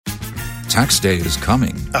Tax day is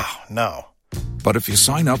coming. Oh, no. But if you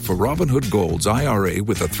sign up for Robinhood Gold's IRA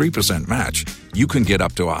with a 3% match, you can get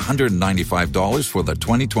up to $195 for the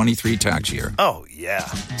 2023 tax year. Oh, yeah.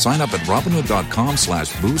 Sign up at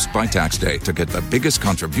Robinhood.com/boost by tax day to get the biggest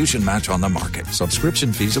contribution match on the market.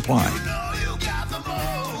 Subscription fees apply.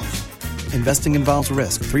 Investing involves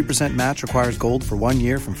risk. 3% match requires gold for 1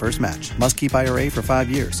 year from first match. Must keep IRA for 5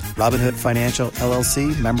 years. Robinhood Financial,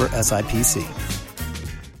 LLC, member SIPC.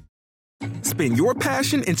 Spin your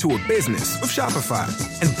passion into a business with Shopify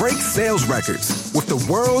and break sales records with the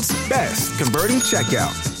world's best converting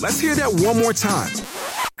checkout. Let's hear that one more time.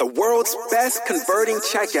 The world's best converting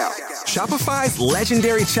checkout. Shopify's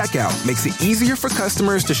legendary checkout makes it easier for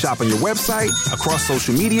customers to shop on your website, across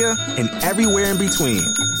social media, and everywhere in between.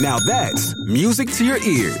 Now that's music to your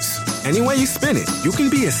ears. Any way you spin it, you can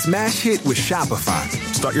be a smash hit with Shopify.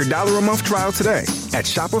 Start your $1 a month trial today at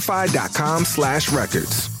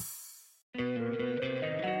shopify.com/records.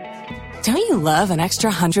 Don't you love an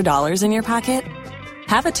extra $100 in your pocket?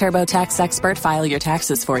 Have a TurboTax expert file your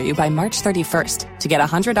taxes for you by March 31st to get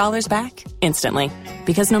 $100 back instantly.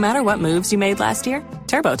 Because no matter what moves you made last year,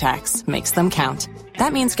 TurboTax makes them count.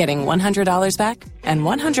 That means getting $100 back and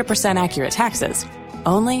 100% accurate taxes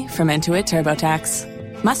only from Intuit TurboTax.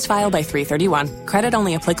 Must file by 3/31. Credit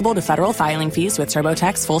only applicable to federal filing fees with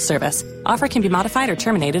TurboTax full service. Offer can be modified or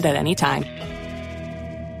terminated at any time.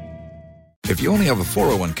 If you only have a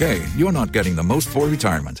 401k, you're not getting the most for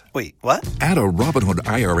retirement. Wait, what? Add a Robinhood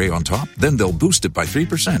IRA on top, then they'll boost it by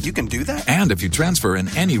 3%. You can do that? And if you transfer in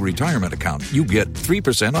any retirement account, you get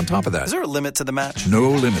 3% on top of that. Is there a limit to the match? No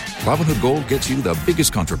limit. Robinhood Gold gets you the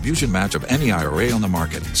biggest contribution match of any IRA on the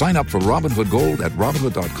market. Sign up for Robinhood Gold at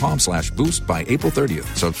Robinhood.com/boost by April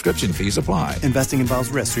 30th. Subscription fees apply. Investing involves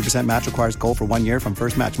risk. 3% match requires gold for 1 year from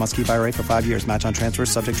first match. Must keep IRA for 5 years. Match on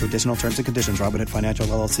transfers subject to additional terms and conditions. Robinhood Financial,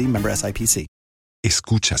 LLC, member SIPC.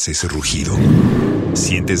 ¿Escuchas ese rugido?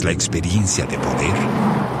 ¿Sientes la experiencia de poder?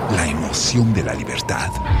 ¿La emoción de la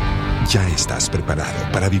libertad? Ya estás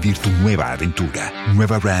preparado para vivir tu nueva aventura.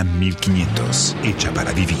 Nueva Ram 1500, hecha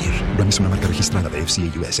para vivir. Ram es una marca registrada de FCA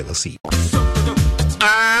US LLC.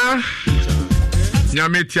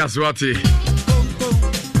 Nyametia swati.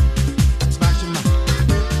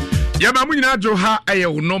 Yaba munyina joha aye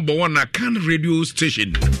number 1 na kan radio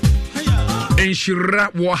station. Enshira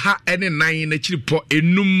woha ene nan na chiripo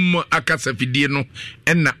enum akasa fidie no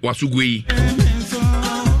ena wasugwei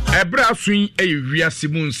ebre asun ewiase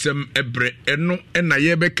mu nsem ebre eno ena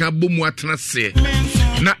yebeka bomu atena se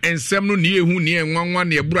na ensem no ne ehu ne enwanwa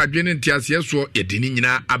ne ebru adwene ntiase so yedini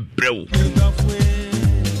nyina abrew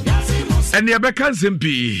ene yebeka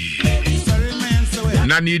nsempi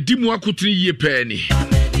na ne dimu akotri yie pani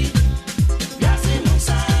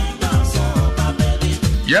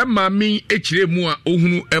ya mami echire mu a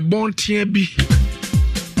ohunu ebontia bi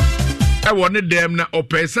e wone dem na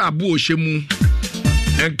opesa abu ohyemu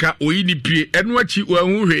enka oyini pie eno achi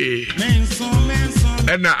wahu hwe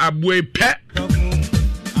ena abu epe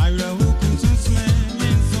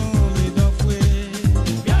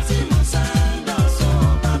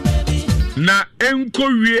na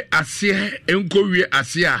enkowie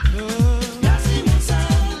ase a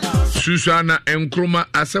susana enkroma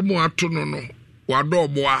asemu atono no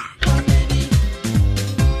wadoboa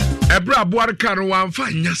ebra boar kan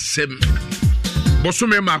wanfa nyasem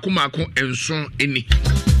bosome mako enso eni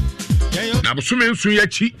na bosome enso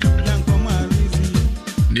yachi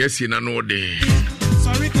ne asi na no de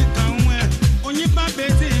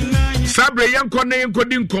sabre yanko na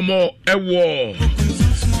yankodi nkomo ewo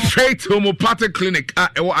Faith Homeopathic Clinic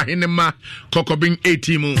ewo ahenema kokobin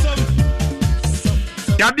 18 mu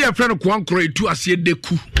yade afra no kwankro etu ase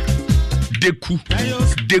deku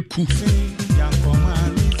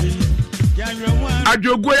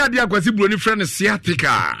Ajogo ya dia kwasi broni friend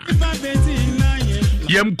sciatica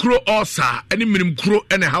yem kro osa eni minim kro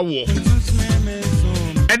ene hawo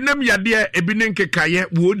enem yade ebi ne nkekaye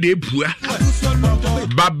wo de pua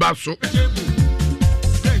baba so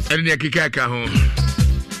eni ekeka ka ho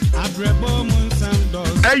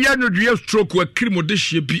eya no due stroke wa krimo de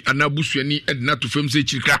hye bi anabusuani edna to fam se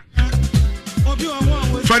chirika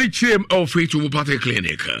Fari chim of Faith Homeopathic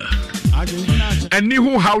Clinic. And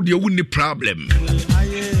who how the only problem.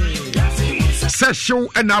 Session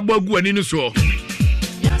and abagu and in so.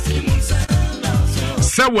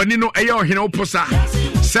 Sa wanino ayo hino posa.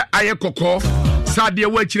 Sa aye koko. Sa dia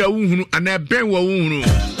wachira unhunu and a ben wa unhunu.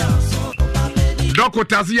 Doko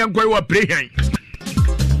tazi yankwa wa prehan.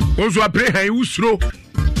 Onzo a prehan usro.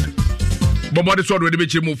 Bobo de so do de be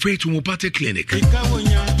chim Faith Homeopathic Clinic.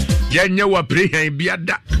 Yanya wa prehan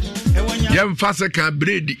biada yemfase ka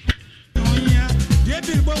bredi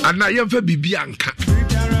ana yɛmfa bibi anka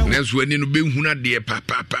nanso ani no bɛhuna deɛ pa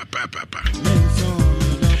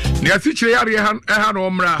ne asikyire yare ha no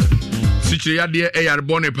mmra sikyire yadeɛ ɛyare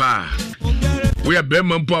bɔne pa we are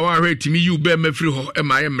bɛma mpo a wahwɛ timi yi bɛma firi hɔ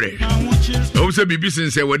ɛma yɛmmerɛ ɛwo sɛ bibi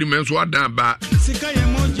sensɛ wadi mɛ nso adan ba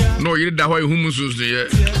na ɔyere da hɔ ɛhum nsonsoyɛ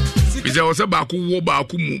bisɛ wɔ sɛ baako wo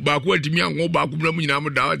baako mu baako atimi anwo baako bra mu nyinaa mu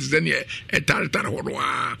da hɔ te sɛ ne ɛtaretare hɔ no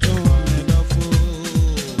a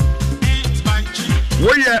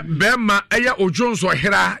woyɛ bɛma ɛyɛ odwonso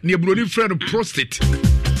hera ne aburoni frɛ no prostate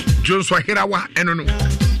dwonso hera wa ɛno no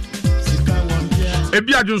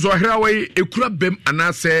ebi adwonso hera wa yi ekura bɛm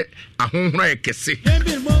anaasɛ ahonhora yɛ kɛse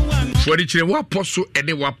fɔri kyerɛ wapɔ so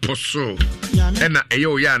ɛne wapɔ so ɛna ɛyɛ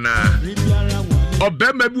o yɛ anaa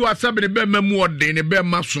ɔbɛma bi wasabe ne bɛma mu ɔden ne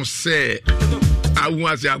bɛma so sɛ ahu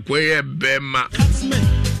ase akɔyɛ bɛma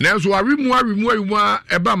nanso awimu a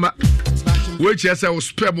ɛba ma woekyerɛ sɛ wo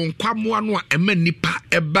spam nkwamoa no a ɛma nipa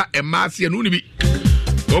ɛba ɛma ase no ne bi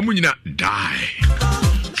ɔmo nyina die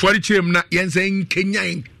fɔri kyerɛ mu na yɛnsa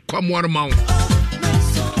nkenya nkwamoa no ma wo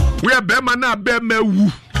we are bɛma na bɛma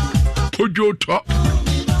wu podwo tɔ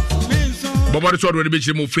bɔbɔde sɛ ɔde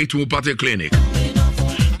bɛkyerɛ mu faith mu party clinic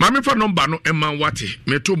mame fa number no ɛma wate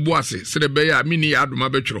meto boase sɛ de bɛyɛ a mini yɛ adoma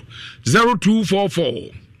bɛtwerɛ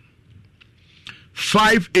 0244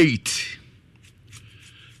 58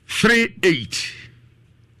 38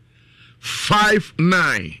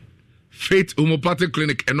 59 faith homeopathic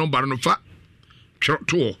clinic and number no fa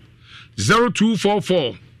twerɛ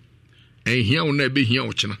 0244 and here will never be here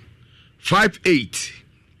 58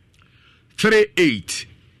 38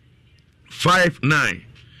 59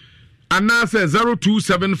 and now says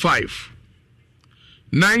 0275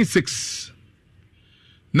 96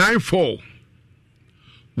 94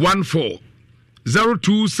 14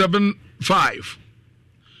 0275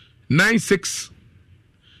 96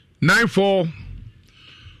 94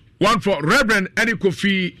 14 Reverend Eddie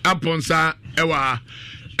Kofi Aponsa Ewa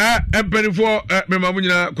Empany for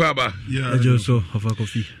Memamuina Kwaba. Yeah, Joso of a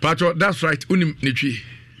coffee. Patro, that's right. Unim Nichi.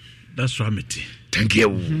 That's Ramity. Thank you.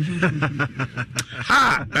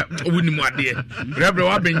 Ha! Unim what dear. Reverend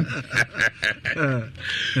Wabbing.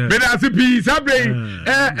 But as a piece,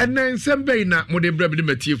 and then some bay na more than Brabby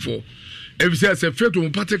Matthew for. If there's a fair to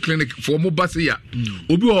party clinic for Mobasia,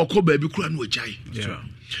 Obi or Kobe Bikuran Wajai.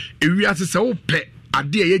 If we are so pet, a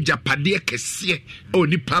dear Japadia Kessie, or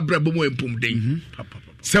Nipa Brabo and Pum Ding.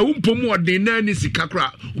 Sɛ wompomu ɔde na ne sika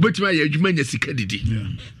kora wobɛtumi ayɛ adwuma nya sika didi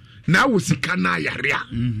na wo sika na ayare a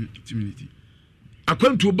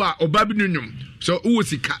akwantuo ba ɔba bi no nwom sɛ wo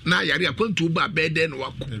sika na ayare akwantuo ba bɛdɛ no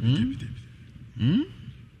wakɔ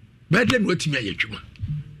bɛdɛ no watumi ayɛ adwuma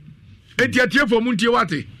enti atiefo mu ntie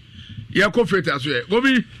wate yɛkɔ feta so yɛ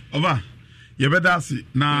gobi ɔba yɛbɛda ase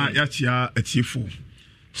na yɛakyea atiefo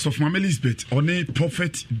Sofmama Elizabeth ɔne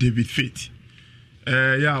Prophet David Faith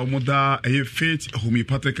ya omoda faith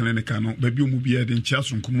homeopathic clinic no baby omu bia de nkia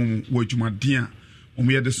so nkomo wo adwumaden a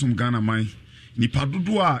omu ye de som Ghana man ni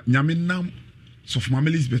padodo a nyame nam Sofmama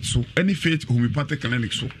Elizabeth so any faith homeopathic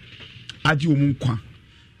clinic so agi omu nkwa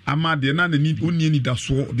ama de na ni oni ni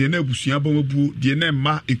daso de na abusua abamabu de na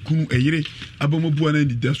ma ekunu eyire abamabu na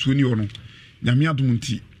ni daso ni ono nyame adom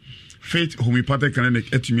nti faith homeopathic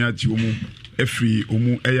clinic etumi agi omu efri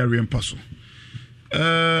omu eyare mpaso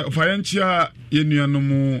fayantia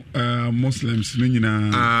yenuanom Muslims no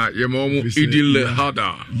nyina yemomu idil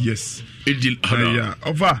hada yes idil hada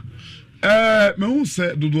ova me hu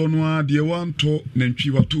se dodo no a de wanto nantwi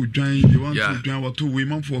wato dwan de wanto dwan wato we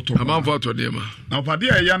manfo to manfo to de ma na fa de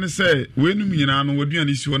ya ne se we num nyina no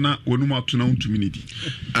waduane si na wonum ato na untumi ne di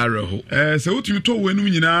areho se utumi to we num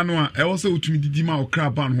nyina no a e wo se utumi didi ma okra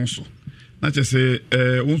ban ho so na che se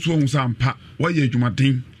wonso hu sa ampa wa ye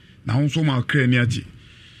adwumaden na wonso ma okra ni agi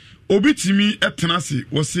obitimi etena se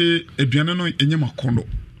wo se aduane no enye makondo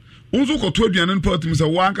wonso koto aduane no patum se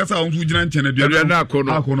wa ankasa wonso gina nche na aduane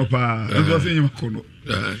akono pa nso se enye makondo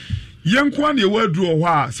yenko na ewa aduro ho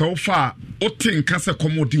a se wo fa otenka se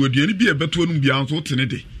komodi aduane bi ebeto anum bia nso otene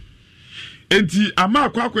de enti ama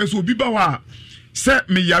akwa se obi ba wa se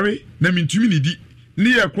me yare na mintumi ni di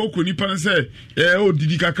ni ye kroko nipa ne se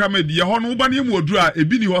odidi kakra ma di ye ho no wo ba ne mu aduro a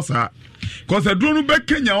ebi ni ho saa cause aduro no be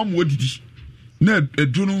kenya wo mo odidi na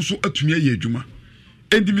aduro no nso atumi aye adwuma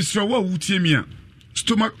endi misra wa wutie mi a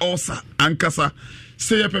stomach ulcer ankasa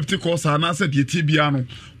say ye peptic ulcer na say de tie bia no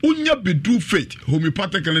unya bedu faith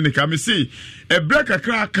homeopathic clinic am say e break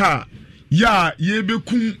kakra aka ya ye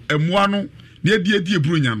bekum emoa no na edi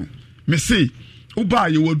ebronya no me say uba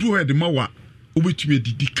ye wadu he de mawa obetumi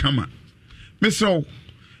didi kama me say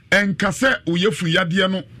enkase oyefu yade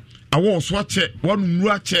no awo so ache wanu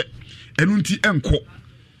nuru ache enu nti enko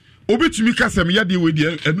obetumi kasa me yade we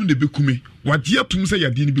de enu ne bekume wagye atum sɛ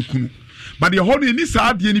yade ne bekunu but the whole ni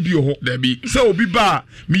saa de ne bi ho da bi sɛ obi ba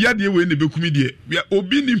me yade we ne bekumi de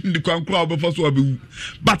obi nim de kwankura obefa so abewu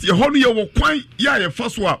but the whole ye wo kwan ya ye fa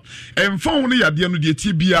so a emfa ho ne yade no de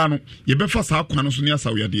tie bia no ye befa saa kwan no so ne asa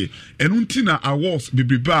yade enu ntina awards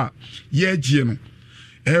bebreba ye agye no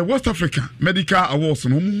West Africa Medical Awards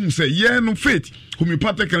no mu say ye no faith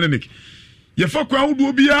homeopathic clinic ye fa kwa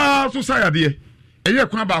wodo bia so sayade eye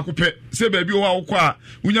kwa ba ko pe se ba bi wo akọ a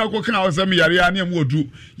unya ko kan awose me yare a na mu odu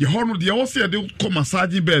ye ho no de wo se de ko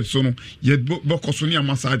massage bed so no ye be ko so ne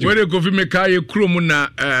massage we de ko fi me ka ye krom na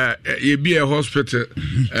ye bi a hospital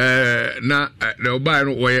na the oba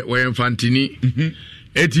no we infantini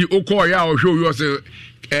eti okọ ya o hwe yo se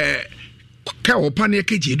ka opane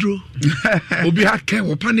ke jedro obi ha ka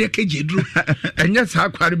opane ke jedro enya sa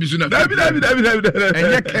kware bi so na dabi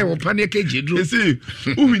enya ka opane ke jedro see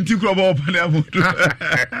uhunti kro ba opane amodo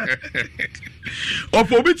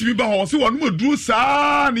ofo bitimi ba ho se wonu maduro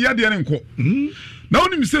saa ne yade ne nko na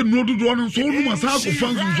onim se nu dodo no so nu masa ko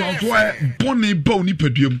fanzu so bone ba oni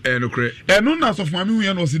paduam no kre eno na so fami hu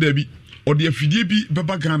ye no se dabi ode afidie bi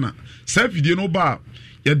beba Ghana sa afidie no ba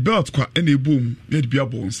ye belt kwa ene ebom ye bia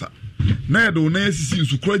bonsa na ye do na yesisi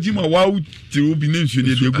nsukura gima wa ti obi ne nsuo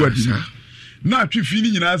ne de egu adi na atwefi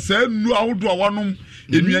ni nyina sa nu ahodo a wanom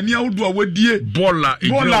enuani ahodo a wadie bola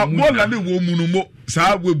ne wo mu no mo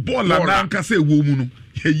sa we bola na nka se wo mu no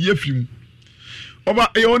ye fim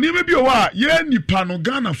oba e oni me bi o wa ye nipa no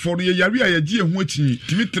Ghana for no ye yare a ye gie ho akinyi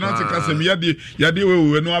timi tenante kasa me yade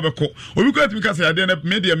we no abeko obi ko timi kasa yade na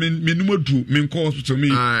media menum adu men ko hospital me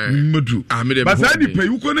madu ba sa nipa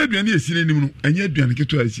yi ko na aduane esi nanim no anya aduane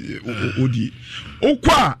keto odi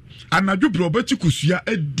okwa anadwo bro bachi kosua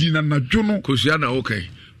adi na nadwo no kosua na okay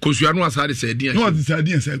kosua no asade se adi no adi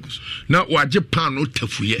sade se kosua na waje pan no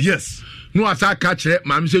tafuye yes no asa ka kire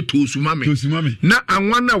maame se tosuma me na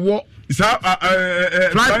anwa na wo sa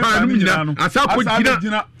fly pan no nyina asa ko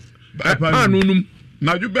gina pan no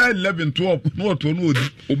na you be 11 12 no to no odi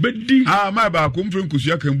obedi my ba ko mfren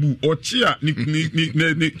kosua kambu ochi a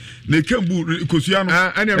ne kambu kosua no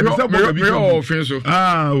ana me ofin so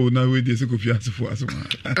na we dey se kofia asefo asema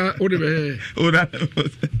o de be o da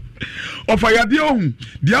ofa yade ohun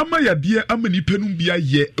de ama yade ama nipa no bia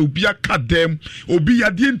ye obi akadem obi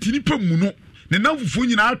yade ntini pa mu no ne namfufu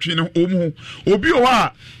nyina atwe ne omo obi o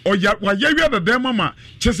a wayawia da mama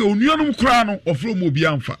chese onuanom kra no ofro mo obi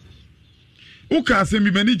amfa uka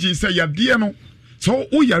asemi maniji say yade no so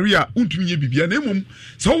o yare a untumi ye bibia na emom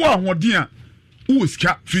so wo ahoden a wo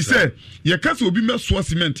sika fi say ye kase obi meso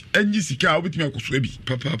cement anyi sika obetumi akoso abi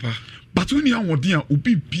papa but oni ahoden a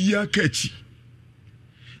obi bia ka achi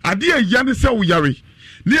ade ya ne say wo yare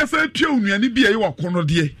ne yesa twa onuane bia ye wakono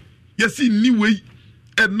de yesi ni wei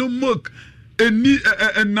no milk eni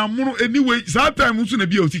enamuru anyway that time nso na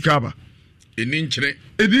bia osika aba eni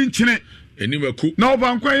nkyene eni maku na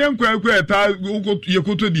obankwa yenkwa eta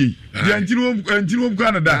yekoto die dia nkyini wom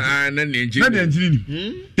Canada na ne nkyini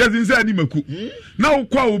ni yazin say ani maku na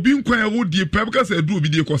okwa obi nkwa ye wo die pɛ because edu obi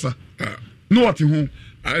die kosa no what ho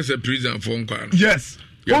as a prison for nkwa yes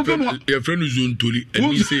also no your friend is on tori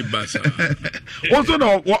and he say basa also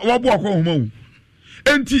no wabo akwa homa wu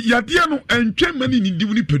enti yade no entwe mani ni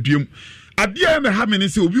dimu ni paduam ade na ha mene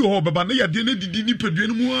se obi ho baba na yade na didi ni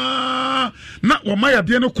paduam mu na wo ma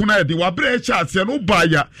yade no kuna yade wa bra echa ase no ba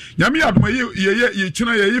ya nyame adoma ye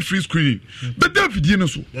china ye free screening but David no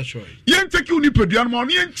so that's right yen take ni paduam ma no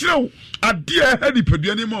yen chira ade ha ni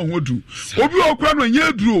paduam ma ho du obi okura no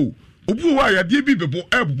nya duro obi wa yade bi bebo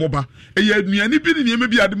eboba eye aduane bi ni niam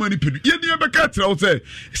bi adema ni pedu ye ni beka tira wo say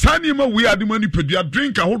sani ma we adema ni pedu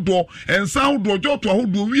drink ahodo ensa ahodo joto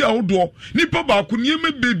ahodo wi ahodo nipa ba ko niam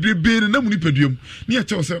bebrebe na mu ni peduam ni ya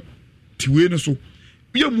chewo say tiwe ne so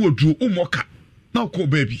ye mu odu umoka na ko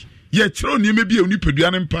baby ye kire niam bi ni pedu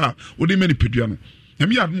an mpa wo de mani pedu no na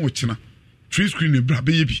mi admo kina free screen e bra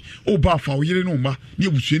be ye bi o ba fa wo yire no mba ni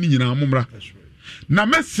abusue ni nyina amomra na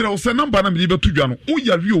mesre wo se number na me betu dwa no o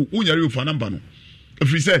yare o fa number no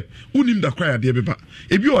if we say unim da kwaya de beba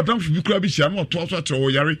ebi odamfo bi kura bi hia no to aso atere wo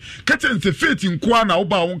yare katen se faith nkoa na wo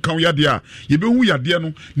ba wo kan yade a ye be hu yade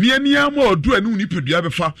no ne ania ma odu ani uni pedua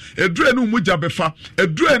befa edu ani umuja befa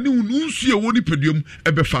edu ani unsu ye wo ni peduam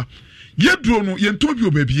ebefa ye duro no ye nto bi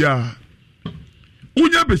obabia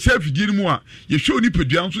unya be chef di ni mu a ye hwe oni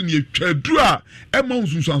pedua nso ne ye twadu a e ma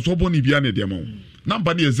unsunsu anso bo ni bia ne de ma wo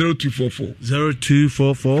number is 0244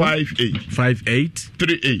 58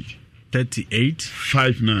 38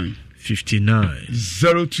 59 59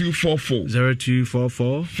 0244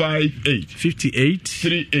 0244 58 58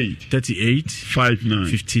 38 38 59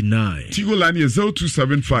 59 Tigo line is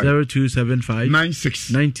 0275 0275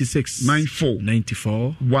 96 96 94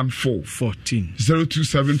 94 14 14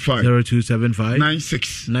 0275 0275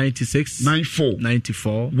 96 96 94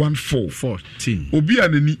 94 14 14 Obi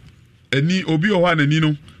anani ani obi o wa anani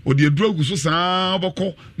no o de adrugu so saa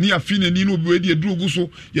boko ni afi nani no obi de adrugu so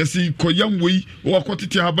yesi koyam wei o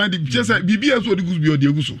akotete haban de chese bibia so de gusu bi o de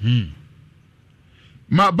aguso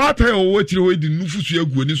ma bata o wetire we di nufusu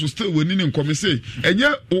agu ani so still wani ne nkome say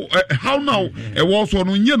enye how now e wo so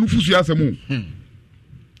no nye nufusu asemu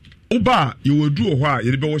Uba, you will do a while,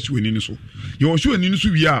 you will show in so. You will show in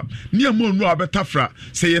Suya, near Moon Robertafra,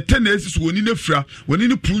 say a 10 years when in a fra, when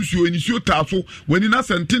in a prunce you in your tassel, when in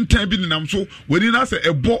us and 10 bin and so, when in us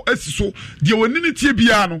a bo as so, the one in a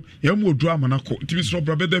tibiano, young will drama and to be so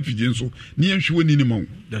brother pigeon so, near showing in a mount.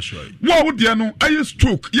 That's right. Wow, dear no, I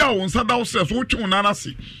stroke, ya on Sadao says, what you on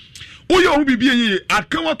see. Oh, you will be I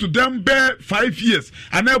come out to them bear 5 years,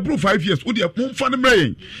 and I blew 5 years. Oh, dear, Moon Fanny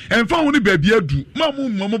Rain, and found only baby do, Mamma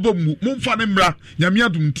Moon Fanny Mra,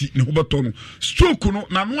 Yamiadum tea, no Batono, stroke no,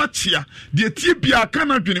 Nanwachia, dear Tibia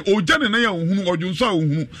cannot drink, or Jan and I, who or you saw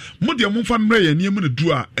who, Modia Moon Fan Ray, and Yemen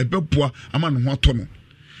Dua, a bepua, a man Watono.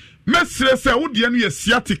 Mestre say wo de anu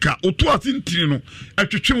Asiatica oto atintino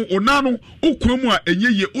atwetwe onano okwemu a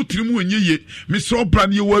enyeye otirimu enyeye Mr.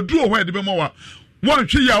 Obran ye wadu o hwe de be ma wa wan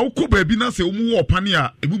hwe ya okoba bi na se omu wo pane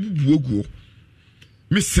a ebububu oguo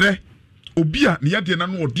Mestre obi a ne yade na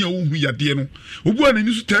no ode a wo hu yade no obu a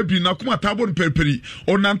nani su tabi na kuma tabo no perperi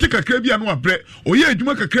onante kakra bi anu abre oye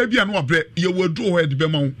adwuma kakra bi anu abre ye wadu o hwe de be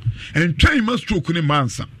ma wo entwen ma stroke ne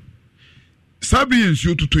mansa sabi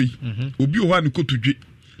ensuo tutoi obi o ha ne kotodwe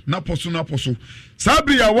naposo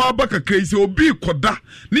sabri ya wa baka kreise obi koda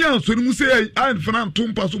ne ansori mu se an fana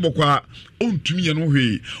ntompa so bokwa ontumi ye no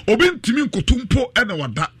hwe obi ntumi nkotumpo ena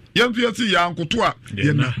wada yanzu yesi ya nkoto a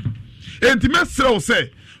ye na entime srew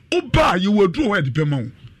se oba ye wadu ho de pema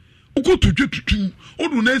wo ukotudwe tutu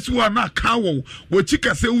odu na esi wa na ka wo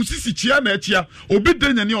wachika se usisi chia na achia obi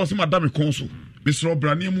danya ne osema dame konso Mr.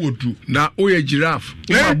 Obrani mu odu na oye giraffe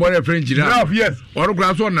o boy friend giraffe yes oru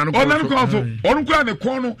kra so na no oru kra ne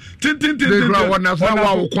kon no tin na so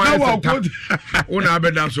wa wo kwan o na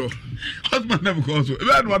abeda so husband never call so e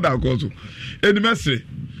be no da call so eni mesre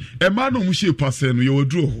e ma no mu hie pase no ye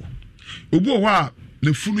odu ho obu ho a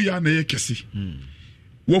na funu ya na ye kese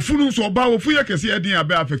wo funu so ba wo fu ye kese e din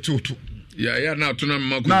abe affect oto ya na to na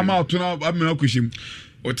ma to na amena kushim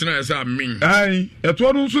Otina esa min. Ai,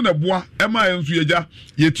 eto no nso na boa, e ma ye nso yeja,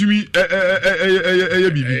 yetumi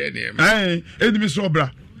bibi. Ai, edimi so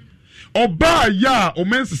bra. Oba ya o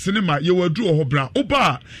mense cinema ye wadu o bra.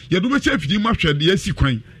 Oba ye do be che fidi ma hwede ye si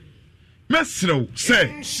kwan. Mesrew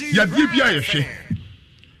se ya die bia ye hwe.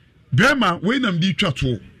 Bema we nam di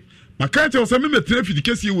twato. Maka te o se me metre fidi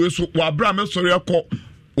kesi we so wa bra me sori akọ.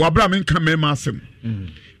 Wa bra me nka me ma asem.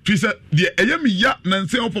 Fi se de eyemi ya na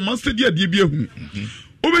nse of master de bia hu.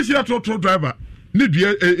 Obesi atro driver ne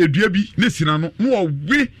dua bi ne sina no no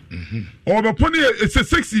we obeponi ese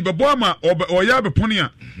sexy be boy ma oya beponi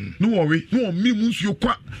a no we no mi munsuo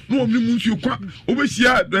kwa no mi munsuo kwa obesi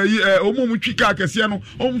omo twika akese no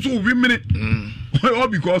omso we mini all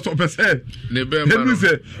because of say ne be ma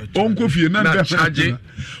say onko fie na charge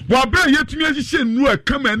wa bra yetumi ahihye nu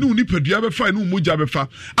akama ne unipadua be fa ne umuja be fa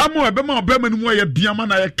amo ebe ma obema ne mu ye diama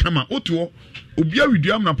na ye kama oto obi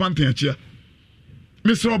awiduam na pantan achia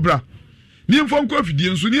Mr. Obra, ni mfon ko afidie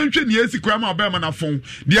nso ni nhwe ni esi kwa ma obema na fon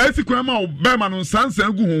de esi kwa ma obema no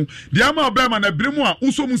sansan gu ho de ama obema na bremu a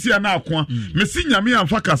usomusi na akoa mesi nyame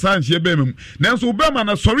amfa kasa nhye bema mu nanso obema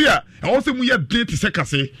na sori a awose mu ye date se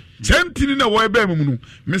kase sentini na wo ebema mu no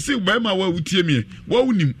mesi obema wa wutie mi wa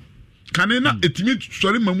wunim kanena etimi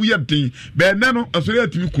sori mamu ye den be ne no asori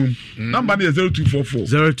etimi kum number na 0244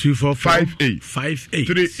 0244 58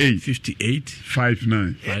 38 58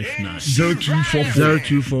 59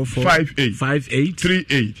 0244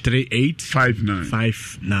 58 38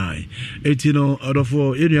 59 etino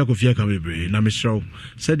odofo enu akofia ka bebre na mesro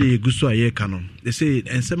said the guso aye ka no they say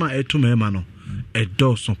ensema etumema no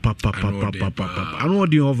edo so papa anu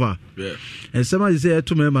odi over ensema say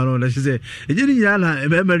etumema no let's say ejini yala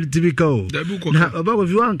emema typical na obago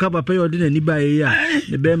fi wan ka papa yo de nani ba ye ya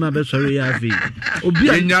ne be ma be sori ya fi obi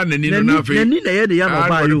enya nani no na fi nani na ye de ya no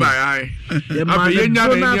ba yo abi enya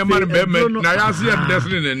nani ma be na ya se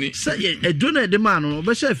desne nani say edo na de ma no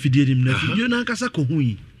obe sha fidie nim na fidie na kasa ko hu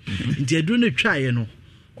yi nti edo na twaye no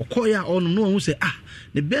okoya ono no hu say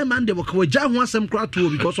the bear man de waka waja ho asem kra to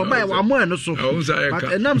because oba wa mo eno so but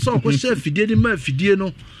enam so ko share fidie ni ma fidie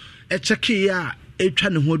no e cheke ya twa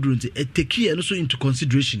ne ho aduru nti take no so into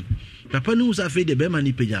consideration papa no usa fe de be man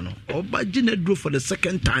ipagya no oba gi na duro for the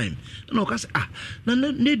second time na o ka say na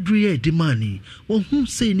ne duro ye de man wo hu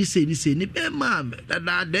say ni be ma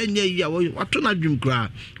da nye ya wato na dwum kra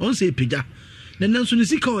on say ipagya na nanso ni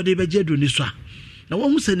sika o de be gye duro ni so na wo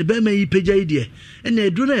hu say ne be ma ipagya ide na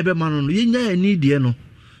duro na be ma no ye nya ani de no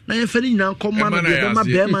na ye fani nyina komma no de be ma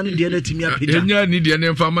be ma no de na timi apagya ye nya ani de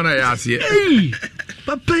na mfa ma na ya ase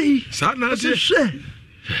papa sa na se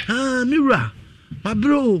mira my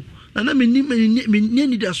bro na me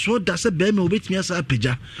ni da so da se be me obetimi asa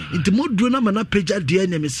apagya nti moduro na ma na apagya de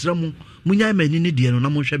na mesra mu munya ma ni ne de no na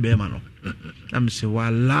mo hwe be ma no na me se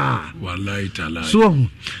wallahi taala so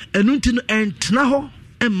enu nti no entna ho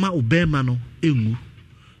emma obema no engu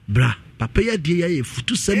bra papa ya de ya ye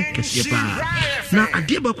futu sem kese pa na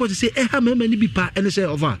ade ba ko se ha ma ni bi pa ene se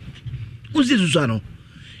over uzi zuza no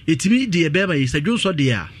etimi de be ba yi se dwonso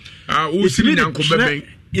de ya o simi nyanko beben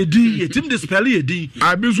yedi yetim de spell yedi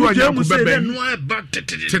abizu anyanko beben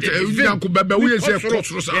nyanko beben wo ye se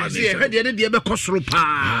kosoro sa ye he de be kosoro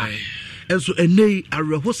pa enso enei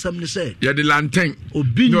arehosam ne se ye de lanten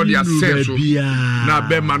no de asenso na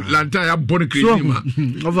be man lanten ya bone crazy ma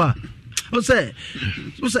over o se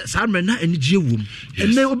samre na enije wom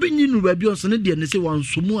enei obenyi nu ba bi onso ne de ne se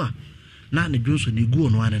wansomu a na ne Johnson ne gu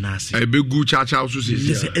ono ane na ase e be gu cha cha so se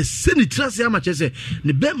se ni trase ama chese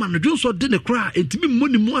ne be ma no Johnson de ne kra entimi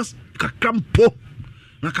moni mu kakrampo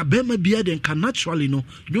na ka be ma bia de ka naturally no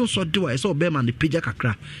Johnson de wa se be ma ne pagya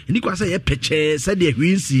kakra ni kwa se ye peche se de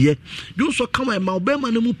hwinsi ye Johnson kama ma be ma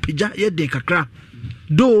ne mu pagya ye de kakra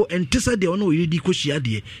do entisa de ono yedi ko hia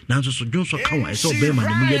de nanso so Johnson kan wa se be ma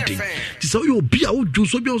ne mu ye de ti se yo bia wo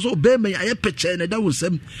Johnson bia so be ma ye peche ne da wo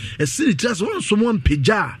sem e siri trase won so mo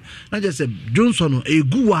pagya na je se Johnson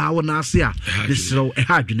egu wa wo na ase a de sero e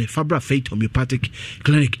ha dwene Fabra Faith Homeopathic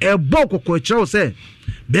Clinic e boko ko kire se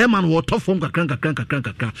be ma no wo tofom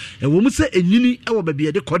kakran e wo mu se enyini e wo ba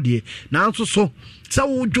bia de kodie nanso so se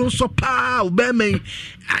wo Johnson pa wo be ma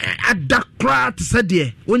adakra te se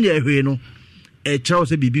de wonya ehwe no e kire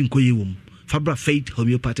se bibi nkoyi wo Fabra Faith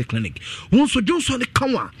Homeopathic Clinic won so Johnson de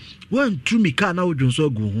kanwa wan trumi ka na wo Johnson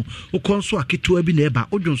agu ho wo konso aketo bi na eba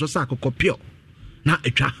wo Johnson sa akokopio na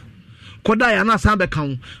etwa koda ya na sabe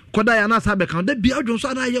kan da bia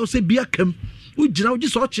Johnson na ye se bia kam wo gina wo gi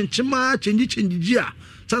so chenchema chenji a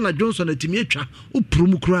sana Johnson atimi etwa wo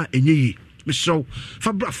prum kura enyeyi Mr.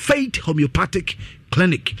 Fabra Faith Homeopathic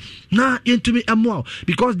Clinic na yentumi amwa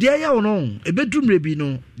because there ya no e bedroom rebi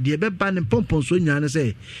no de be ba ne pompon so nya ne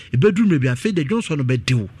say e bedroom rebi afi de Johnson no be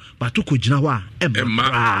dew but ko gina ho a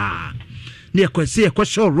emma ne kwese e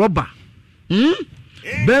show rubber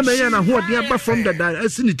be me ya na ho de aba from the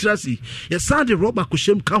asini trasi ye sound the rubber ko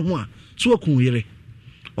shem ka ho a so akun yire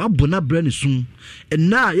wabona brand sun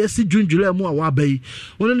na yesi junjule mu a wabai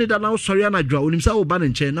woni ne da na sori anadwa onim sa wo ba ne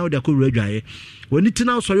nche na wo da ko ruadwaye woni ti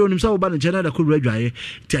na sori onim sa wo ba ne nche na da ko ruadwaye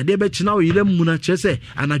ti ade be chi na wo yile mu na chese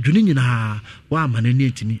anadwuni nyina wa amane ne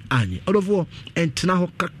ntimi anye odofo entina ho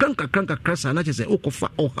kakran sa na chese okofa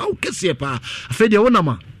o ha o kese pa afede wona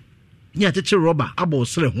ma ni ateche rubber abo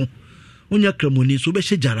sere ho onya kramoni so be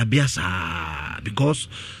hye jarabia sa because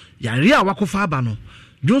yare a wakofa aba no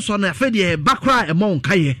Johnson na fede bakra e mon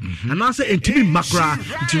kaye anase entimi makra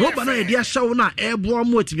nti roba na ye dia hyawo na ebo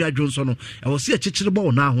mo atimi Johnson no e wo se akekere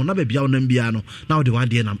bo na ho na ba bia wonam bia no na wo de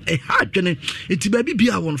wade nam e ha dwene nti ba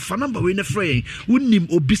bia won fa number we ne frɛ wonim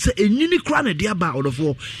obi se enyini kra na dia ba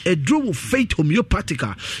odofo e dro Faith Homeopathic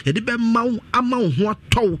e de be mawo ama wo ho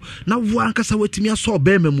atɔw na wo ankasa watimi aso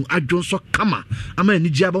ba mamu Johnson kama ama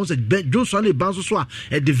ni gia ba wo se Johnson e ban so a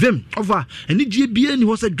e de vim over eni gie bia ni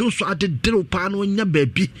ho se Johnson ade dero pa no nya ba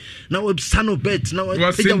bi na we sano bet na we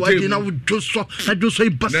pega wadi na we joso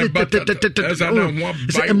ibase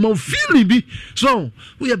e mo feel bi so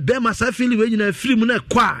we be ma sa feel we nyina free mu na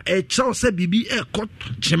kwa e chaw se bibi e ko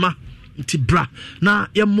chema nti bra na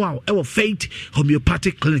ye mo e wo Faith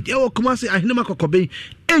Homeopathic Clinic e wo kuma se ahinema kokoben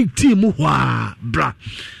 18 mu hwa bra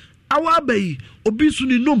awa bai obi su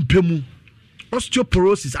ni no mpemu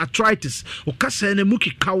osteoporosis arthritis o kasa na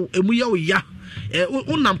muki kaw emu ya o ya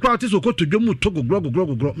unam crowd is okoto dwemu to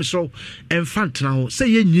gogro misro enfant na ho say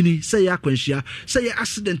ye nyini say ya kwanhia say ye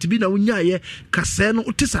accident bi na wonya ye kasa no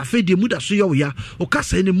utisa afedie mu da so ye wo ya o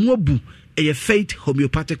kasa ne mu abu e Faith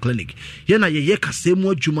Homeopathic Clinic ye na ye kasa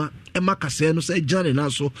mu adwuma e ma kasa no say jane na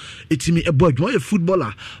so etimi ebo adwuma ye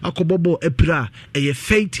footballer akobobo epira e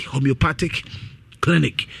Faith Homeopathic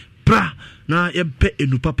Clinic bra na yempe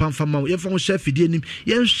enu papa mfama yemfa ho chef die nim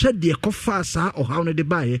yenhwe de kofa sa ohaw no de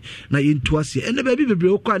baaye na yentu ase ene ba bi bebre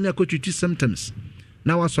okwa na akotwiti symptoms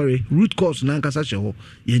na wa sorry root cause na nkasa hye ho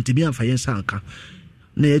yentimi amfa yensa anka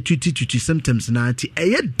na yɛtuti symptoms na nti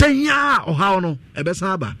ɛyɛ dan a ɔhaw no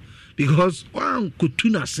ɛbɛsan aba because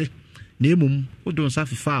wankɔtu no ase na mmom wode nsa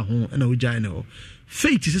fefa ho ɛna wogyae ne hɔ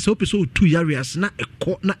faith sɛ sɛ wopɛ sɛ wotu yare ase na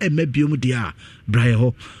ɛkɔ na ɛma biom deɛ a braeɛ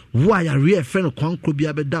hɔ wo a yare ɛfrɛ no kwankoro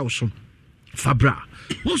bia bɛda wo so fa bra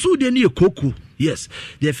wo nso wodeɛ ne yɛ koko yes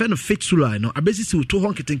deɛ ɛfrɛ no fixula no abɛsisi wo to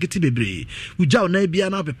hɔ nketenkete bebree wogya wo nan bia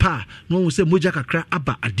na wopɛpa a na wahu sɛ mogya kakra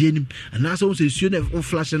aba adeɛ nim anaasɛ wo sɛ nsuo no wo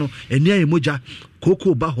flashe no ɛni ayɛ mogya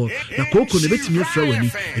koko ba hɔ na koko no ɛbɛtumi afira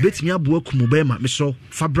w'ani ɛbɛtumi aboa kumu bɛrima mesrɛ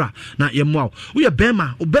fa bra na yɛmmoa wo woyɛ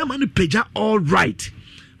bɛrima wo bɛrima no pagya all right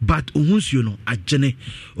but ohun nsuo no agyene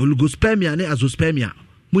oligospermia ne azospermia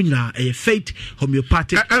mo nyinaa ɛyɛ faith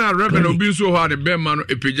homeopathic ɛna reverend obi nso hɔ a ne bɛrima no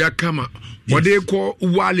epagya kama wɔde kɔ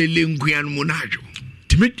walele nkua no mu na adwo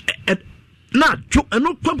timi na adwo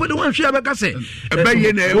ɛno kwampo de wanhwe abɛka sɛ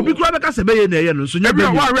ɛbɛyɛ na obi kura abɛka sɛ ɛbɛyɛ na ɛyɛ no so nya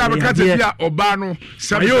bɛbi wa abɛka sɛ bia ɔbaa no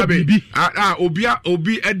sabi obi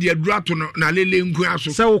ɛde aduru ato no na lele nkua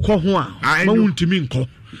so sɛ wokɔ ho a ma wuntumi nkɔ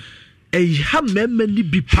ɛha mɛmɛ ni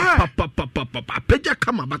bi pa pagya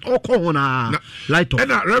kama but ɔkɔ ho na light off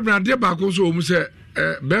ɛna reverend adeɛ baako so ɔmu sɛ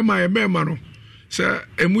bɛrima no sɛ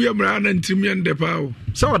ɛmu yɛ mmara na ntim yɛ ndɛ paa o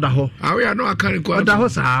sɛ ɔda hɔ awoyɛ no aka ne kɔ ɔda hɔ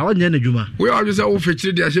saa ɔnyɛ ne dwuma woyɛ ɔdwe sɛ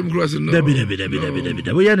wofɛkyiri de ahyɛm kuro ase no dabi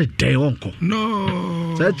woyɛ ne dɛn wɔnkɔ no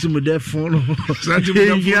saa timudɛfo no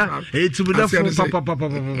timudɛfo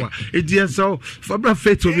papapapapa ɛtiɛ sɛ fabra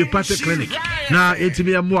faith homeopathic clinic na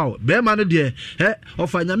ɛtumi yɛmmoa wo bɛrima no deɛ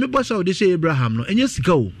ɔfa nyame bɔ sɛ wode hyɛ Abraham no ɛnyɛ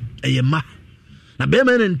sika o ɛyɛ ma na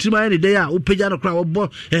bɛrima no ntim ayɛ ne dɛn a wopagya no koraa wɔbɔ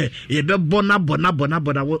yɛbɛbɔ nabɔ na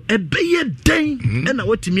ɛbɛyɛ dɛn ɛna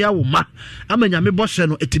watumi awo ma ama nyame bɔhyɛ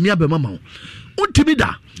no ɛtumi abɛma ma wo wontumi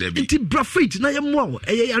da nti bra faith na yɛmmoa wo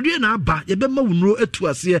ɛyɛ yareɛ na aba yɛbɛma wo nnuro atu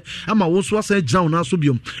aseɛ ama wo nso asan gyina wo no aso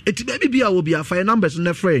biom ɛti baabi bia wɔ bia fa yɛ numbers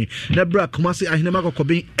no frɛ na bra koma se ahenema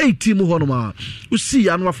kɔkɔben 18 mu hɔ nom a wosii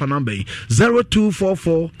ya no wafa number yi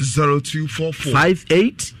 0244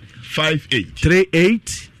 58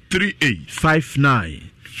 38 59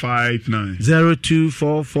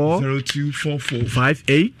 0244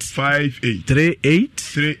 58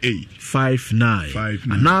 38 59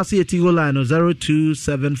 and now see a Tigo line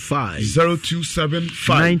 0275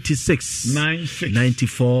 96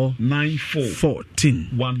 94 14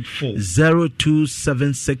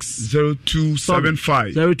 0276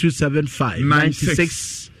 0275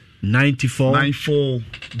 96 94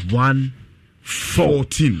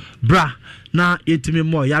 14 bra na yɛtumi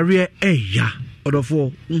mmɔ yareɛ ɛya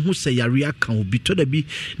ɔdɔfoɔ wohu sɛ yareɛ aka obi tɔ da bi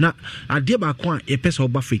na adeɛ baako a yɛpɛ sɛ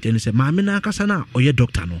ɔba faith ɛne sɛ maame no akasa no a ɔyɛ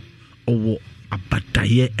doctor no ɔwɔ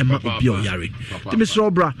abadayɛ ɛma obi a ɔyare tumi srɛ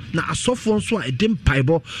ɔbra na asɔfoɔ nso a ɛde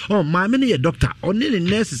mpaebɔ maame no yɛ doctor ɔne ne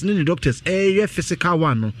nurses ne ne doctors ɛyɛ physical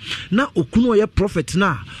one no na okunu ɔyɛ prophet no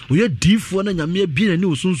a ɔyɛ diifoɔ na nyame abi n'ani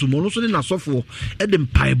wɔ sunsum ɔno nso ne n'asɔfoɔ ɛde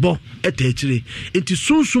mpaebɔ ɛta akyire nti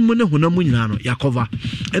sunsum mu ne honam mu nyinaa no yɛakɔva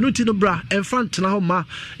ɛno nti no bra ɛmfa ntena hɔ ma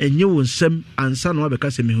ɛnyɛ wo nsɛm ansa na wabɛka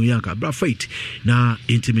sɛ mehu yɛnka bra faith na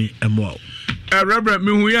ɛntimi ɛmmoa wo reverend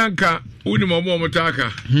mehu yɛnka wonim ɔmɔ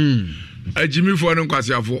ɔmɔtaaka Ajimifoɔ no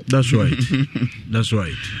nkwasiafo. That's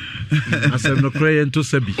right. Asem no cray into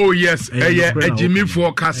sebi. Oh yes,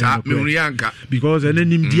 ajimifoɔ kasa mehurianka. Because ene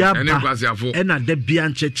nimdia ba. Ena de bia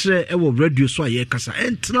nkyekere e wo radio so aye kasa.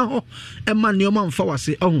 Entena ho e ma neoma mfa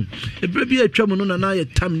wase ohun. Ebere bi atwam no na ye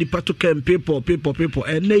tam nipa to kem people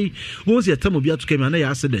enei wo se tam obi ato kem na ye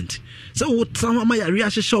accident. Se wo tam ma ya ri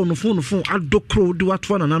ahyehye no phone adokro de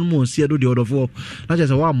wato na nan mo nsie do de odofo. Na je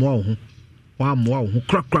se wa mo wo ho.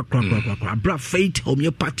 Crack. Bra faith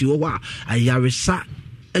homeopathy wa ayaresa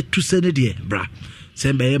etuse ne de bra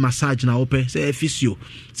sembe massage na ope say physio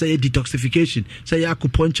say detoxification say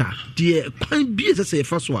acupuncture de kwan bi say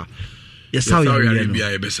fa so a yes how you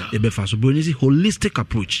be fa so bonisi holistic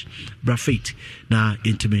approach bra faith na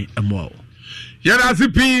intime amo yara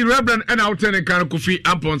CP reverend and out and kan kofi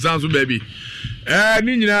ampon sanso baby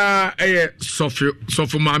ni nyina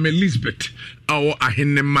sofo mama Elizabeth awo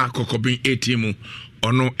ahenema kokobin 18 mu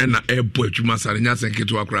ono na ebo adwuma sare nya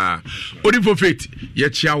senketo akra odi for faith ye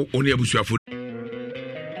chiawo oni abusuafo.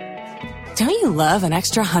 Don't you love an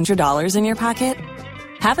extra $100 in your pocket?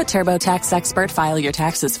 Have a TurboTax expert file your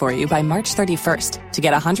taxes for you by March 31st to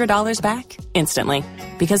get $100 back instantly.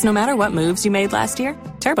 Because no matter what moves you made last year,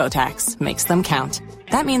 TurboTax makes them count.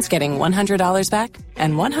 That means getting $100 back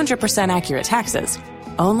and 100% accurate taxes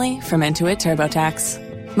only from Intuit TurboTax.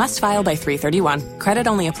 Must file by 3/31. Credit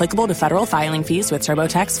only applicable to federal filing fees with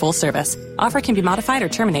TurboTax full service. Offer can be modified or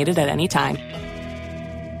terminated at any time.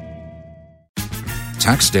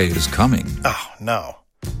 Tax day is coming. Oh, no.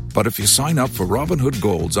 But if you sign up for Robinhood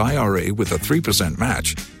Gold's IRA with a 3%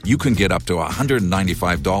 match, you can get up to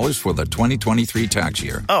 $195 for the 2023 tax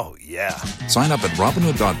year. Oh, yeah. Sign up at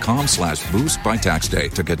Robinhood.com/boost by tax day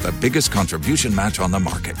to get the biggest contribution match on the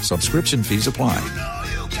market. Subscription fees apply.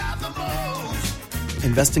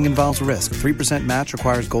 Investing involves risk. 3% match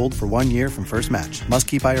requires gold for 1 year from first match. Must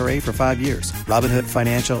keep IRA for 5 years. Robinhood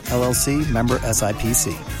Financial, LLC, member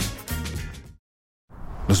SIPC.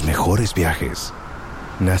 Los mejores viajes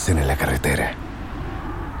nacen en la carretera.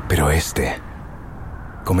 Pero este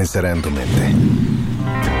comenzará en tu mente.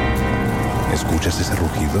 ¿Escuchas ese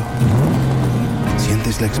rugido?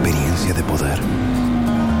 ¿Sientes la experiencia de poder?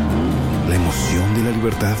 ¿La emoción de la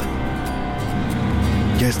libertad?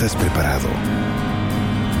 Ya estás preparado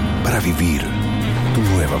para vivir tu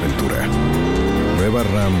nueva aventura. Nueva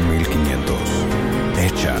Ram 1500.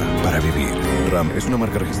 Hecha para vivir. Ram es una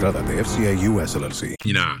marca registrada de FCA US LLC.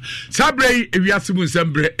 Sabre ewiasimu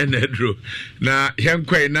sembre enedro na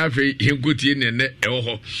henkwai na fe henkutie ne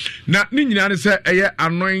eho na ni nyina ne se eye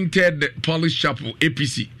anointed polish chapel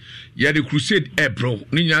APC ya the crusade bro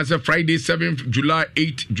ni nyina se Friday 7th July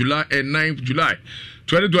 8th July and 9th July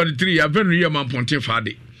 2023 ya venu ye mamponte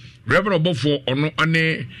fade Reverend Obofo ono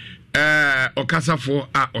ane okasafo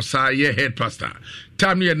a osaye head pastor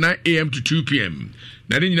time near 9 a.m. to 2 p.m.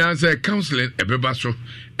 na ni nyina se counseling ebeba so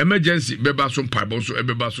emergency beba so paibo so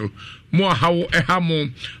ebeba so mo hawo ehamo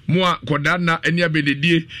mo kodana eni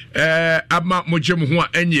abededie ama mo chemu ho a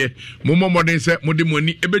enye mo moden se mo de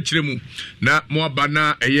moni ebekire mu na mo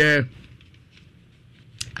abana eye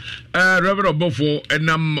Reverend Obofo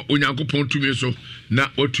enam onyankopon tumi so na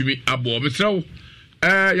otumi abo mesrawo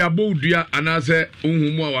ya bodua anase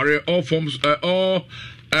unhumu aware all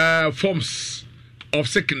forms of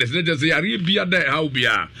sickness let us say are bia there how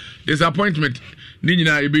bia disappointment ni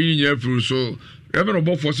nyina ebe nyina furu so Reverend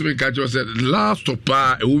Obofo so make just said last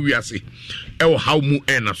topa e wo wiase e wo how mu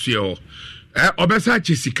na so e obesa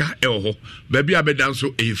chisika e ho ba bia bedan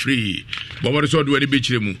so e free bo so do ani be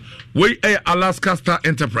chire mu we Alaska Star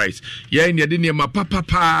Enterprise ye ne de ne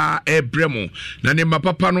mapapa e bremo na ne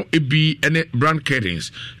mapapa no ebi ene brand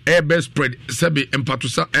curtains e best spread sebe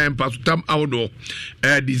empatutam ahodo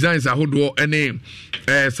designs ahodo ene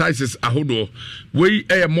sizes ahodo we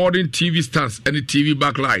modern TV stands and TV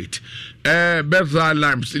backlight bedside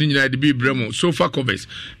lamps in the be bremo sofa covers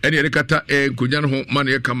and the kata nkonya no ho man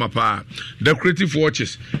e kamapa decorative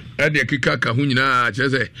watches and the kika ho nyina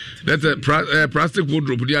chese that's a plastic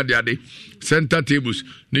wardrobe dia center tables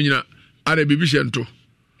ni nyina are bibi shento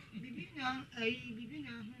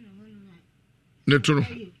netro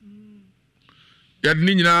ya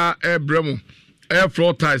ni nyina bremo air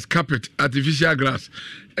floor tiles carpet artificial grass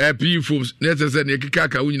PE foams necessary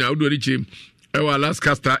kika ho nyina odo ri chim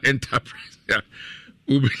Alaska Star Enterprise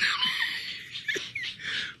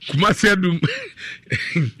Kumasiadum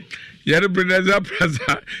Yere Bruneza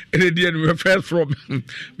Plaza Edian we first from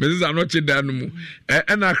Mrs. Anoche Danumu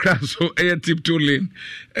and a crash so a tip to lane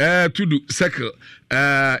to do circle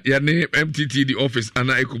your name MTT the office and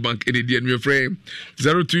Eco Bank Edian we frame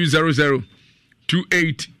 0200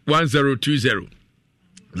 281020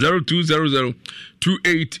 0200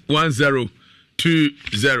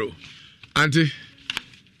 281020 Auntie,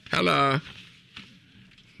 hello.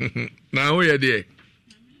 Now who are there?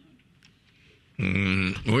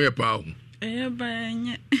 Who are pal?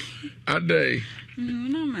 Banya. Are they?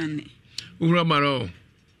 No money. Uramaro.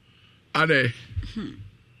 Are they?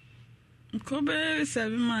 Kobe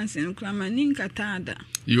 7 months in Clamanin Catada.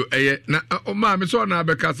 You na oh mammy so na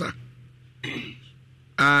bekasa.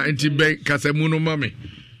 Inti be kasamuno mami.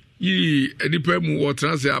 Ye edipemu or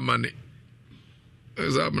transit money.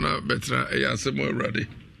 Examina betra yasemo ready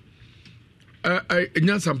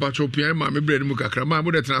nya sampacho pia ma me brand mu kakra ma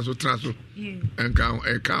mo de transo enka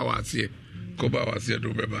e ka wase ko ba wase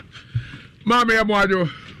do beba ma me mo ajo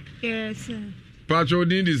yes pacho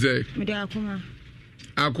din di say me de akuma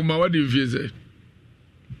what do you feel say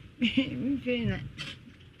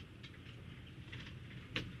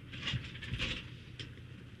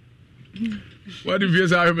what do you feel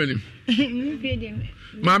say how many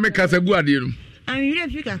ma me kasagu ade no I'm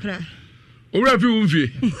ready to cry. Ora fi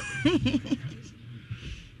unfi.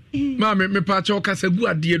 Ma me pacho kasagu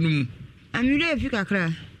ade num. I'm ready to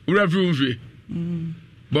cry. Ora fi unfi.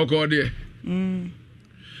 Boko de.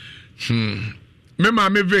 Me ma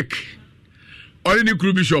me Vic. Only the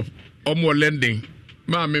crew bishop omo lending.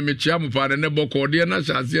 Ma me chia mu pa ne boko de na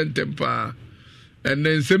chance ntempa. And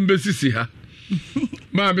then sembesisi ha.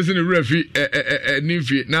 Ma me se ne refi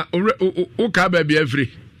nimfi na o ka ba bia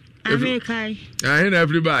free. America. I ain't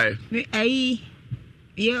everybody.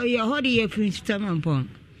 You're holding your Prince Tamapon.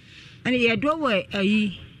 And you're doing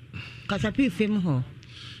kasapi fem ho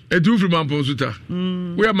etu firi mampon suta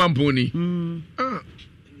we mamponi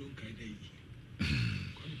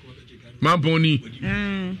mamponi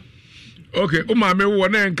okay o ma me wo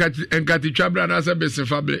na enkati twabra na se bese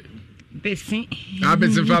fable bese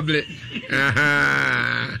bese fable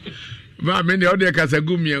ma me ne o de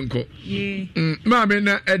kasagu mienko ma me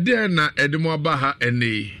na ede na edemo ba ha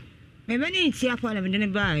ene me be ni ti apo na me ne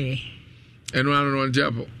ba ye eno anu no nti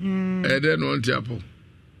apo ede no nti apo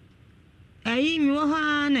ayi mi wo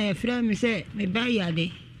ha na e fra mi se me ba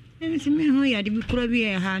yade me se me ho yade bi kura bi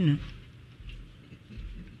e ha no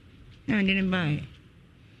na de ne ba ye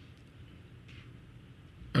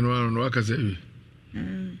eno anu no akase bi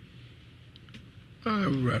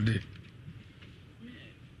rade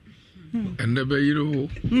and the bayo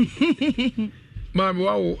ma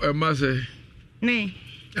wow e ma se me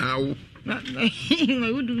awu ma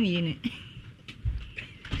wudu mi ne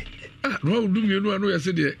no wudu mi no ya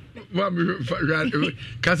se de wa me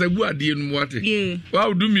kasagu ade no wate wa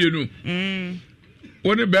wudu mi no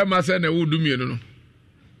woni be ma se na wudu mi no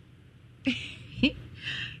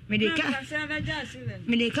me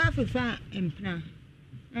de ka fa empna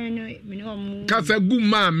kasagu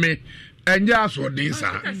ma me enja asodin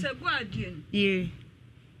sa kasagu ade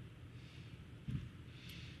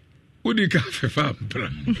udi ka fa mpra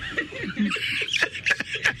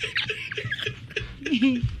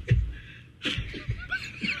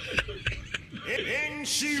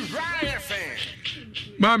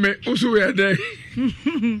mame usu ya dey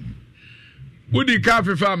udi ka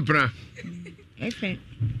fa mpra efe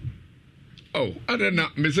oh adena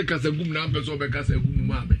me se kasagum na ampeso be kasagum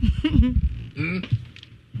mame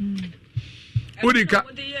udi ka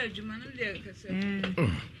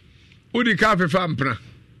udi ka fa mpra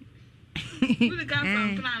udi ka fa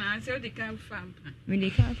mpra na se udi ka fa mpra me de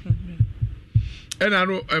ka fa mpra ena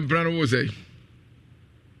no mpra no wo sei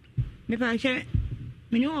me pa che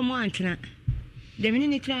me ni o mo antena de me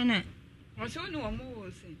ni tra na o se ni o mo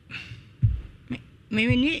wo sei me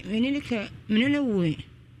ni ka me ni wo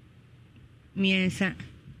miensa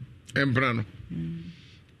mpra no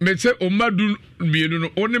me se o madu mienu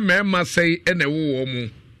no oni me ma sei ena wo mo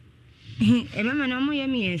e mama na mo ye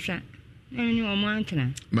miensa na ni o mo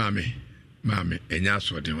antena mame enya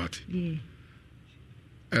so de wat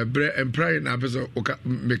ebre emprai na bezo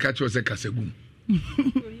me catch was kasagum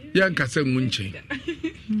yan kasagu nchen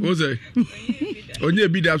oze onye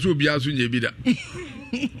bida so obi aso nye bida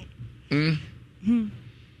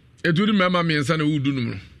eduri mama me nsa na wudu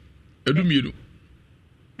num edu mienu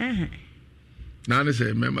na ne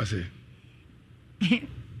se mema se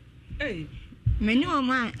me ni o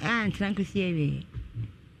ma antena ko sie we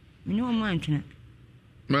me ni o ma antena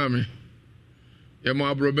mami ya mo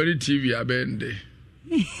abroberi tv abende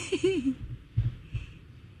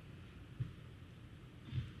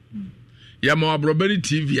ya mo abroberi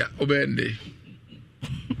tv obende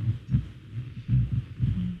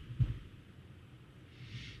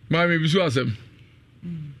mami bisu asem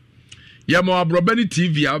ya mo abroberi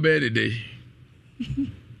tv obende dey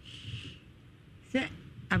se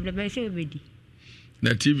abroberi se obedi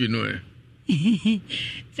na tv no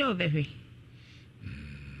se obedi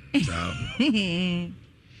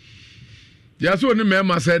ya so ni me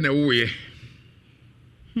ma say na wo ye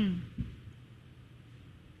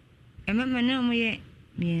mama na mo ye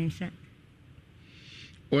miensa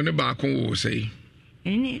oni ba ko wo say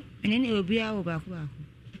ene obi a wo ba ko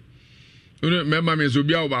oni me ma me so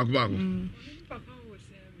obi a wo ba ko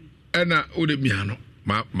ena o de miano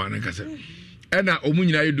ma na kase ena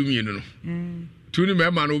omunyina ye dumienu no tuni me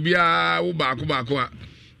ma no obi a wo ba ko a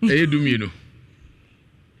e dumienu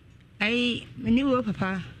ai meni wo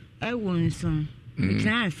papa ai wo nson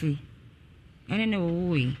classe ene ne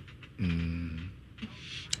wo yi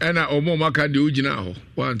ena omo maka de ugina ho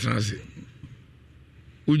wa ntrase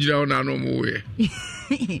ugina ho na no mo wo ye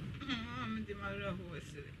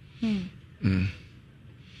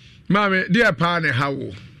mame dia pa ne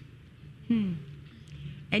hawo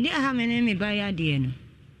edi aha mene me ba ya de no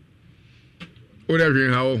o da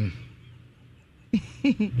hwen hawo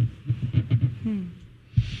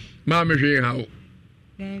mame hwen hawo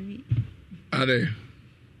baby ade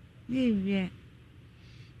baby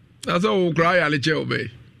asa o cry ale che obey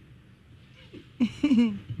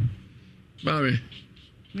mame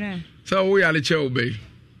sa o ya le che obey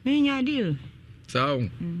me nya di sa o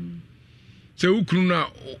se ukru na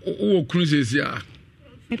o okru sesi a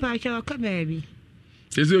me pa cha ka baby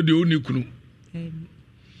sesi o de oni kru baby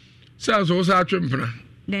sa so sa atwempna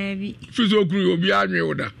baby fizo okru obi anwe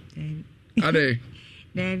oda ade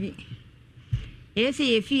baby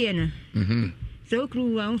esi efie na so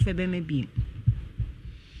okru wa unfe be me bi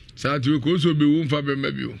sa tu ko so be wo mfa be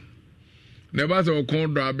ma bi o Never so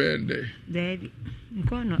condo abende. Daddy,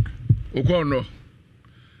 Kono. Okono.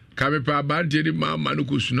 Kame pa bandi di mama no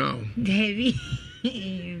kusuna. Daddy.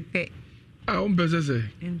 Ah, pese se.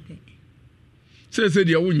 Se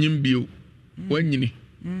dia wonyim bio. Wanyini.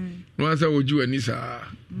 No asa oju ani sa.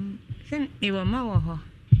 Sen e wa ma wo ho.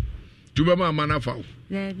 Tuba mama na fa.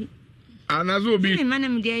 Daddy. Anazo bi. Me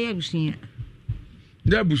manam dia ya busunya.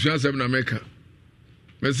 Da busunya sem na meka.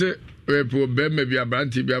 Me se we po be me bi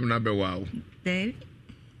abranti bi am na be wa o. Daddy.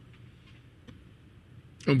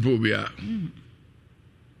 Mpo bia.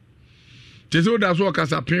 Teso da so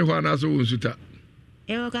kasapin ho anaso wonsuta.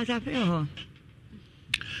 E wo kasapin ho.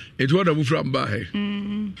 Eto da bu from ba he.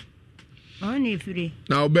 Oni free.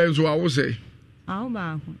 Na oben so awo say. Awo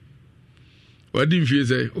ba ho. Wadi mfie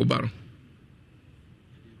say obaro.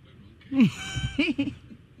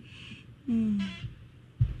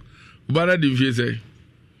 Obara di mfie say.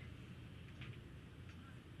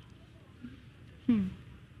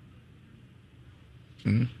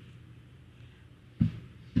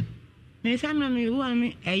 Me samna me wa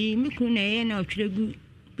me ayi me ku na ye na otwregu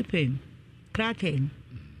pepem. Kraken.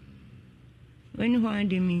 When ho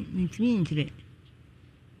ande me timi ntire.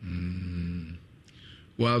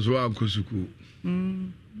 Was wa kusuku.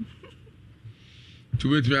 To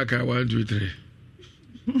wait me aka 1 2 3.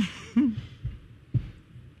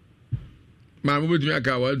 Ma mo wait me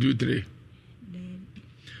aka 1 2 3.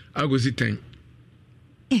 I go see 10.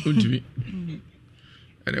 Untimi.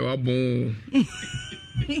 And wa bon.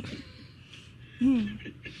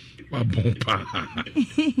 Wa bon pa.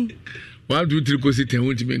 1 2 3 go see 10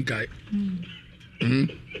 untimi nkai.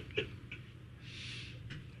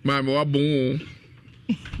 Ma mo wa bon.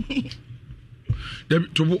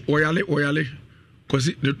 To oyale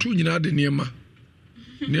kosi ne tu nyina de niema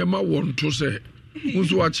won to se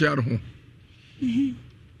unso wa chiar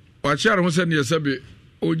ho se ne sebe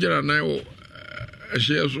o gira nan o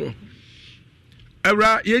ehye so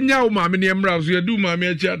awra yenya wo maame ne mra so yedu maame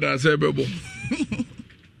achi ada se bebo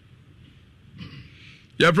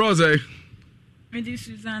ya froze me di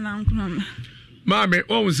Susanna Nkrama maame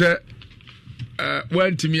o se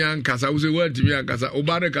wantimi ankasa wo se wantimi ankasa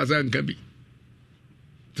obare kasa nka bi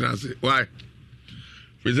transe why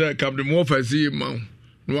we say come the more for see man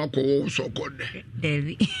no akọ so kode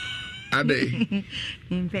David ade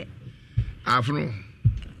impe afno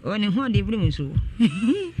oni ho de brim so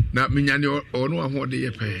na minyane ono ho de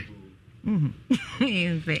ye pe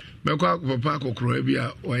impe me kwa papa kokoro bi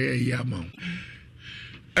a oye ya ma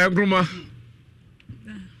engruma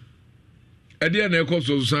ade na ekọ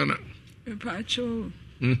so Susanna pacho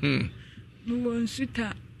no won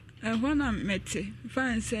suta ehona mete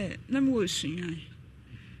fan say na me wosunya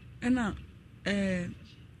ena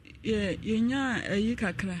yenya ayi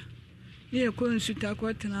kakra ye ko nsuta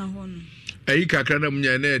ko tena ho no ayi kakra na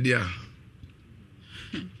munya na dia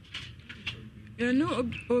no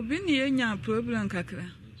obi ni yenya problem kakra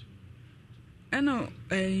ena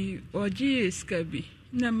oji skabi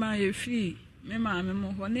na ma ye free me ma me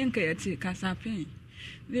mo ho ne nka yeti kasapin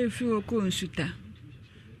le free ko nsuta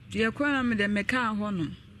ye ko na me de meka ho no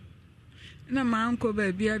na ma anko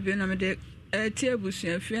ba bia na me de tie busu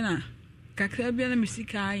afie na kakra bia na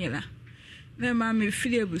misika ayela na ma me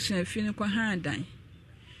fie busu afie ne ko han dan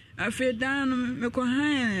afie dan no me ko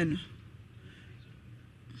han no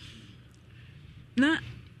na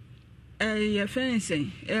ya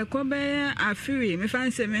fancy ko be afiri me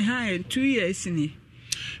fancy me han 2 years ni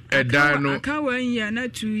dan no aka 1 year na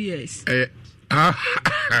 2 years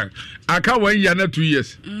aka 1 year na 2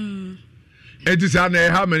 years it is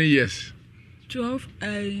how many years 12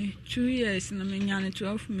 2 years na me nyane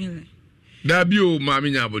 12 million da bi o ma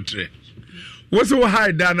me nya botre wo so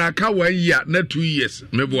hide da na aka 1 year na 2 years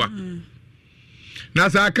meboa na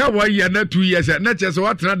sa aka 1 year na 2 years na che so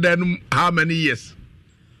what na da how many years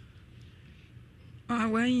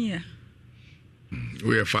 1 year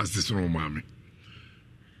we are fast this no mama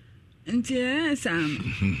ntie sam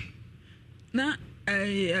na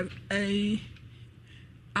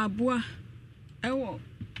abua ewo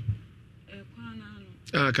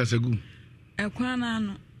kasagu ekwana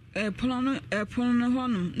no epono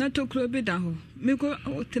honum na tokuro bi da ho meko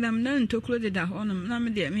tenam na ntokuro de da honum na me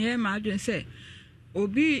de me ma adwen se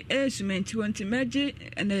obi esumenti wonti meje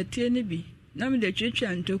na etie ne bi na me de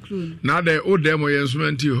twetwa ntokuro no na de o dem ye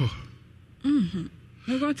insumenti ho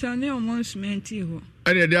me go tell ne o insumenti ho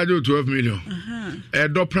ene de ajo 12 million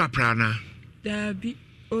do prapra na da bi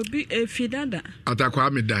obi efidada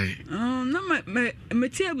atakwa me dan na me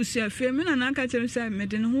tie abusu afie me na aka chem say me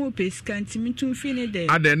de no ho peska ntimi tum fi ne de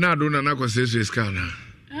ade na do na ko sesu ska na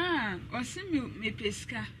o se me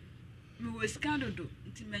peska me wo ska dodo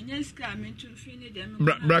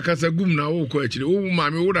Brakasagum na wo ko akire wo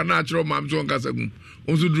maame wo da na akire maame so nkasagum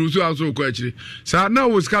onso duru so aso ko akire sa na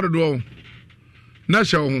wo ska do na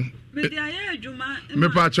hye wo me dia ya adwuma me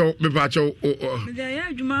pa chaw me dia ya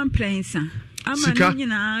adwuma prensa ama ni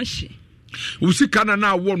nyina ahye wo sika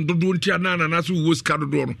na wo dodo ntia na so wo ska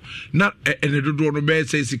do no na ene dodo no be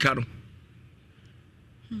say sika no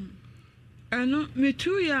ano me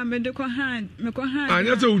 2 year me de ko hand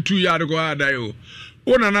anya se 2 year de ko ada yo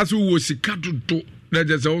wona na so wo sika dodo na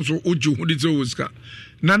je se wo so oju hu di se wo sika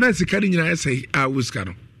na sika ni nyina sai a wo sika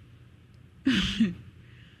no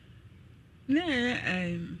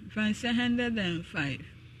ne fancy 105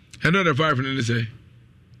 ne say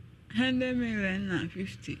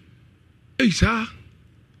 150 sa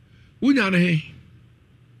wunya na he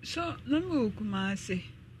so na me okuma ase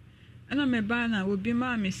ana me ba na obi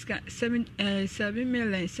ma me ska 7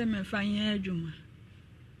 million 7 fanya adwuma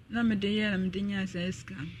na me de ye na me de nya asa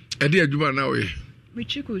ska e de adwuma na we me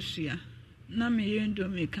chikosua na me yendo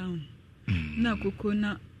me kan na koko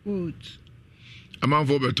na oat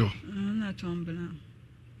amanfo beto na tombla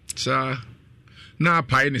sa na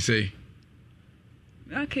pai ni say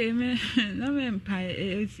okay me na me pai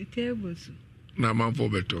e table so na amanfo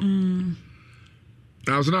beto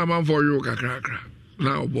na so na amanfo yo kakra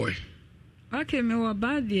na boy okay me wa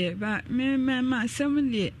bad there but me ma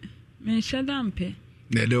assembly me shadampe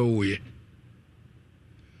na de oye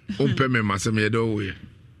umpe me ma se me de oye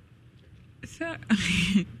sa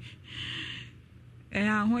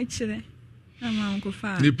a ho chire na ma nko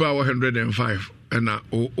fa nipa 105 na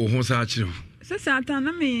o ho sa chire so satan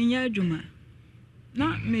na me nya adwuma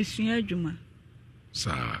na me sua adwuma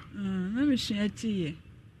sa na me sua tiye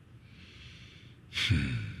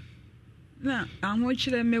na ahụ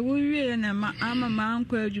chere me wo wie na ma ama ma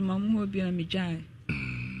anko adwuma mu ho bi na me jai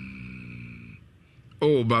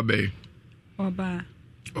oh babe oba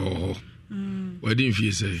what did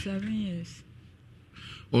you say 7 years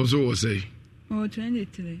also was say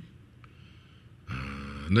 23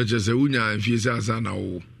 na just say unya mfie say asa na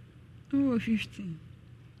wo 15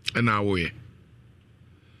 na wo ye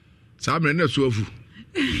sa me na so afu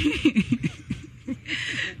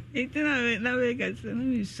itena na we ka se no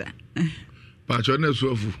misa pa cho na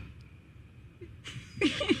so afu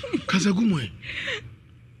kasa gumwe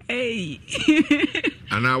hey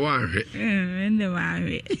ana wa hwe ende wa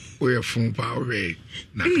hwe o ye fun pa hwe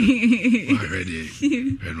na wa hwe de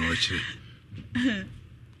no chi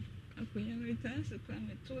akonya we tanse kwa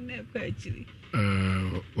me to na kwa chiri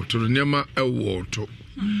otoro nyama ewo to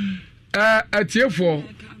atiefo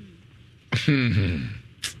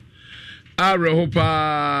Arehopa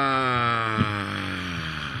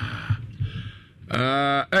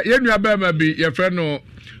yenua bema bi ye friend no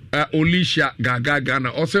Olisha Gaga Ghana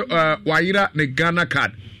also wayira ne Ghana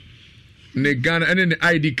card ne Ghana and ne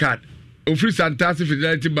ID card ofri Santasi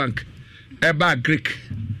Fidelity Bank eba Greek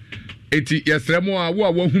eti yesremo a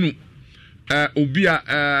wo hunu obi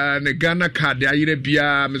a ne Ghana card ayire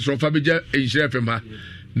bia mesrofa beja enhire fem ha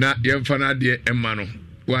na yemfa na de emma no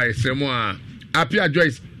wa yesremo a Apia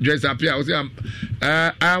Joyce Apia I say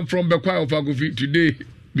I am from Bekwai of Agofi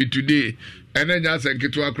today and then just a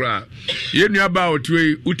kitu akra ye nua ba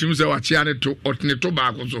otwe utim se wachia ne to otne to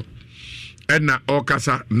ba ko so na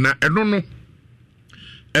okasa na eno no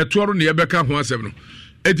etuoro ne yebeka ho asem no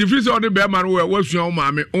etifri se ode be ma no wasua o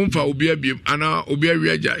maame omfa obi abiem ana obi awi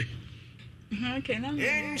ajai okay na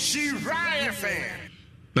in she riot fan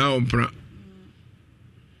na ompra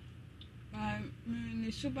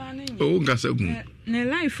o ngasa gun ne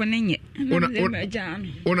life ne nye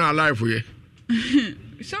ona life ye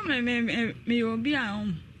so me obi a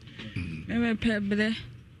me pebre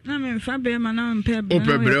na me fa be ma na me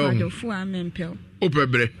pebre na fu a me mpel o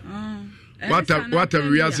pebre what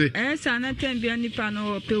we are say esa na tembia nipa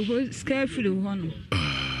no pe ho scarefree ho no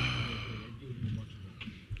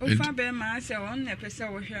o fa be ma se on ne pese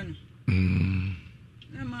wo hwe no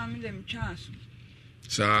na ma me dem chance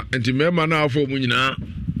sa enti mema na afọ mu nyina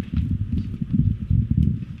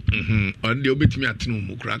on de obetimi atenu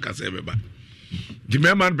mu kura kasa ebeba di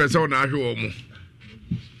mema na pese na ahwe wo mu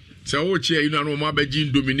se wo chi ayi na no ma baji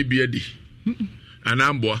ndomini bia di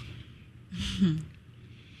ana mboa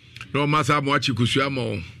no masa mo achi kusua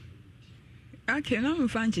mo okay na mo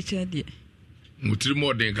fa ncheche de mutiri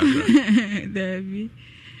mo den kakra David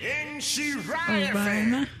in she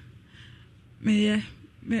riot me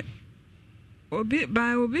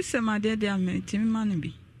obi semade de ametimi manu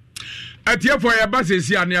bi atiefo ya ba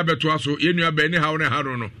sesi ane abeto aso yenua ba ni hawo ne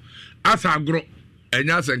haro no asa agro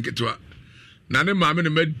enya asenketwa na ne maame ne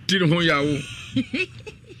madi ho yawo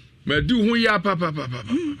madi ho ya papa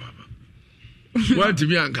what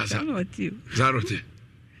bi ankasa zarote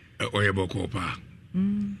Oyeboko pa.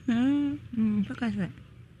 Pakasa.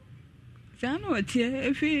 Sana what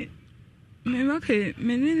if he me okay,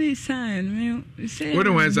 menini sign me say. What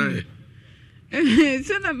do I say?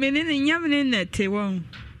 So that menini yamini nete won.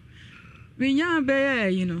 We nya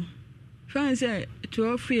be Fan say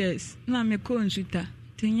 12 years na me ko nsuta.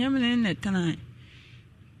 Tin yamini netana.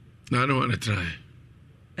 Na no want to try.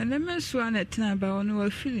 And then me swan netana ba on our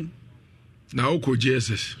film. Now ko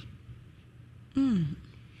Jesus.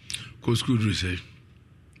 Ko school do say.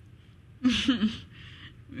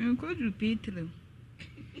 Me ko repeat it.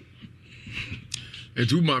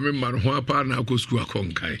 Etu ma me mar ho apa na ko school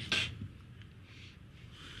akonkai.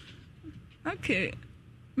 Okay.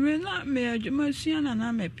 Me na me adwuma suana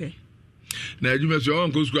na mepe. Na adwuma so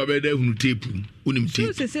on ko school abeda hunu tape. Unim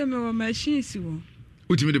tape. So say me wo machine si wo.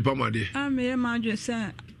 Utimi de pamade. Me ma adwe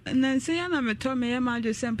say na say ya na me to me ma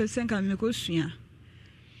adwe say percent kan me ko sua.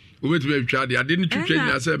 Wait me twa de ade no twitwa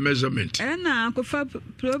nya say measurement. Na akofa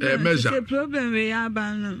problem say problem we ya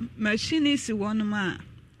ban machine si wo no ma.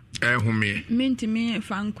 Home. Minti me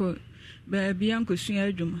fanko ba bia nko sua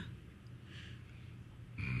adwuma.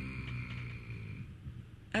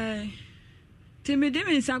 Timide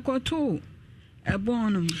me sakoto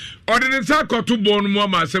ebonum. Ordinary sakoto bonum ma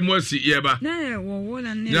asem asi yeba. Na wo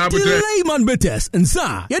na ne. Layman Betes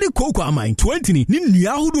nsa ye de koko amine 20 ni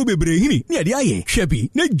nnua hodo bebre hini ne de aye hwebi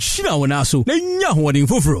na gyina wona so na nya hoden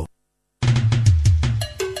foforo.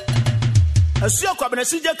 Asuo kwabena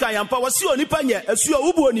sije kan yampa wasi onipa nye asuo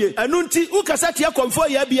ubuonie enu nti ukasa tie konfo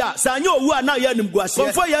ya bia sanye owu ana ya nimguase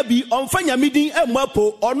konfo ya bi onfanya midin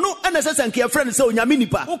emapo ono enesese nke friend se onyame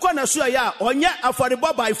nipa ukona suo ya onye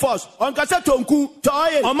affordable by force onkasa tonku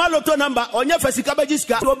toye omaloto number onye fasika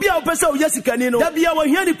bagiska obi a opese oye sikani no da bia wo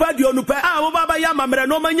hia nipa di onu pe a wo baba ya mamre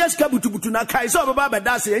no manya sika butubutu na kai so baba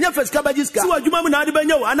bedase enye fasika bagiska so adwuma mu na ade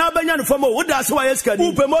benya wo ana benya no fomo wo da se wa yesikani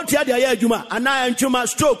upe motia de ya adwuma ana ntwuma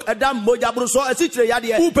stroke adam moja so asitre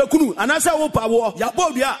yade upekunu anasa wo pawo ya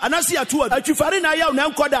bodua anasa ya tuwa atwifare na ya na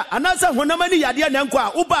nkoda anasa honamani yade na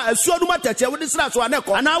nkwa uba asuo duma tete wo disra so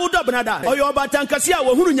aneko ana wo dobnada oyo obatankase a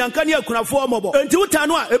wo hunu nyanka ne akunafo omobo enti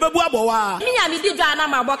wutano a ebebu abowa minya mi di dwa na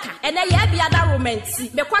maboka ene ya bia da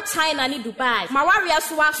romanti me kwa China ni Dubai maware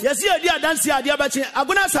so aso yesi adi adanse ade abache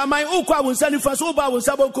aguna saman ukwa wonsa ni fa so uba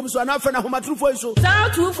wonsa bonkum so ana fa na homatrufo so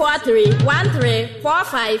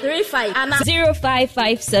 0243134535 ana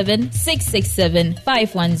 0557667510.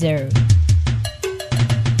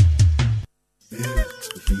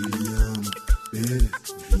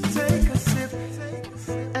 Take a sip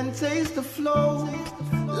and taste the flow.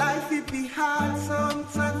 Life it be hard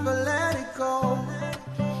sometimes, but let it go.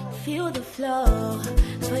 Feel the flow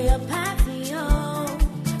for your patio.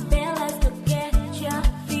 Realize to get your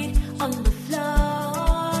feet on the floor.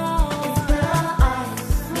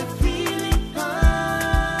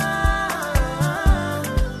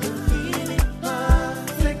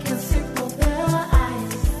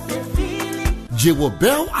 Jiwo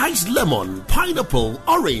Bell Ice Lemon, Pineapple,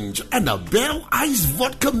 Orange, and a Bell Ice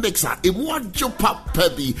Vodka Mixer in one pop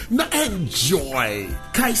pebi. Na enjoy.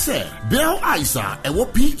 Kaise, Bell Ice, ewo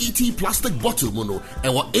PET plastic bottle mono,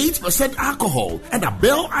 ewo 8% alcohol, and a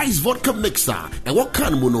Bell Ice Vodka Mixer, ewo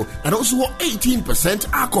can mono, and also 18%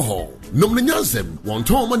 alcohol. Nomnyansem,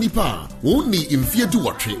 wonton manipa, wonni imfie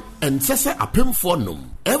duwatri, and sesa apem for num.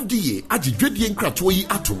 FDA, ajidwedien kratwoyi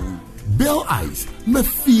atum. Bell Ice,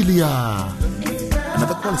 Mephilia.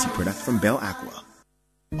 Another quality product from Bell Aqua.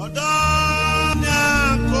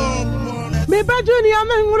 Me ba junior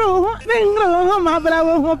mengro ma bra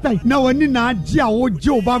wo ho pai na woni na agi a wo je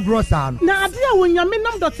oba grosa na ade a wonya me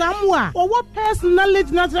nam dota mu a wo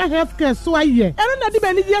personality natural health care so aye eno na di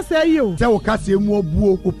bani je say yo se wo kase mu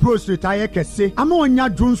obuo o prostate aye kese ama onya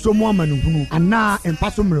dwonso mu amanuhunu ana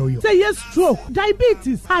empaso mre yo say yes stroke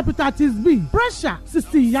diabetes hepatitis B pressure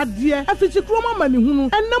sisi yade afichi kroma amanuhunu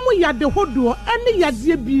enam yade hodo ene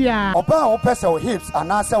yade bia oba o pese o hips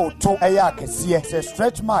ana se o to eya kese se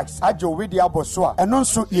stretch marks ajo with abosoa eno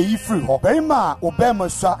nso yeyi free ho berima obema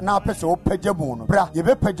swa na apese opagyamu no bra ye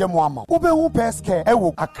be pagyamu ama obehu peske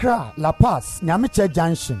ewo Accra La Paz Nyameche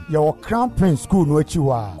Junction ye wo Crown Prince School no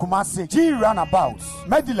achiwa Kumasi G Runabout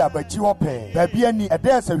Medila bachi ope baby ani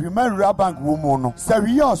ede se Human Rural Bank wo mu no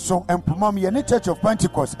sawiyo so empomam ye ne Church of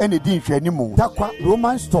Pentecost ene di nhwanimu takwa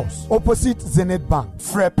Roman Stores opposite Zenith Bank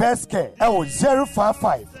free peske ewo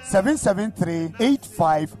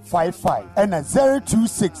 055-773-8555 and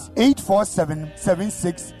 026-847-7660.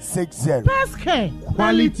 Best hair,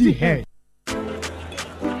 quality hair.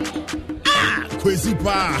 Crazy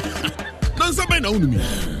pa. Don't say no to me.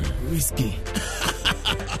 Risky.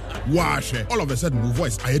 Wash. All of a sudden, my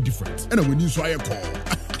voice I hear different. And when you try a call.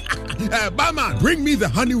 Barman, bring me the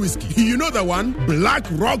honey whiskey. You know the one? Black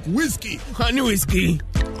Rock Whiskey. Honey whiskey.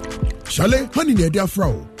 Chalet, honey near their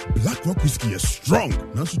fro. Black Rock Whiskey is strong.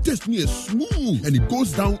 Now to taste me is smooth and it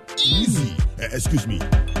goes down easy. Excuse me.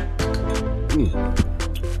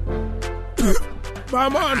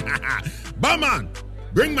 Barman,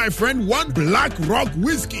 bring my friend one Black Rock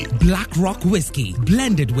Whiskey. Black Rock Whiskey,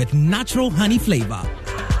 blended with natural honey flavor.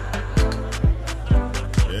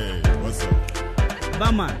 Hey, what's up?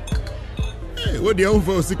 Barman. Hey, what the hell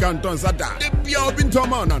for Sikanton Sada? The beer been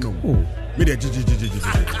Tomana no.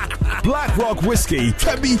 Black Rock Whiskey,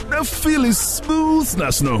 Tabby, the feel is smooth,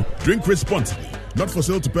 national. Drink responsibly. Not for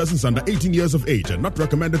sale to persons under 18 years of age and not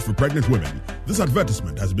recommended for pregnant women. This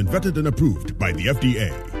advertisement has been vetted and approved by the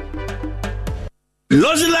FDA.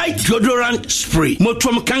 Lozilite deodorant spray.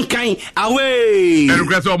 Motom kankan away.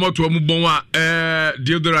 Request motom bonwa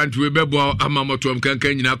deodorant we bebo ama motom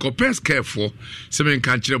kankan nyina ko pes careful. Se men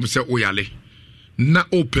kan kire mo se oyale. Na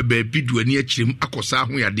ope ba bidu ani akirim akosa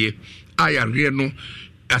ho yade. Ayare no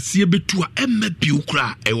asie betu a emma bi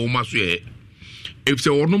ukra e wo maso ye. If se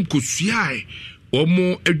wonom kosuae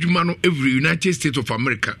omo adwuma no every United States of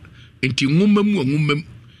America enti ngumam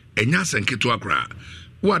enya sanketo akra.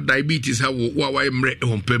 What diabetes ha wa emre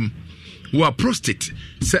hompem wa prostate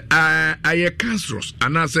se aye cancerous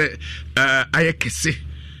ana se aye kese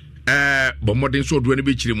bomodin so do ne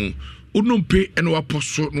be kire mu unompe ene wa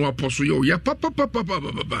poso yo ya papa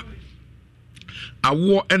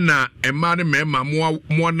awo ena ema ne mema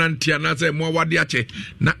mo nantia na se mo wade ache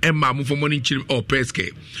na ema mo fomo ne kire o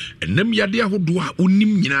peske enem yade ahodo a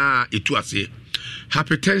onim nyina etu ase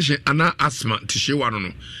hypertension ana asthma tishewa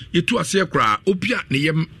no yetu ase kra opia ne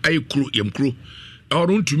yem ayekro yemkro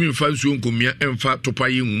orun tumi mfa nsuo nkomia emfa topa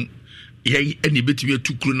yemu ye eni betimi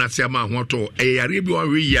atukro na se ama ho to yare bi wa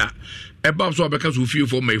we ya eba so obeka so fie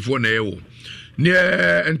fo maifo na yewo ne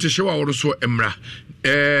entishewa woro so emra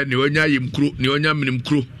ne onya yemkro ne onya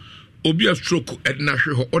menimkro obi a stroke edna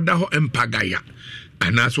hwe ho oda ho empagaya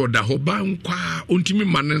ana so oda ho bankwa ontimi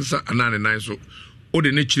manensa ana ne nan so o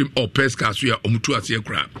de ne chirim o peska so ya omutu ase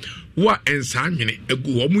kra wa ensa nwene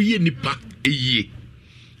egu omu ye nipa eyie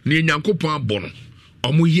ne nyankopon abono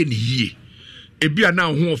omu ye ne yie ebia na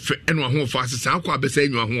ho ofe eno ho ofa asesa akwa abesa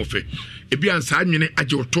enwa ho ofe ebia nsa nwene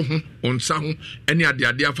age oto ho onsa ho ene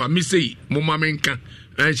ade afa misei moma menka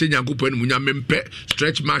anse nyankopon mu nyamempe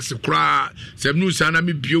stretch marks kra semnu sana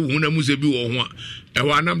me bio hu na mu se bi wo ho a e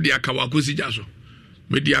wa nam de aka wa kosi jaso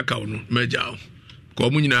me di aka no meja ko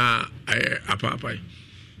mu nyina apa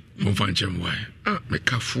mo fanchem wa me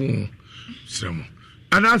kafu sremo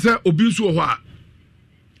anasa obi nso ho a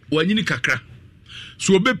wanyini kakra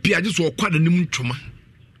so obe piaje so okwa danim ntwoma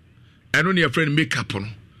eno ne friend makeup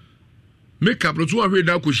no so ahwe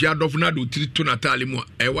da ko hia dof na do tiri to natale mu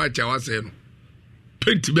e wa cha wase no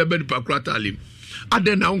paint bebe ni pakura talim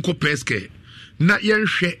ade na onko peske na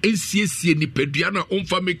yenhwe ensiesie ni pedua na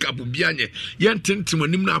onfa makeup bianye yententem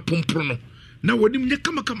anim na apompro no na wonim nye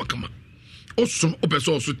kama oso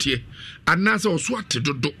obeso oso tie anasa oso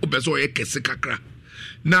atedodo obeso ye kese kakra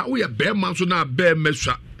na wo ya be man so na be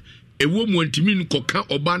mesua ewo mu antimi nkoka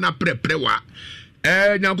oba na preprewa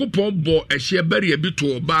nyankopon bo ehye bari abi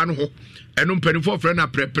to oba no ho eno mpanifo frɛ na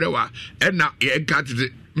preprewa na ye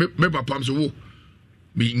gatete me papam so wo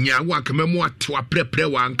mi nya wa kama mu atwa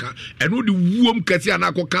preprewa anka eno de wuom kase ana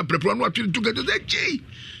akoka preprewa no atwe to gete chi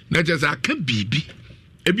na je sa ka bibi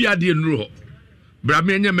ebi ade nuru ho bra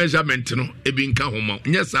me nya measurement no ebi nka homa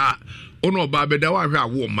nya sa ono ba beda wa hwe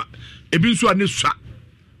awo ma ebi nso ane sua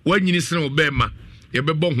wanyini sene obema ye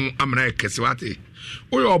bebo ho amra ekese wate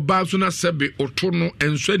oyo oba so na sebe oto no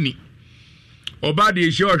ensani oba de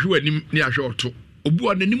ehye ohwe anim ne ahwe oto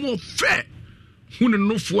obu ananim ofe hunu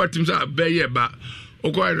no fo atim sa beye ba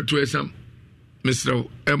okoy to esam Mr.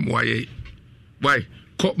 MYA why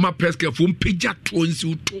ko ma peske fo mpija to nsi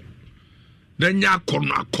uto na nya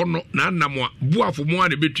akono na anamo buafo mo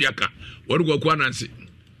ane betuaka wori gwaku ananse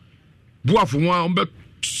buafo mo ombe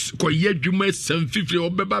ko ye adwuma sanfifire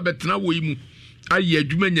obeba betena wo yimu aye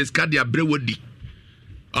adwuma nyeska de abre wodi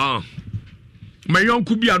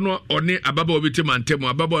mayonku bia no one ababa obete mantemu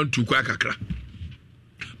ababa ntuku akakra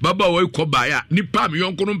baba wo ikoba ya nipa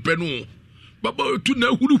mayonku no mpenu baba otu na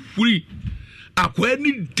hurihuri akwa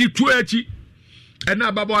ni ditu achi ena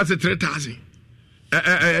ababa wa 3000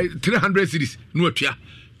 300 cities no atua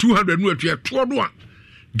 200 no atua to do a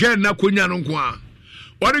gen na konya no nko a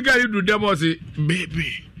what guy do them was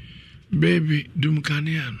baby dum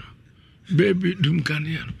kaniano baby dum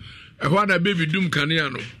kaniano e ho na baby dum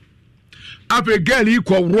kaniano ape girl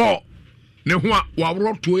iko raw ne ho a wa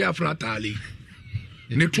raw to ya fratali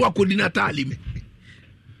ne to akodi na tali me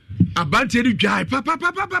Abanti ni dwai papa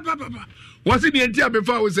wasi ni enti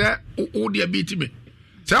abefa wo say o de beat me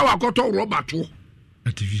say wa koto rubber to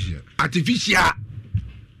artificial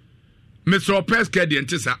Mr. Pesca de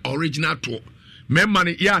enti sa original to me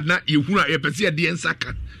money ya na yehunu a yepese de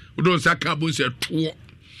ensaka wo don saka bo say to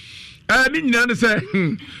ni nyina ne say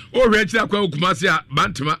o hwe akwa okumase a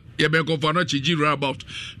bantama ye be konfa no chiji about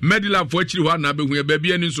medila fo chiri ho na be hu ye ba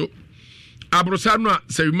bia ni so abrosa no a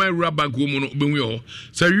say my rural bank wo mu no be hu ye ho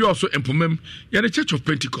say you also empomem ye the Church of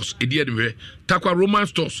Pentecost e die ne takwa Roman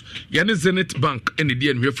stores ye ne Zenith Bank e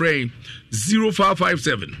die ne frame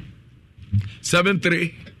 0557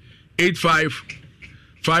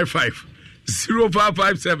 738555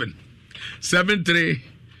 0557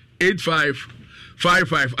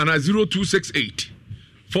 738555 and 0268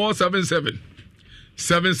 477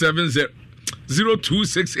 770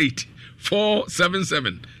 0268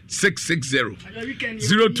 477 660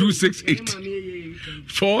 0268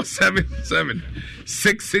 477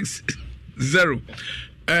 660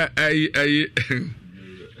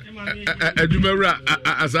 Adumera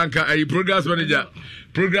Asanka progress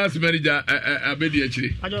manager abedi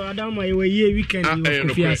achiri adama ye weekend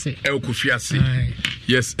Kofiase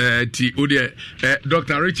yes ti ode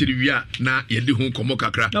Dr. Richard Wia na ye de hu komo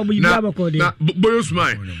kakra na boyos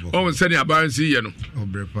mine on send ya baransi ye no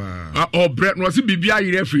obre no se bibia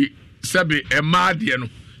yire free sebe ema de no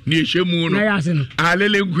na ehemu no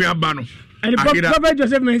alele nkua ba no and the prophet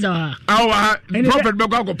Joseph Mensa. Prophet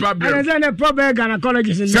Beko problem. And then the prophet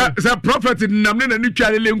gynecologist. Sir prophet namne na ni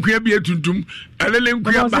twale lenkua bi etuntum. Alele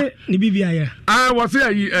nkua ba. Ni bibia ya. Was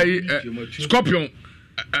scorpion.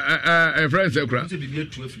 Friends ekra.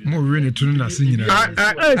 Mo we ne tunu na se nyina.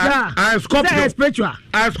 Scorpion. Spiritual.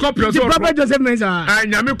 Scorpion. The prophet Joseph Mensa.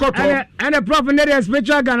 Nyame koto. And the prophet ne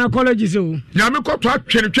spiritual gynecologist. Nyame koto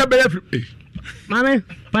atwene twebe afri. Mame,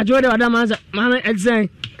 pacho de adamanza. Mame exen.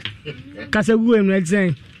 Kasagu em no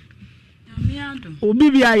exen.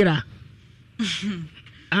 Obi bi ayira.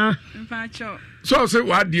 Pacho. So say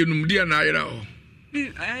what die num die na ayira o.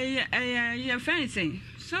 Ya fencing.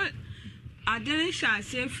 So I didn't shall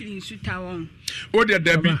say feeling suitawon. O de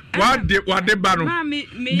Debbie, what de ba no.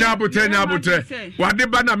 Nyabote. What de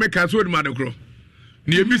ba na make so de ma de kro.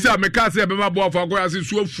 Ni ebisa make say be ma bo afa go ase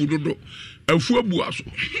so afu dodo. Afu abu aso.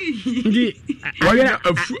 Ndi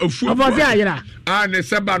afu ayira. Ne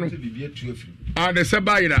seba no. Ne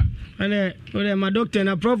seba ayira. Ole ma doctor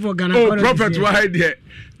na prof Ghana. Oh, prophet wa here.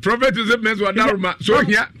 Prophet is means wa daruma. So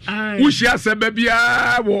here, who share seba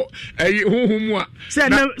bia wo honhom a. Say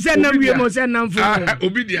nam wie mo say nam fo.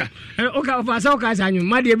 Obidia. Oka ofa sa oka sanyu.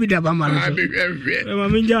 Ma de bi da ba ma no. Ma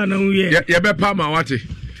minja na wie. Ye be pa ma wate.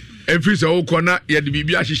 Every so ukona ye de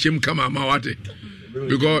bibia hyehyem kama ma wate.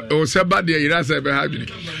 Because o seba de ira se be ha bi.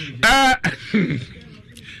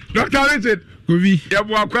 Dr. Richard Kovi ya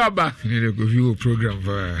bo akwa ba. Ni Kovi o program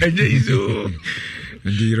fa. Eje izo.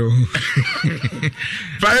 Ndiro.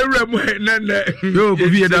 Fire mo nene. Yo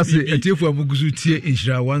Kovi da se etiefu amugusu tie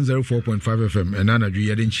Inshira 104.5 FM enana dwu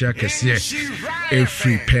ye de nchia kese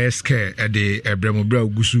free pest care de ebremobra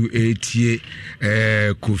gusu etie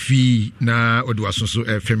Kofi na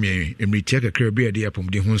odwasoso FM emritie kakra bi de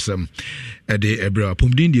apomde honsam de ebra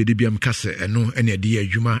apomde de biam kase eno ene de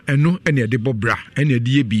adwuma eno ene de bobra ene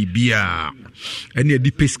de bibia ene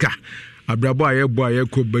de peska abrabo aye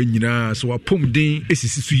ko ba nyina so wapomden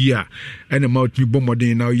esisi su yi a ene mautmi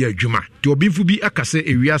bomodin na ye adwuma de obinfu bi akase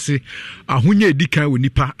ewiase ahonya edikan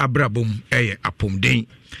wonipa abrabom eye apomden.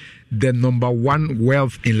 The number one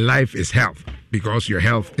wealth in life is health, because your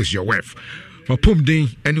health is your wealth. Wapomden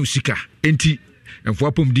ene usika enti enfo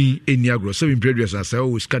apomden eni agro so imperious as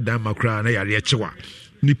o usika dan makra na yare echewa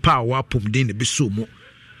nipa wapomden ne besomo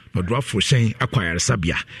no do afro sen akwayare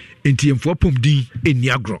sabia enti enfo apomden eni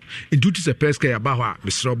agro entuti se peska ya ba ho a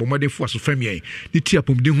besro bomode fo so famie ni ti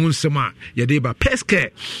apomden ho nsem a ye de ba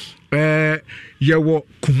peska yewo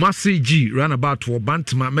Kumasi G runabout for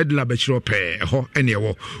Bantama Medla Bechiro pe ho ene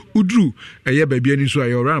wo udru ye babia ni so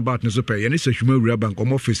aye runabout ne so pe ye ne sehwuma wura bank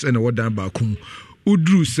office ene wo dan ba kum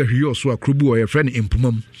udru sehwio so akrobu o ye friend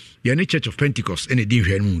impumam ye ne Church of Pentecost ene din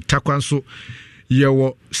hwanu takwanso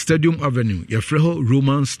yewo Stadium Avenue ye freho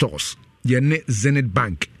Roman stores ye ne Zenith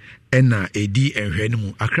Bank ena edi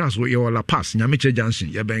enhwanu akras wo ye wala pass nyameche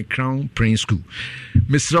junction ye ben Crown Prince School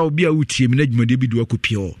misra obi a wutie mi na dwumade bi do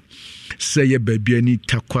akopio say baby ni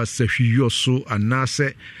takwa sehwiyo so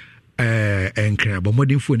anase enkra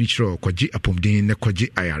bomodinfo ni chiro kwaji apomden ne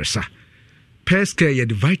kwaji ayaresa peske ye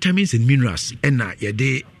the vitamins and minerals ena ye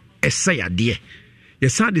de esayade ye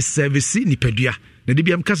sa the service ni pedua na de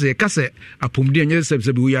biam kase ye kase apomden nye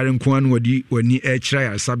sebse bi wo yare nko an wadi wani e kira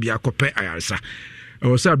ayaresa bia kope ayaresa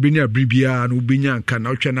was a bring a bribia no binya can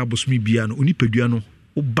now chana bosmi biano unipeduano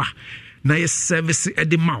oba na ye service at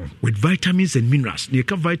the mount with vitamins and minerals.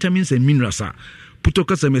 Nika vitamins and minerals are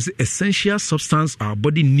essential substance our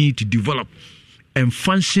body need to develop and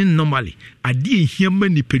function normally. Adi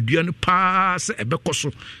human nipeduano pass a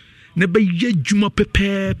bekoso. Neba ye juma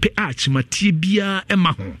pepe pe arch matibia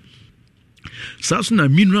emaho. Sasuna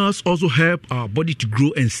minerals also help our body to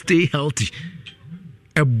grow and stay healthy.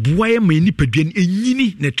 A boy may nipeduan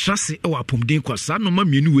enyini ne trase e wa pomden kwasa no ma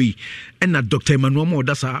mienu wei na Dr. Emmanuel Mo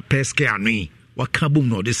that's a peske anui wakabum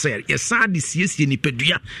no de say yesa de siesie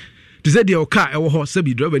nipedua to say the car e wo ho se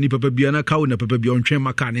bi driver ni papa bia na kawo na papa bia ontwen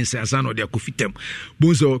maka ne se asa no de akofitem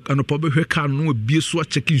bonzo anopo behwe car no bie so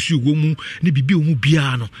check nsu wo mu ne bibi wo mu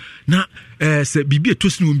bia no na se bibi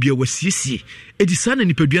etosi no bia wasiesie edi sana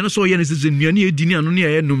nipadua no so ye ne se nnuane edini ano ne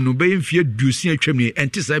ye nom no be mfie duosi atwam ne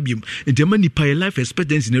ente sa biem enti ma nipa life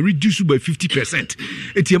expectancy na reduce by 50%.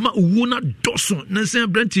 Eti ma wo na doso na se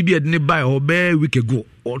brand bi ed ne buy ho be week ago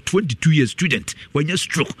or 22 years student when you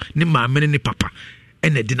stroke ne ma ne papa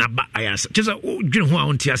ene de na ba ayasa chesa dwene ho a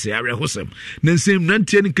wonte ase are hosem na nsem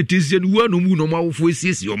nantie ne ketesi ne wu anomu no mawofo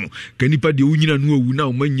esiesi omo kanipa de unyina no awu na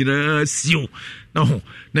o manyina sio na ho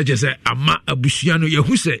na chesa ama abusua no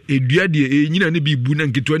yehu se edua de enyina ne bi bu na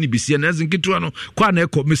nketoa ne besia na nketoa no kwa na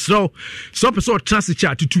ekọ mesro so person trust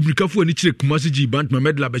chat tutumrikafo ani kire kumasiji band ma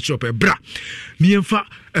medla be shop e bra ni emfa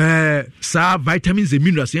sa vitamins and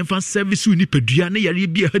minerals emfa service ni pedua na yare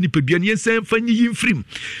bi ha ni pedua ne ensa emfa nyi yimfrim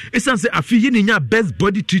esanse afi ye ne nya best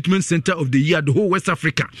body treatment center of the year the whole West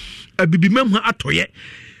Africa abibimam ha atoye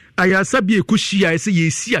ayasa bi ekohia ese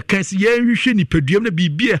yesi akan se yenhwehwe ni peduam na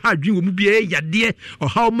bibie ha adwen wo mu bie yade o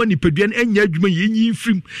how many peduam enya adwuma yenyi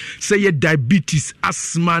mfrim se ye diabetes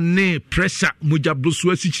asthma ne pressure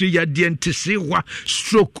mojabroso asichire yade ntesewa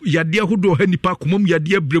stroke yade hodo ha nipa komam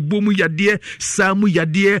yade brebo mu yade samu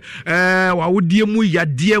yade wawodie mu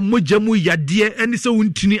yade mojamu yade eni se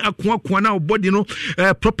wuntini akoakwa na body no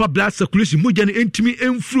proper blood circulation moja ne entimi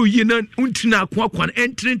emfro yi na wuntini akoakwa na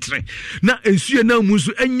entrentre na ensuye na mu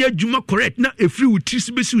so juma correct na every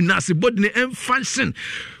utis besu na se body ne function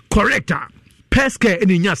correct peske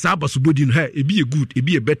eni nya saba so body no ha e be good e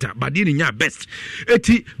be better but eni nya best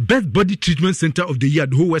eti best body treatment center of the year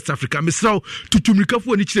the whole West Africa misraw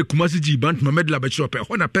tutumrikafo ni kire kumasi ji band ma medla ba shop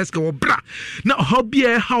ho na peske wo bra na how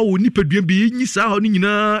be how ni peduan bi nyi sa ho ni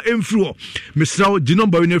nyina emfro misraw di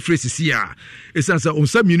number we phrase sia esansa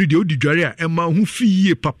onsa mienu de odi dware a ema hu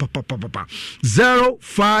fiye papa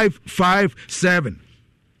 0557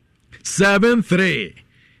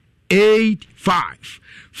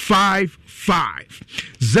 738555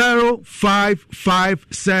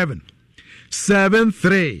 0557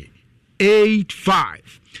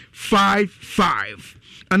 738555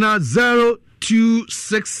 and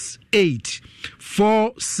 0268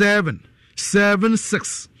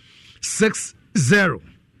 477660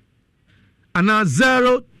 and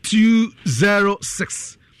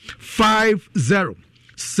 0206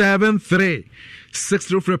 5073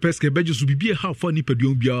 603 peske beje so bibie ha fa ni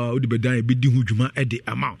paduon bia o de bedan e bedi hu dwuma e de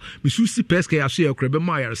ama misusi peske ya so yakrebe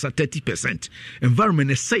ma ya 30%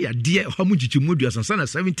 environment say ade ha mu gichimu aduasansa na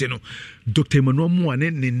 70 no Dr. Emmanuel Mo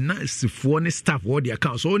ne nasefo ne staff wo de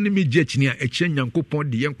account so ne me je chini a eche nyankopon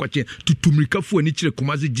de yenkwache tutumrikafo ani kire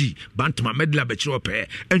kumaze gi bantama medla be kire ope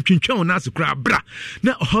entwentwa wona asekura bra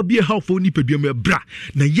na ha bie ha fa ni paduon me bra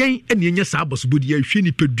na yen ene enya sa abosobodi ya hwe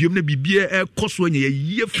ni paduon na bibie e koso anya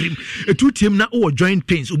ye frim etutiem na or joint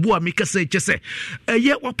pains obu ameka say chese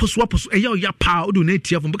eye waposo eye ya pa odo na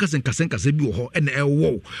etia fo because nkase bi wo ho ene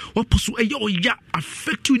ewo waposo eye ya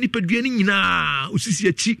affect you ni paduan nyina osisi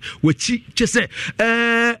achi wachi chese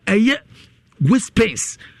eye waist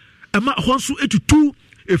pains ama honso etutu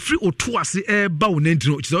efri otu ase ba wo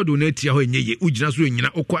nantino chise odo na etia ho enyeye ugina so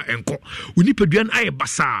nyina okwa enko oni paduan aye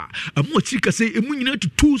basa ama achi kase emu nyina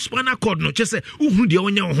tutu spinal cord no chese uhunu de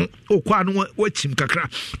onya ho okwa no wachim kakra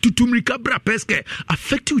tutumrika bra peske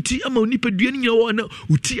affect uti ama oni paduan nya wo na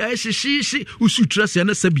uti aye hyehyehye usutrase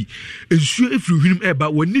na sabi ensuo efri hwinum ba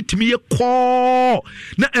woni timi ye ko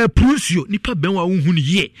na prusio nipa ben wa uhunu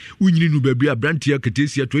ye unyini nu babri abrantia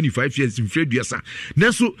ketesia 25 years mfre duasa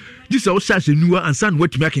nanso disa wo shashe nuwa ansan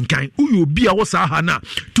watimi akenkan uyo bi a wo sa ha na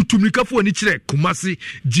tutumrikafo ani kire kumasi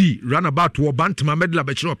ji runabout wo bantama medla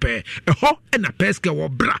be kire ope eho na peske wo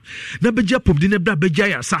bra na beja pomdi na bra beja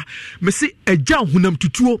ya sa mesi eja hunam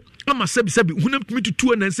tutuo ama sabi hunam tumi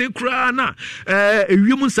tutuo na nse kra na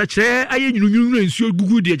ewiem nsakire aye nyunyunu ensuo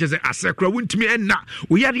gugu de jese asekra wontimi enna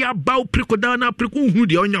wo yare abaw prekoda na preko hunu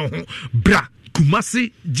de onya ho bra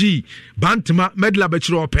Kumasi G Bantama Medla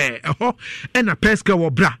Bechro Pe Eho Ena Pesca or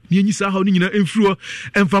Bra Nisa Honina Influo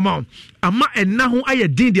Enfamon Ama ena ho aye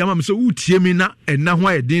din dia ma so utie mi na ena ho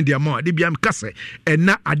aye din dia ma de biam kase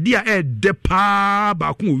ena adia de pa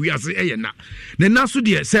ba ko wiase eye na na so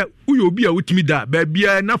de se uyo obi a wutimi da ba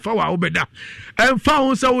bia na fa wa obeda emfa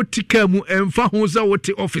ho se wotika mu emfa ho se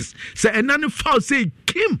wote office se ena ne fa se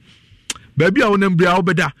kim baby a wonam bia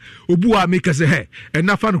obeda obu a make say he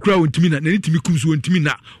ena fa no kra wontimi na nitimi kum so wontimi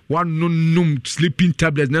na wanonum sleeping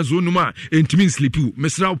tablets na zo num a entimi sleep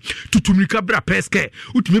mesra tutumrika bra peske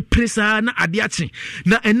utimi presa na ade ache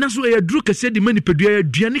na ena so e duru kase de manipadua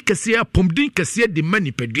aduane kase apomdin kase de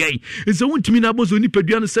manipadua enso wontimi na bozo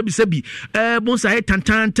nipadua no sabi bonsa he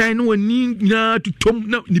tantantan no wani na tutom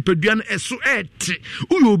na nipadua no eso et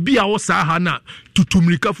uyo bi a wo sa ha na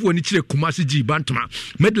tutumrika fo wani kire Kumasi G Bantama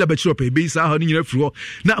medla bechiro pe be sa ha no nyina firo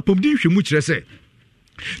na apomdin hwemu kire se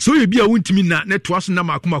so you be a wontimi na netwas na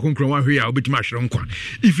makoma konkron hwe a obetima hwere nkwa.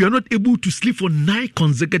 If you are not able to sleep for 9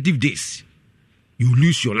 consecutive days, you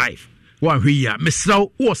lose your life. Wa hwe ya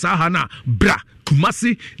mesraw wo sa ha na bra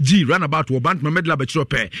Kumasi G runabout wo Bantama medla bechiro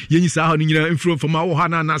pe yenyi sa ha no nyina mfiro fama wo ha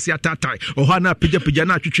na nase atatai o ha na pejapejja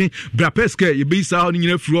na atwetwe bra peske ye be sa ha no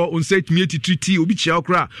nyina firo on set me titriti obi chia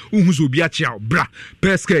okra unhu so obi achia bra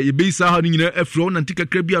peske ye be sa ha no nyina afiro na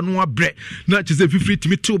ntikakra bia no abre na cheze fifiri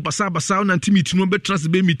timi to basa na ntimi tinu be trans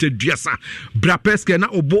be mitaduasa bra peske na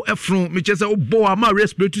obo afro me cheze obo ama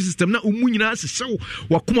respiratory system na omu nyina sessew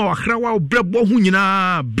wakoma wahra wa obrebo ho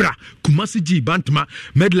nyina bra Kumasi G Bantama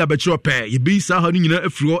medla bechiro pe ye be sa ha no nyina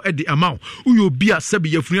afiro e de amount uyo bia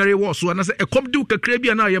sabi ya funyare wo so na se ekom de kakra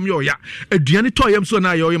bia na yam yo ya aduane to yam so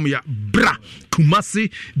na yam ya bra Kumasi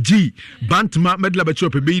G Bantama medla bechiro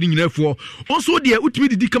pe be nyina afiro onso de utimi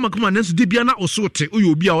didi kama nanso de bia na osote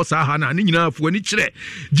uyo bia wo sa ha na ne nyina afiro ni kire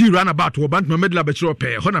G runabout wo Bantama medla bechiro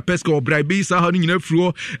pe hona peska wo bra be sa ha no nyina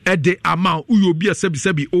afiro e de amount uyo bia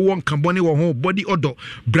sabi o won kambone wo ho body odor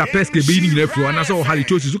bra peska be nyina afiro na se wo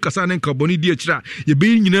halitosis ukasa na kambone di akira ye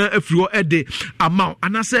be nyina afiro e de amount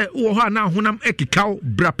anase wo ho na honam ekikaw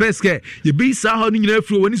bra peske ye be sa ha no nyina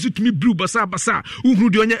afiro wani sutumi bru basa uhuru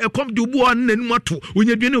de onya ekom de obu an nanu ato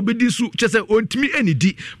onya duane obedi su chese ontimi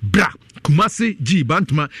enidi bra Kumasi G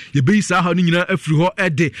Bantama ye be sa ha no nyina afiri ho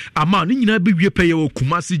ede ama no nyina be wie peye wo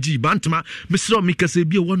Kumasi G Bantama mesro mikase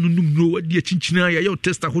bia wonunum no wadi achinchina ya yo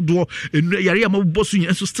testa hodo enu yare amaboso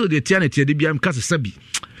nya so still de tianete de bia mkase sabi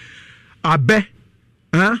abe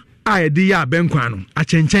a de ya benkwan no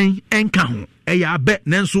achenchen enka ho eya abe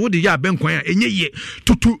nanso wo de ya benkwan a enye ye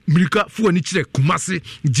tutu mirika fu ani kire Kumasi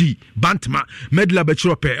G Bantama medla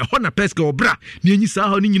bechiro pe ho na peska obra ni enyi sa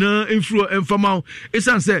ha ni nyina enfuro enfama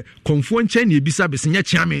esanse konfo nchen ne ebisa besenya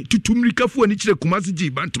chiame tutu mirika fu ani kire Kumasi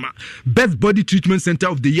G Bantama best body treatment center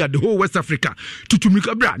of the year the whole West Africa tutu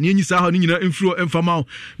mirika bra ni enyi sa ha ni nyina enfuro enfama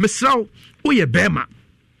mesraw oye bema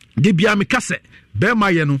de bia me kase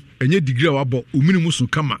bema ye no enye degree wabo omini musu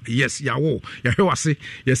kama yes yawo yahwe wase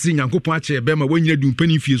yesi nyankopon ache bema wanyina du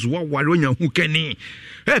mpani fie so waware onya hu kani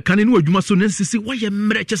kane no adwuma so nensisi waye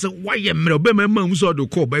mre chese waye mre bema ma musu odo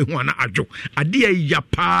ko ba hu ana adwo ade ya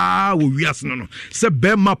pa wo wiase no se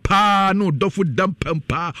bema pa no dofo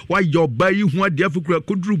dampampa waye oba yi hu ade afukura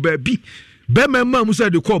koduru ba bi bema ma musu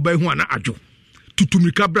odo ko ba hu ana adwo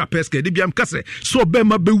tutumrika bra peske de biam kase so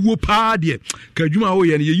bema bewuo pa de ka dwuma wo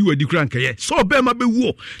ye ne yi wadi kura nkaye so bema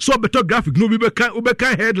bewuo so beto graphic no bi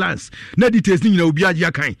beka headlines na details ni nyina obi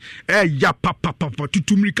agya kan ya papa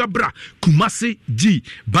tutumrika bra Kumasi G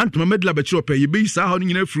Bantama medla bechiro pe ye be sa ha no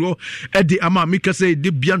nyina firo e de ama mi kase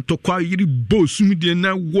de biam to kwa yiri bo sumi de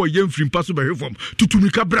na wo ye mfiri paso be reform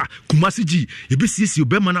tutumrika bra Kumasi G ye be sisi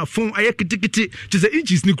obema na fon aye kitikiti chese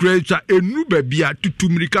inches ni kura twa enu ba bia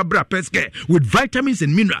tutumrika bra peske with vitamins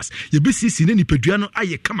and minerals ye be sisi ne nipadua no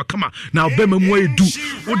aye kama na obema mu edu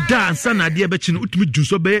wo dansa na de be chi no utumi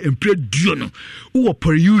junso be empre duo no wo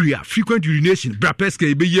polyuria frequent urination bra peske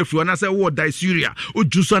ye be ye fru na say wo dysuria o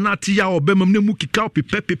junso na tia obema ne mu kika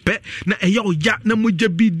pepe na eya oya na mogya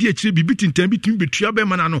bi di akire bibi tintan bitumi betua be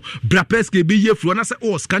mana no bra peske be ye fru na say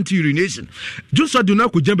o scanty urination junso do na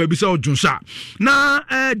ko jamba bi say o junso na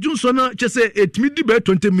junso no chese etimi di be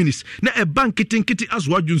 20 minutes na e bank kitinkiti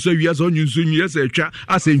aswa junso wi as onunso nwi as etwa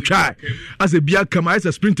as entwa as e bia kama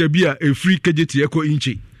as sprinter bia e free kejeti eko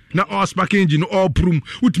inchi na all spark engine all prum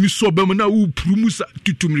utimi so bem na u prum sa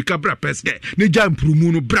tutumrika bra peske ne jam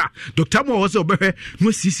prum no bra doctor mo was obehwe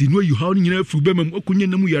no sisi no you how nyina fu bem okunye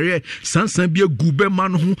namu yare sansan bia gu bem ma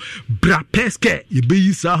no ho bra peske ye be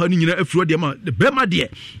yi sa ha nyina afuro de ma bem ma de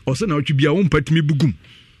o se na otwi bia wo mpatimi bugum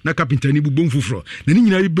na kapintani bubom foforo na ni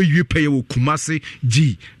nyina be wie peye wo Kumasi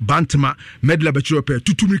G Bantama medla bachiro pe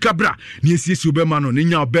tutumika bra ni esiesi obema no ne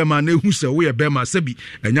nya obema na ehu se wo ye bema sabi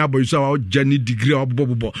enya boy so wa jani degree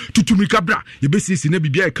obobobo tutumika bra ye be siesi na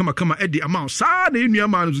bibia e kama edi ama sa na enu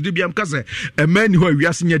ama no de biam kase emani ho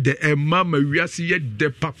awiase nye de emama awiase ye de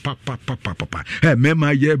papa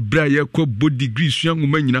mema ye bra ye ko bo degree sua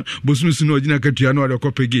nguma nyina bosunusu no ogina katua no de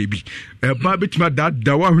ko pege bi ba betima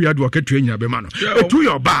da wa hwia de wakatua nyina be ma no etu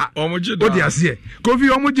yo ba odi ase kofi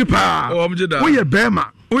omoji pa wo ye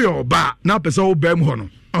bema wo yo ba na pesa wo bem ho no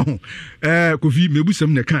kofi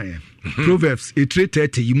mebusam ne kan Proverbs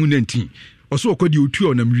 3:30 yimu 19 oso okodi otu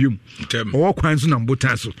onam wiem owo kwan so na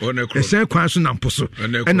mbotan so esen kwan so na mposo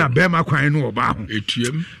na bema kwan no oba ho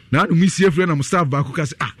etuem na no misie frɛ na staff ba ko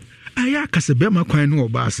kase aya kase bema kwan no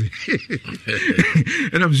oba ase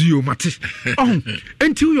na mziyo mate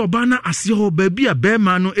enti wo oba na ase ho ba bia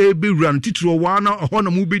bema no ebewura no titiro wa na ho na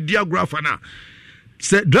mu be diagrafa na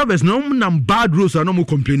se drivers no nam bad roads no mo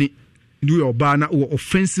complaining do your bana or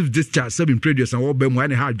offensive discharge seven previous and what be mo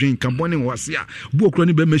na ha dwen carbon wase a bu okro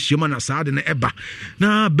ni be mahia na saade na eba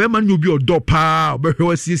na be man you be odo pa be hwe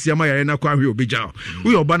wasiesia ma yare na kwa hwe obegya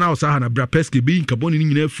wo your bana osa ha na bra peske be carbon ni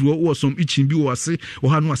nyina afuro wo som ichin bi wase wo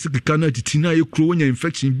ha no ase keka na titina ye kro wonya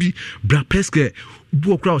infection bi bra peske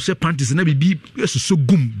bu okro o se panties na bibi yeso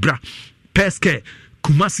gum bra peske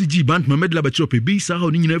Kumasi G Bantama medla bachiro pe bi sa ho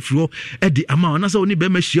ni nyina afuro e de ama na sa oni be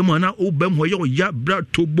mahia mu na o bem ho ye o ya bra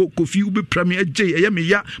tobo kofi ube premier je ye me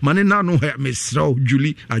ya mane na no he mesraw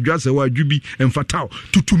Julie adwase wa dwubi emfatao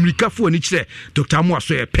tutumrikafo ani kire Dr.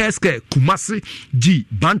 Amoaso ye peske Kumasi G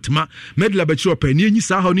Bantama medla bachiro pe ni enyi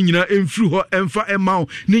sa ho ni nyina emfiri ho emfa emao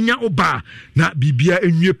ni nya oba na bibia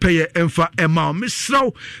enwie peye emfa emao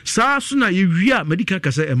mesraw sa so na ye wia medical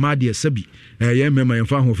kasa ema de sabi ye mema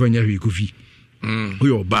emfa ho fa nya hwe kofi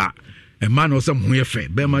oyo ba e ma no se mo ye fe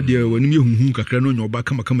be ma de wani huhu kakra no nyoba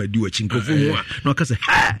kama di wachi nkofo ho a no ka se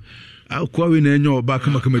ha akwa we na nyoba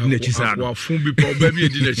kama di na chi sa no afun bi pa ba bi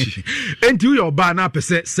di na chi enti oyo ba na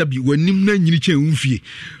pese sabi wanim na nyini che mfie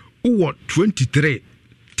wo 23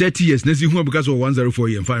 30 years na si hu because of 104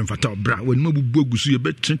 year fine fatal bra when mabubu agusu ye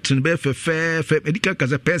betin be fe medical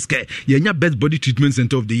kaza peske ye nya best body treatment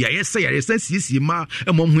center of the year yes sie ma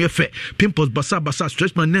emom hu ye fe pimples basa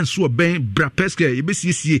stretch man nen so ben bra peske ye be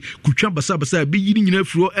sie kutwa basa be yiri nyina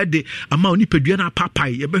furo ede ama oni padua na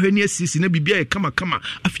papai ye be hwe ne sie na bibia ye kama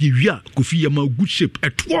afie wia kofi ye ma good shape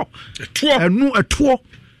eto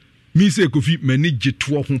mi se kofi manage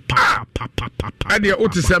to ho pa ade o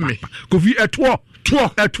te se me kofi eto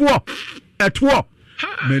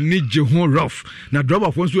manage ho rough na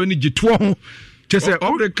driver for so ani gito ho chese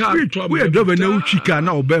we driver na uchika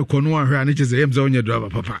na oba ko no ahwe ani chese yem za onye driver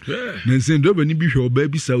papa na nsen driver ni bi hwe oba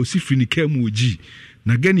bi sa osifri ni kam oji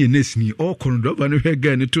na gani nesni o ko driver no hwe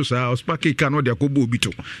gani to sa ospake ka no de akobo obi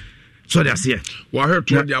to so dey ase wa hwe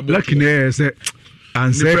to de abo like na se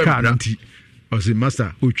anse ka nanti Osi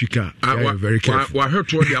master uchika very careful. Wa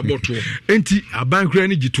heto de aboto. Enti abankra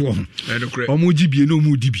ni gito ho. Omo gibie no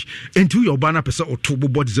mu dibi. Enti yo ba na pese oto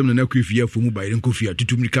bobo de zem na kwefia fo mu bayre nkofia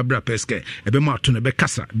tutumri kabra peske ebe ma to na be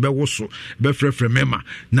kasa be woso be frefre mema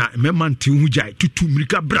na mema nti hu jai tutumri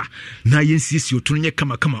kabra na yensiesi oto nye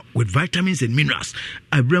kama with vitamins and minerals.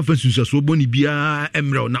 Abra fa sunsa so boni bia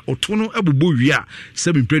emre na oto no ebobo wia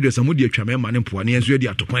 7 predators amodi atwa mema ne mpoa ne enso de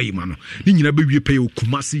atokwa yi ma no. Ni nyina be wie pay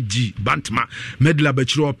Kumasi G Bantama medla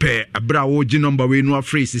bachiro pe abra wo ji number we no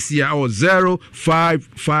afre sisi a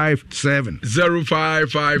 0557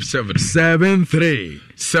 73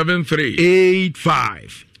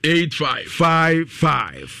 85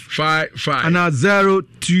 55 and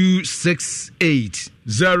 0268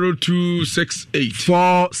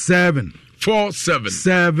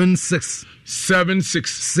 47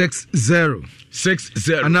 76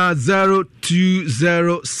 60 and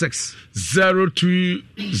 0206 50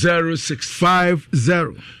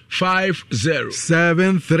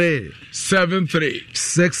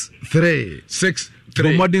 73 63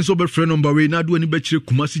 Modern sober friend number we na do ani bachire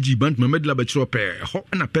Kumasi G Bantama medla bachire pe ho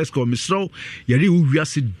na pesco misro yare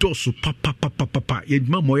wiase doso papa ye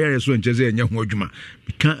ma moyare so ncheze enya ho adwuma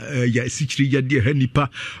ka ya sichiri ya de ha nipa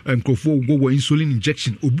enkrofo wo insulin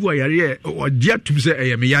injection obu ayare odi atum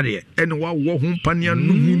se me yare ene wa wo ho pania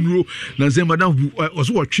no munuro na ze madam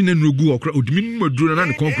oso wo twene nugu okra odimi nu maduro na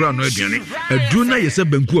ne konkra no aduane aduro na yese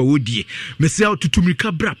banku a wodie mese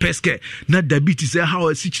tutumrika bra peske na diabetes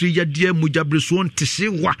ha sichiri ya de mojabre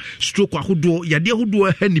wa stroke ahodo yade ahodo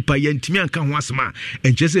ha nipa ya ntimi anka ho asema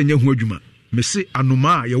enchese enya ho adwuma mese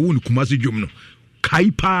anoma ya wo ni Kumasi dwom no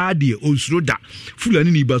kai pa de onsuro da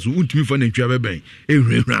fulani ni baso untimi fa na ntwa beben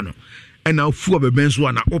ehwehwra no ena fu abeben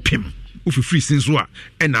so na opem ufi free since wa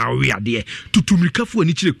ena we ade tutumrikafo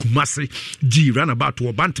ani kire kumase gi run about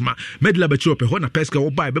wo bantama medla ba chiro pe ho na peska wo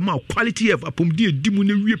buy be ma quality of apomdi edimu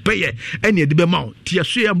na wie peye ene de be ma tia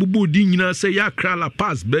so ya bubu di nyina se ya krala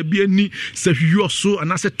pass ba bi ani se hwo so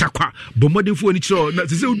anase takwa bomodefo ani kire na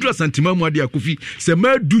se udura santima mu ade akofi se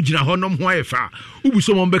ma du gina honom ho ayefa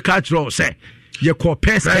ubuso mo be ka kire se ye ko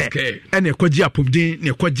peske ene kwaji apomdin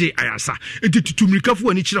ne kwaji ayasa enti tutumrikafo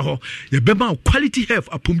ani kire ho ye be ma quality health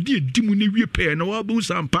apomdi edimu na wie peye na wa bu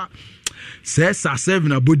sampa says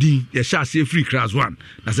 7 abodi ye sha say free class 1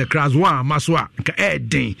 na say class 1 maswa nka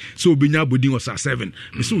den so obinya abodi was 7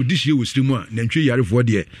 me so this year was stream a nantwe yarefo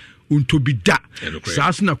de untobi da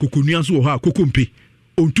saas na kokonua so ho a kokompe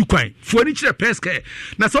ontu kwan fo ni kire peske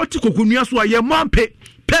na so ti kokonua so a ye mampe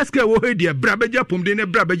peske wo he de brabeja pomde ne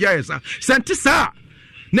brabeja yesa senti sa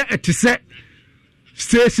na etise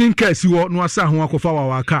station case wo no asa ho akofa wa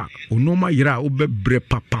waka onoma yira obebre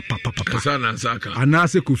papa kasa na saka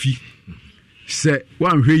anase kofi se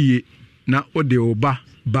wanhweye na ode oba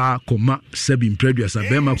ba koma sabi mpreduasa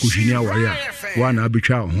bema kohini aware a wana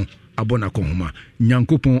abetwa ho abona kohoma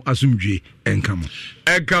nyankopon asumdwe enkamo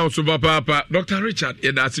so papa Dr. Richard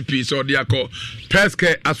yedasi piece or diako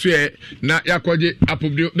peske aswe na yakoje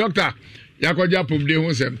apobde doctor yakoje apobde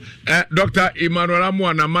ho sem Dr. Emmanuel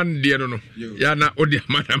Amuana man de no ya na odi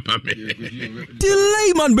amana mame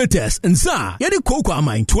delay man betes nsa ya de koko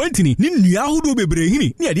amine 20 ni nnua hodo bebre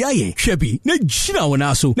hini ne de aye hwebi na gina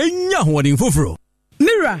wona so na nya hoden foforo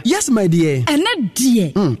Mira. Yes, my dear. And that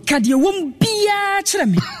dear. Kadi wom bia kyerɛ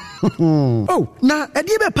me. Oh, na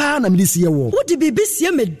ɛdeɛ bɛ paa na mede sie wɔ. Wo de bebe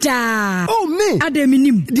sie me da. Oh, me.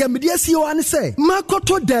 Adaminim. Deɛ mede sie wɔ ane sɛ,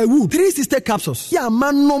 makoto Dawood 3 sister capsules. Ya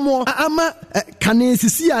ma nomo ama kane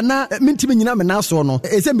sisi ana mentimi nyina me naso no.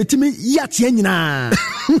 Ɛsɛ metimi yatie nyina.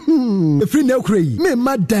 Free na okra yi. Me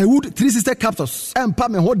ma Dawood 3 sister capsules. Empa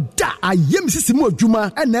me ho da. Ayem sisi mu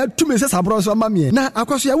adwuma ɛna atumi sɛ sabro so ama me. Na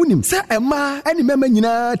akwaso ya wonim sɛ ɛma ɛne mɛma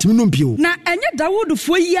nyina timi no mpio. Na ɛnyɛ Dawood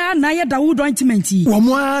fo ya na yɛ Dawood ointment yi. Wo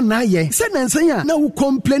mo na ye se nansan a na wo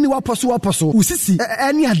complain waposo usisi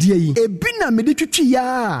ani ade yi ebi na me de twitwi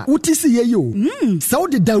ya wotisi ye yo so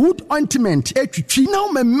the Dawood ointment etwitwi na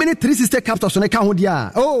wo me 3 sister capsules ne ka ho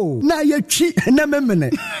dia na ye twi na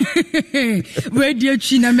memene we dia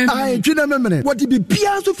twi na memene ai twi na memene what be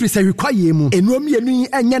bia so free say require mu enuom yenu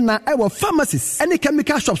enye na e wo pharmacies any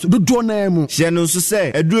chemical shops do na mu hye no so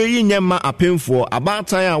say aduro yi nyema apemfo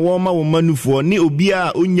abatan a wo ma wo manufo ne obi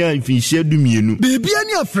a onya mfinhye dumienu bibia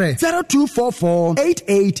ni afre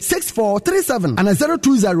 0244886437 and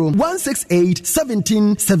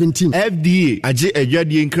 02016871717 FDA aje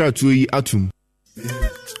adwadie nkratoyi atum.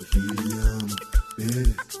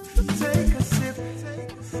 Take a sip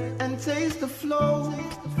and taste the flow.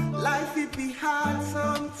 Life it be hard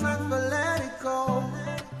sometimes, but let it go.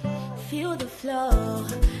 Feel the flow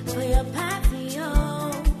for your patio.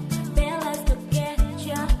 Balance to get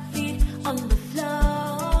your feet on the floor.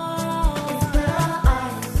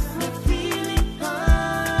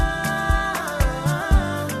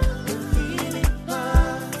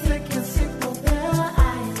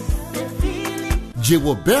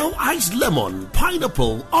 Jiwo Bell Ice Lemon,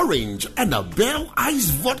 Pineapple, Orange, and a Bell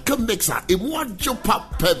Ice Vodka Mixer in one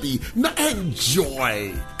pop peppy. Na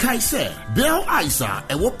enjoy. Kaiser, Bell Ice,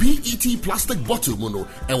 and PET plastic bottle mono,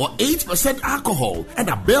 and 8% alcohol, and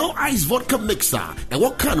a Bell Ice Vodka Mixer,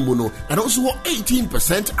 and can mono, and also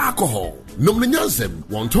 18% alcohol. Nomnyansem,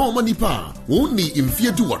 one tom manipa, only in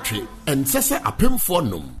fear to watch it, and Sessa a pim for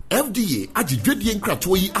num. FDA, Ajidredian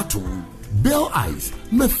Kratoi Atum. Bell Eyes,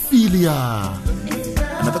 Mephilia.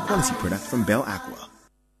 Another quality product from Bell Aqua.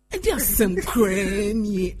 There's some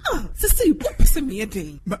cranny. Sister, what is me a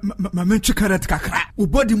day? Mamma Chikarat Kakra, who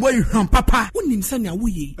body more from Papa, who names Sanya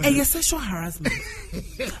Wee, a sexual harassment.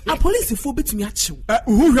 A police phobia to me at you.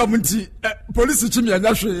 Who haven't police to me? And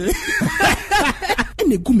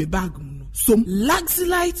a gummy bag. Some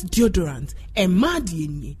Luxelite deodorant, and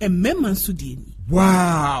Madieni, and Memansudini.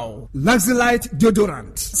 Wow, Luxelite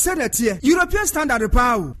deodorant. Said that here, European standard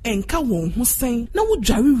power. And Kawon Hussein, now would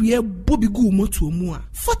Jerry Rear Bobby Gumo to Mua.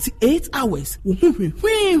 48 hours.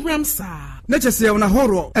 Ramsa. Let's just say on a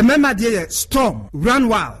horror, a mema dear storm, run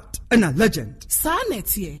wild. And a legend.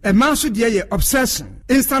 Sanetie. A man should hear obsession,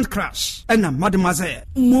 instant crash, and a mademoiselle.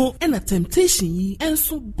 More and a temptation ye, and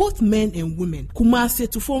so both men and women. Kumasi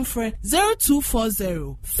to phone for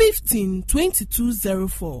 0240 15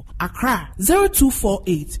 2204. Accra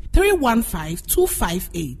 0248 315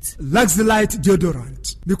 258. Luxelite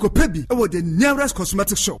deodorant. Nikopebi over the nearest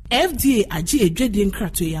cosmetic shop. FDA Aji Ejedian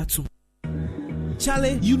Kratoyatu.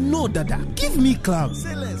 Charlie, you know Dada. Give me clout.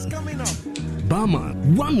 Say less, coming up.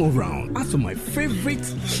 Barman, one more round. As for my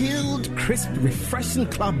favorite chilled, crisp, refreshing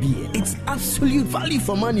club beer, it's absolute value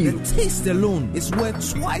for money. The taste alone is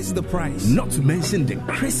worth twice the price. Not to mention the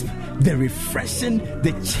crisp, the refreshing,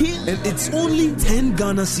 the chill. And it's only 10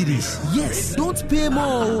 Ghana cedis. Yes, don't pay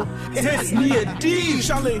more. Taste me a deal,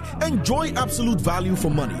 Charlie. Enjoy absolute value for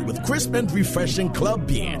money with crisp and refreshing club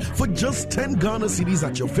beer for just 10 Ghana cedis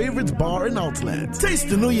at your favorite bar and outlet. Taste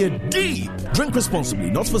to know you're deep. Drink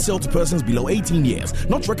responsibly. Not for sale to persons below 18 years.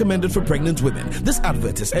 Not recommended for pregnant women. This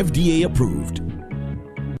advert is FDA approved.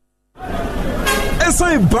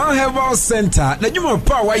 Esan Ban Herbal Center na juma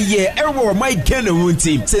power ye ewo my ken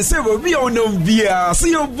wunti se we onom bia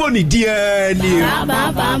se yo boni dia ni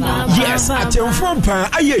yes atemfo pan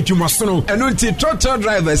aye adwuma so no eno nti tractor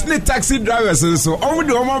drivers ne taxi drivers so omo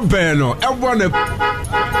de omo ben no ebo na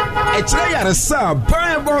ekire yare sa Ban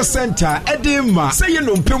Herbal Center edema se ye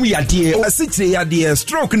no mpem yade asitire yade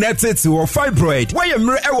stroke netete or fibroid why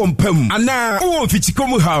emre ewo mpem ana o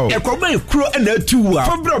mfichikomu hawo ekoba ekuro na atu a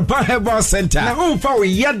fobro Ban Herbal Center na fa we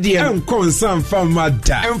yade enkonsan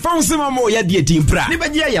famada enfonsema mo yade timpra ni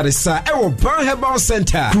beje yaresa e wo Ban Herbal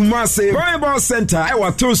Center Kumase Ban Herbal Center e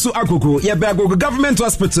wa Tonsu Agogo ye be Agogo Government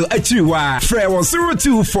Hospital achiwa frɛ wo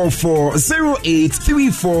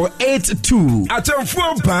 0244083482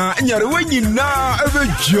 atamfo ba nyare wanyina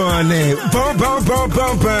ebejuane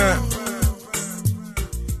ba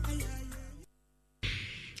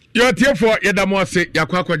Yo tiefo yedamo ase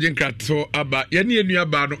yakwa akwaje nkrato aba ye ne enua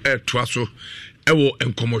ba no etoa so ewo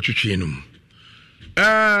enkomotwetwe no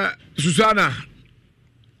Susana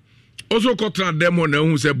oso kotra demo na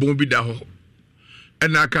hu se bon bi da ho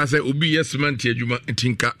ena aka se obi yesment adwuma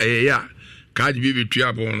ntinka eya ka je bi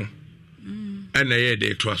betua bon no ena ye de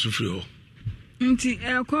etoa so firi ho nti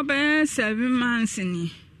ekobe 7 months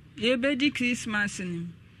ni ye be di Christmas ni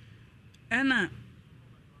ena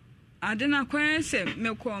adena kwese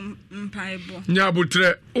mekom mpaibo nya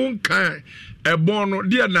butre unkan ebon no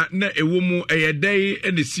dia na ewo mu eyedai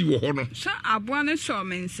ene si wo ho no so aboa ne so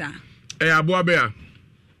mensa aboa be a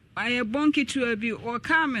aye bonki tu abi o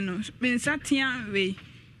ka me no mensa tia we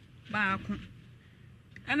ba ko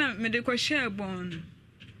ana me de ko share bon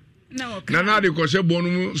na o ka na de ko share bon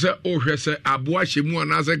mu se o hwe se aboa hyemu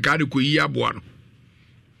ana se ka de ko yi aboa no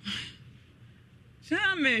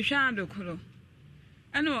sa me hwa do kro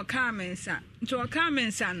ana o ka mensa nti o ka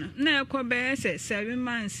mensa no na ekobe se 7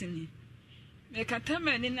 months ni me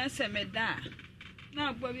katama ni na se me da na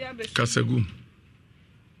aboa bi abeso Kasegu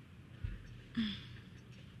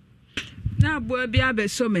na aboa bi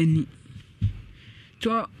abeso mani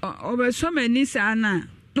to obeso mani sa na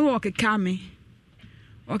no okeka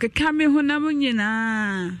me ho na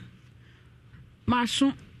munyina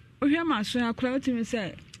maso ohwe maso akura otimi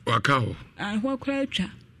se waka ho ho akura atwa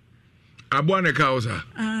aboa ne ka ho sa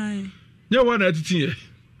ai nya wa na atitinye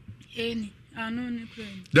eni anu ne kura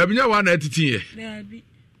da binya wa na atitinye da bi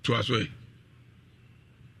to aso e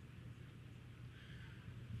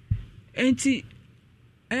enti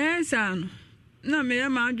sano na me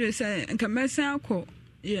ma adwe se nka mesa akọ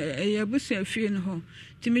ye busu afie no ho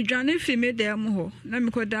ti me dwane fi me dem ho na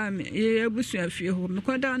me koda me ye busu afie ho me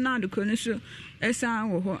koda na adko no so esa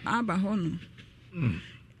wo ho aba ho no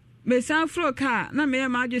me san fro ka na me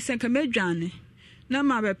ma adwe se nka me dwane na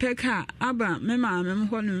ma be pe ka aba me ma me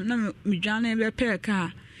ho no na me dwane be pe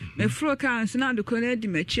ka me fro ka nso na adko na di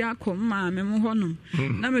machi akọ ma me ho no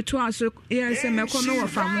na me to aso ye se me ko me wo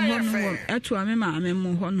fa mo ho no eto me ma me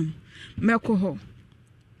ho no meko ho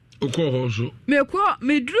okọ so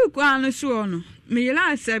me dru kwa no so no me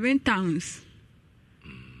yela 7 towns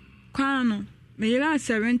kwa no me yela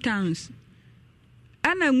 7 towns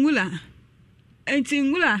ana ngula enti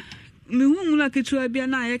ngula me hu ngula ketua bia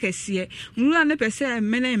na ye kese ngula ne pese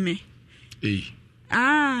meneme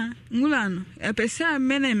ngula no e pese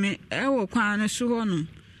meneme e wo kwa no so no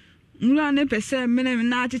ngula ne pese meneme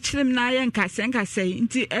na achichirem na ye nkase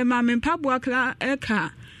nti e ma me mpaboa kra e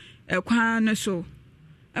ka ekwa no so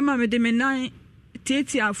ema me de me nan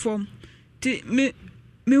tieti afom ti me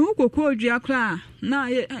hu kokọ odua kra na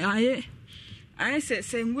aye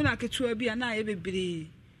se ngula ketua bia na aye bebre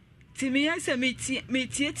ti me yese me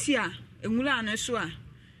tieti a ngula no so a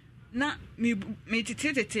na me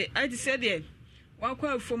titetete I say de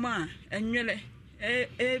wakwa afom a enwele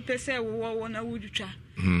pese wo na wudutwa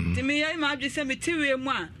ti me yai ma adwe se me tiwe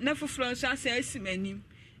mu a na foforo so asa asimanim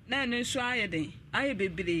na no so aye den aye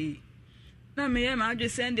bebre na me ye ma adwe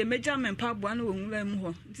sende meja me mpaboa na wonwura mu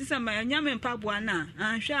ho nti se ma nya me mpaboa na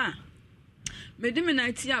anhwe a me di me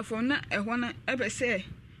na ti afo na ehwo na ebe se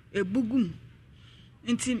ebugum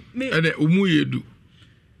nti me ene umu yedu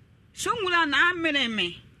so nwura na amere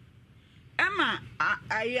me Emma,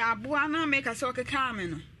 I abuana make a soccer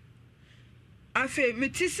carmen. I feel me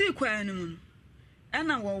tissy quanum.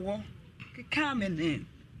 And I will carmen name.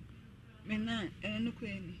 Mena and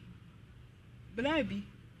queen. Blaby.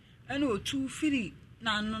 And 2 free,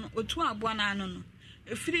 none or 2 abuana.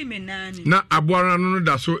 A free me nanny. Na abuana no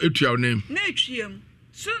da so etu your name. Natrium.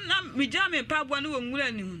 So na me jam me pa bua no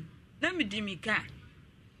nwura ni mu. Na me di mika.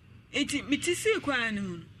 Eti me ti si kwa ni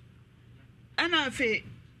mu. Ana afi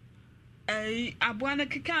abua na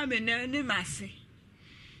keka me na ni mase.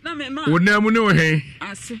 Na me ma. Wo na mu ne wo hen.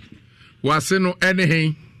 Ase. Wase no ene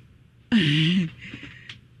hen.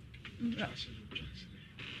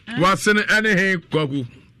 Wase no ene hen kwagu.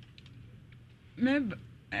 Me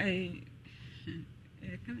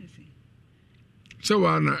can I say? So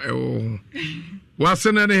wana ewo.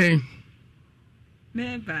 Wase no ene hen.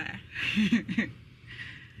 Me ba.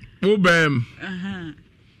 Wo bam.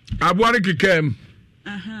 Abua ne kekem.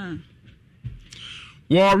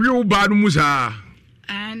 Wo wi ba no musa.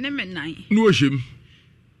 Ne me nan. No him.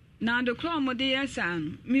 Na de kro mo de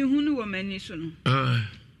yesan, me hunu wo mani so no.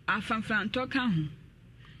 Afanfran to ka ho.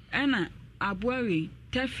 Ena abua we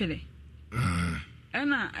tefele.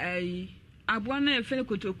 Ena abua na efele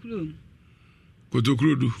kotokuro.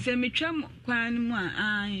 Kotokuro du. Se me twam kwan mu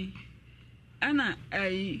an. Ena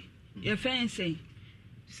ye fense.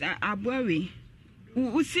 Sa abua we.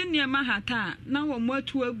 Usi niema hata na wo mo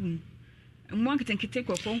atu agu. Mo nketenkete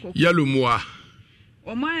kokon. Yalo moa.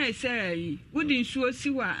 O ma say wudi nsuo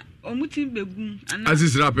siwa o mutim begu ana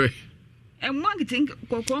asisrape mo nketenk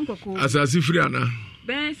kokon. Asasi free ana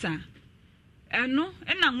bensa eno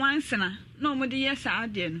na nwansena na o mo de yesa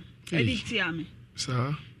ade no editi ame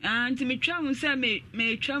sa anti me twam say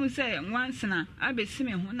me twam say nwansena abesi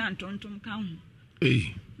me ho na ntontom ka ho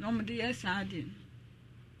na o mo de yesa ade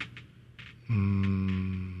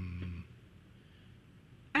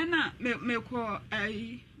ana me ko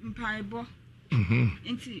mpaibo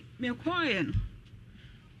Inti me kwaye no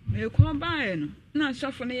me kwa bae no na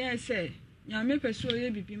sofo no ye se nya me peso ye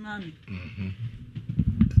bibi mami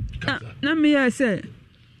na me ye se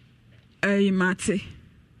mate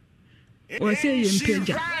o se ye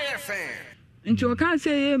mpeja nti o ka se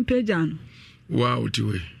ye mpeja no wow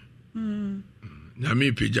tiwe na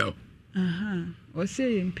me peja o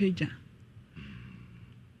se ye mpeja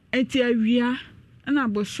eti awia na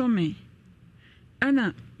bosome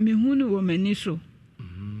ana me hunu wo mani so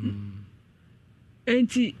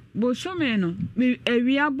enti bo so me no me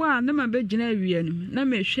awia bo a na ma begina awia no na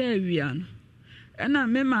me hwe awia no na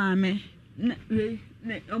me maame na we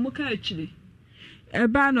ne omuka akire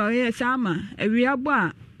eba no ye sama awia bo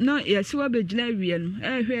a no ye se wa begina awia no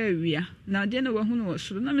hwe awia na de na wo hunu wo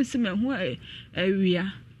so na me se me hu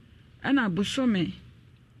awia ana bo so me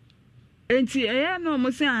enti no mo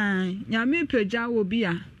se an nya me pagya wo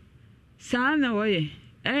bia saa na wo ye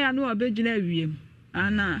no abegina wiem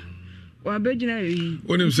ana wa abegina wi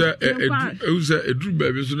onim se edru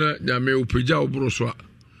baby so na nyame opagya obro so a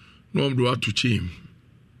no mdo atu chim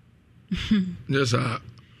yesa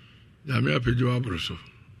nyame apagya obro so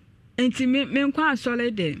enti me nkwa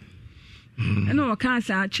asole de eno wo kan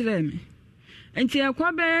sa akire me enti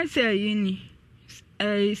ekwa be se yini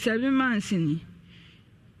 7 months ni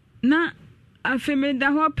na afeme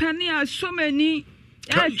da ho pani asomani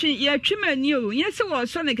ya twimani o yesi wo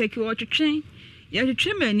so ne keke wo twetwen ya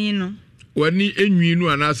twimani no wani enwi nu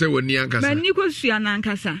anase wani ankasa mani ko sua na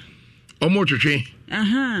ankasa omo twetwen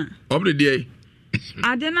obre die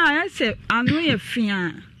ade na ya se anu ye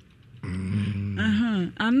fia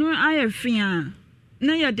anu aye fia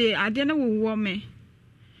na ya de ade na wo me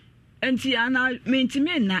enti ana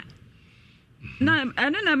mentime na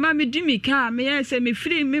ene na ma me di mi ka me ya se me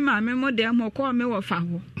free me ma me mo de mo ko me wo fa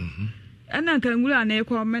ho ena kan ngura na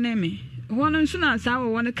ekọ mene me hono nso na sa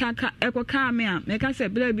wo won kaka ekoka me a me ka se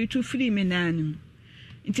bla bi tu free me nanu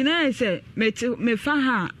ntina se me fa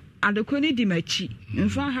ha adokoni di machi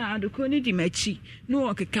mfa ha adokoni di machi no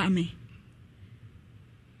okeka me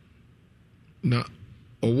na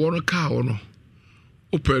owo ka ono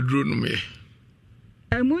opadru no me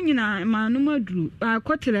emu nyina ma no madru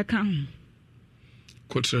akotere ka ho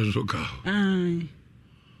kotere zo ka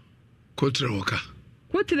kotere woka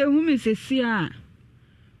kotere hu me sesi a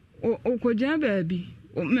okoja baabi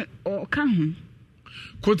o ka ho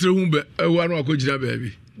kotere hu be ewa no akojira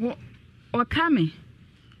baabi o ka me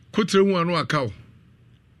kotere hu anu aka o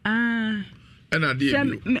ena de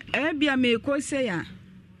ebia me ko se ya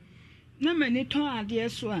na mani ton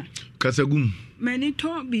ade so a kasagum mani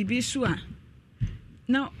ton bibi so a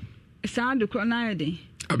na sound kro na yede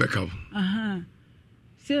abeka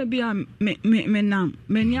se bia me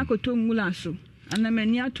mani akoto ngula so ana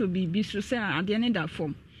mani ato bibi so se ade ne da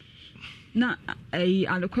fom na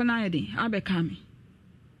alokɔ na yɛ de abɛka me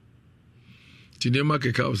tinema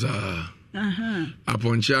keka usa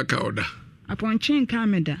aponche akauda aponche nka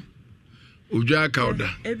me da ujwa akauda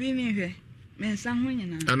ebi ni hwɛ me nsa ho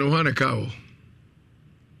nyina ano hwane ka o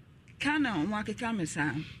kana o makeka me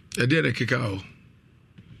sa ede de keka o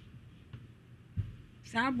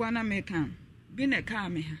sa bua na me kan bi na ka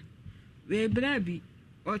me ha we bra bi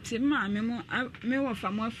ɔte ma me mo me wɔ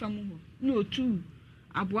famo afamu ho na otu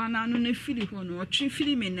aboa na no na firi ho no ɔtwe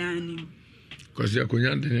firi me na ani kwasi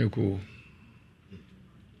akonya ndene ko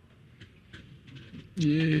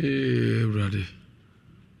yeah brother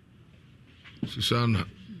Susana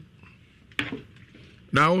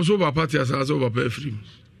na also papa tia sa so papa afiri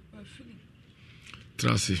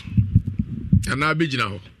trasi ana abegina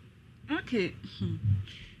ho okay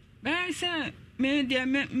bɛn sɛ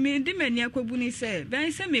me di mani akwabu ni sɛ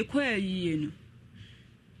bɛn sɛ me kɔ ayie no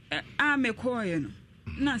a me kɔɔ no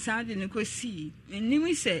na saa de ne kɔ si nim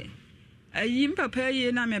sɛ ayi papa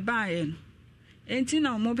ayie na me baaye no enti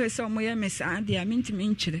na mo pɛ sɛ mo yɛ me saa de a mentimi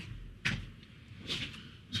nkyerɛ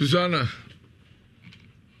Susana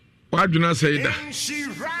wadwuna sɛida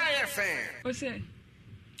o sɛ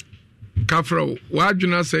kafra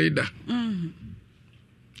wadwuna sɛida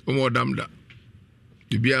o mo damda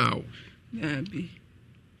bibia o bi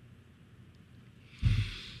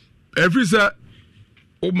every sir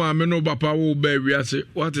o ma me no papa wo ba wiase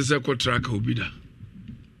what is a contract obida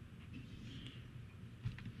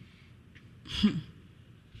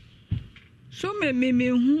so me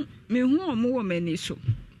hu o mo wo mani so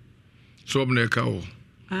me ka o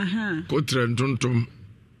ko trentontom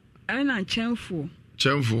ana chemfo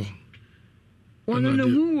wono no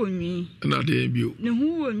hu wo nwi na de bio ne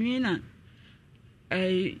hu wo nwi na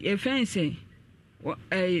ye fense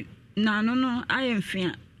na no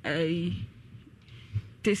ayemfia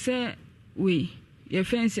te se we ye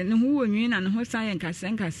fense ne hu wo nwi na ne ho sa ye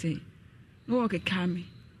nkase no wo keka me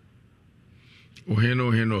o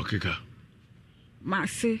heno keka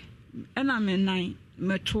mase ana me nan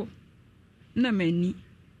meto na mani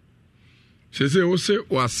sese wo se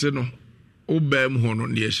wase no o bam ho no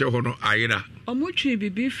ne ye hye ho no ayira omutwe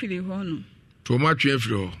bibi firi ho no to ma twe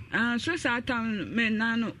firi ho so sa tam me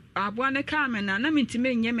na no aboa ne ka me na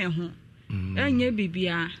mentime nye me ho enye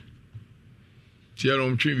bibia tia no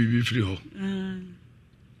mtwe bibi firi ho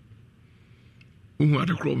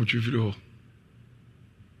ade kro mtwe firi ho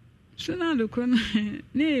so na do ko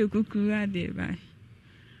ne ekukuru ade bai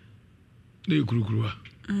ne ekukuru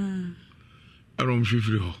aro mtwe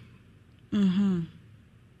firi ho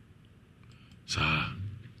sa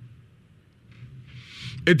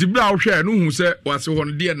etibra ahwe no hu se wase ho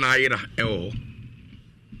de na ayira ewo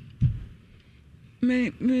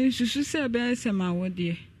me susu se be se ma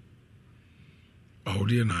wode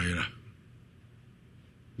awode na ayira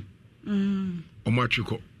o ma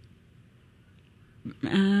chiko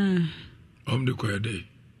de ko ede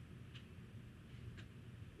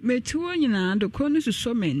me tuo nyina do ko no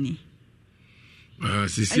suso mani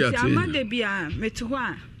sisi ate amade bia me tuo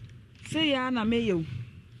a se ya na meyo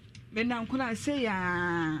me na nkura se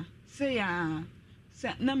ya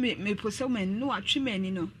na me poso mani no atwe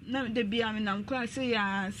mani no na de bia me na nkura se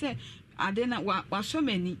ya se ade na wa so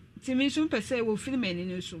mani ti me so pese wo firi mani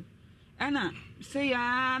no so ana se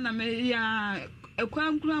ya na me ya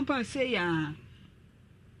ekwa nkura pa se ya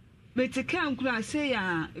me teka nkura se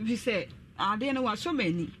ya bi se ade na wa so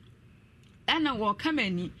mani ana wo ka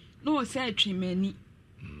mani no wo se atwe mani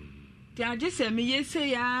ti age se me ye se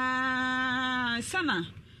ya sana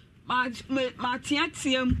ma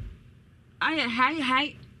tiatiam aye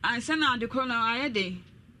hai ansana de kono aye de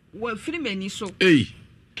wa firi mani so eni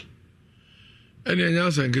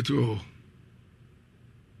anya sanketu ho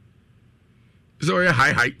so ye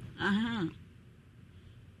hai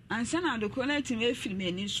ansana de kono ti me firi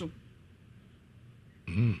mani so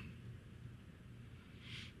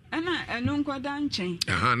ana enu nkoda nchen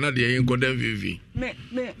na de yen nkoda vivi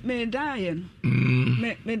me da ye no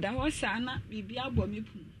me da ho sana bibi abo me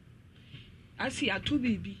pu asi atu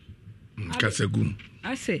bibi kasegum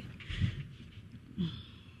ase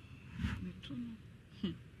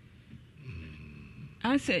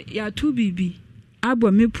ase ya tu bibi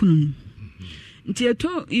abo me punu nti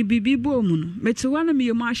eto ibibi bo mu no metewa na me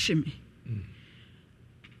yemu ahyeme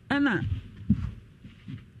ana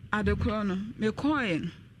adekro no me koe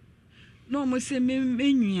no mo se me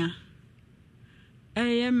nua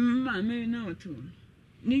ma me na oto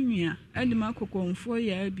ni nua ade makokonfo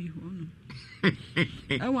ya bi ho no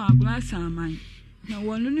ewa agla saman na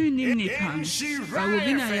wono no ni nipa no awo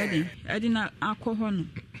bi na ya de ade na akọ no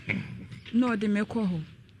no de me kọ ho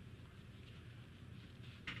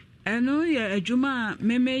eno ye adwuma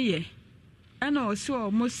memeye ɛna ɔsi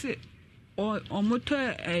ɔmo se ɔmo tɔ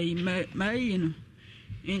mayi no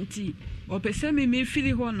nti ɔpɛsɛ mi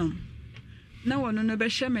firi hɔ nom na wɔno no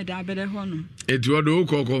bɛhyɛ me da abɛdɛ hɔ nom eti ɔdo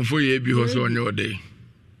wokɔ kɔnfo yɛ bi hɔ sɛ ɔnyɛ ɔde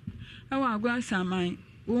ɛwɔ agora saman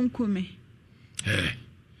wɔnkume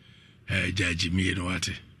gyagye no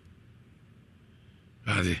wate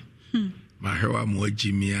mahwɛ wa mo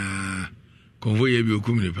agye mia kɔnfo yɛ bi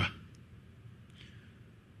okum nipa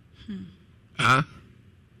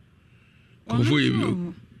kɔnfo yɛ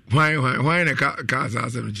bi hwan na ka sa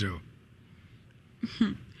asɛm kyerɛ wo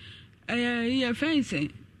yɛ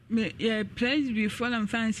fɛnsɛ yɛ place before na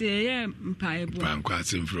fancy yɛ mpaebɔ bankɔ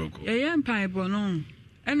asɛm frɛ ko yɛ mpaebɔ no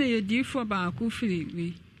ɛna yɛ diifo baako firi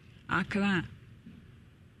bi akra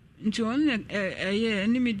nti ɔno ɛyɛ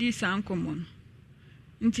anim di saa nkɔmmɔ no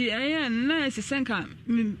nti ɛyɛ na ɛsesɛ nka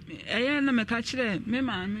ɛyɛ na mɛka kyerɛ me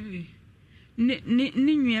maame wi ne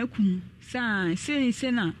nua kum saa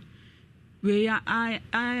sɛ na we ya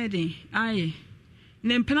ayɛ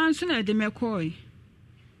ne mpena nso na ɛde mɛkɔe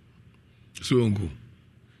so nko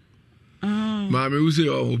maame wo sɛ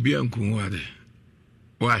obi anku wade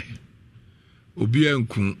why obi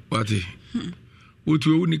anku wate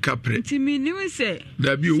wotu wo ni kapre nti mi ni we sɛ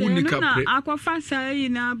dabi wo ni kapre akɔfa saa yi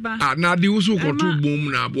na aba na de wo so kɔto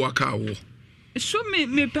bom na abo aka wo so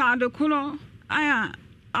me pa de kolo aya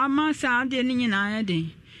ama saa de ni nyina de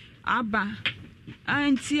aba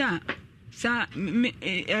anti a sa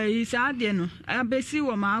saa de no abesi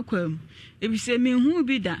wo ma akwam ebise me hu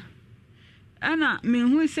bi da ana me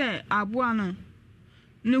hu sɛ aboa no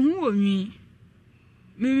ne hu onwi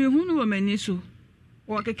me hu no wo mani so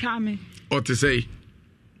wo keka me ɔte sɛ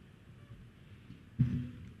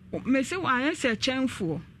me se wa ayɛ sɛ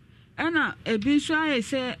kyɛnfo ɛna ebi nso ayɛ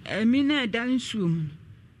sɛ emi na ɛda nsuo mu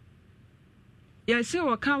yɛsɛ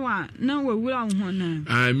wɔka wa na wɔwura wo ho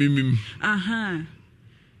na mimim aha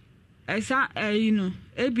ɛsa ɛyi no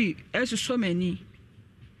ebi ɛsoso mani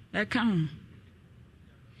ɛka ho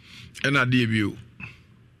ɛna de bi o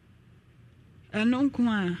ɛno nko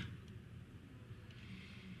a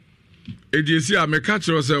ejesi a meka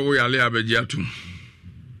kyerɛ sɛ wo yale abɛgye atum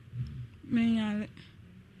me yale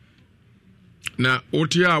na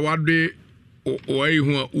wote a wade ɔyi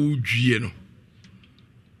ho a wodwie no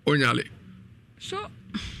onyale so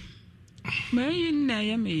mayi na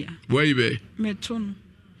ɛyɛ me ya wayi bɛ meto no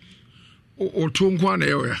oto nko na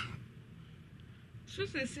ɛyɛ ya so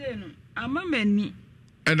sese no ama mani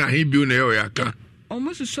ɛna he bio na ɛyɛ ya ka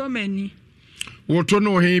ɔmo soso mani woto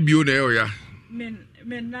no he bio na ɛyɛ ya me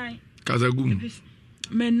nine kasagum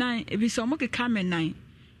me nine ebi sɛ ɔmo keka me nine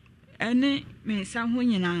ɛne me nsa ho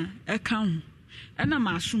nyinaa ɛka ho ɛna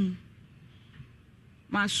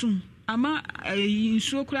masum ama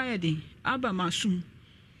nsuo kura yɛ de aba masum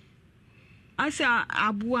asa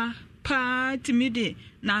aboa pa timi de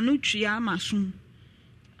nanu twia masum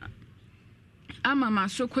ama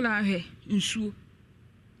maso kura hɛ nsuo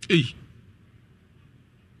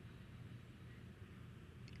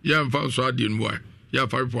ya mfa so ade no wa ya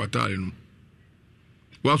fa reportale no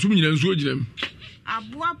wasum nyina nsuo gyinam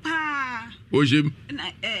aboa pa ojem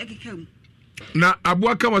na ekekam na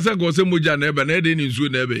aboa kama sɛ gɔsɛ mogya na ebe na ede ni nsuo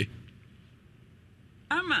na ebe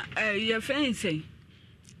ama ye fɛnsɛ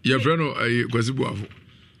ye frɛ no kwasi buafo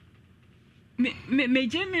me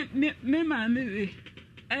je me ma me we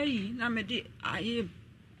ayi na me de aye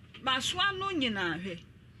baso ano nyina hwɛ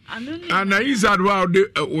ano ni ana izad wa de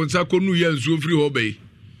wonsa konu ye nsuo firi hɔ bɛyi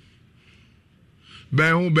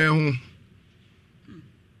bɛn ho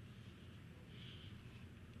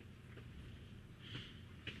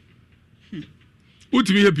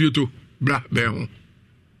utimi ye pieto bra bɛn ho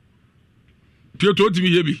pieto utimi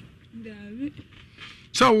ye bi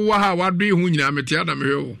sa wo ha wado ho nyina mete ada me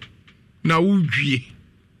hwe wo na wo dwie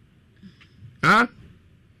ha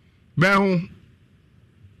bɛn ho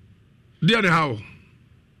dia de hawo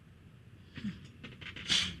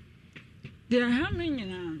dia ha me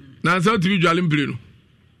nyina na sa utimi dwale mpire no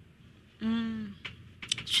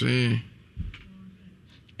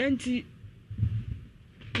enti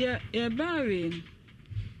ye bawe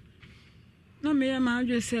na me ma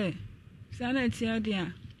adwe sɛ sana tia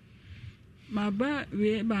dia ma ba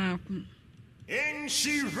we ba ku in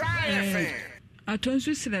she right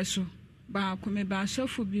atonsu sere so ba ku me ba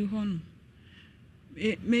sofo bi ho no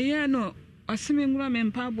me ye no osime ngura me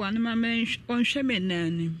mpa bo anema me onhwe me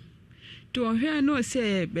nanim to ohwe no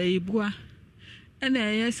se baibua ɛna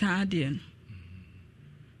ɛyɛ saa de no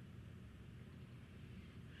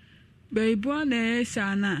baibua na ɛyɛ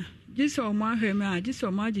saa na gisa o ma hwɛ me a gisa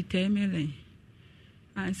o ma gye 10 million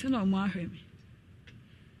anse na o ma hwɛ me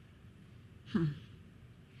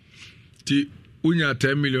ti unya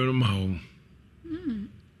 10 million ma ho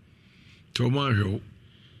Toma hwe.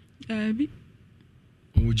 Bi.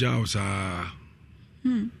 Oja osa.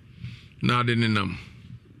 Na de nenam.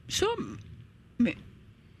 So me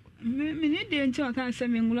need the entire can say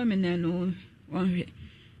me ngula me na no one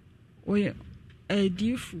we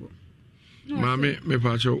difu. Mame me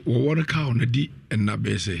pacho wo won ka on di na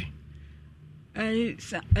be say.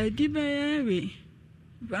 Di be we.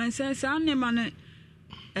 Ban say sa ne man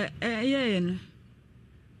ye no.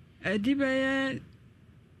 Di be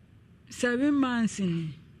 7 months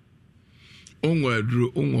in. Onwa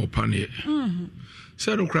aduro onwa opane.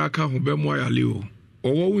 Se no kra ka ho be mo ayale o.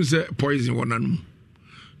 Owo won se poison wonanum.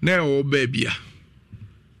 Na e o ba bia.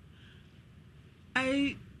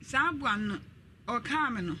 Sabuan o ka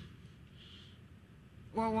me no.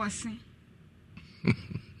 Wo wosin.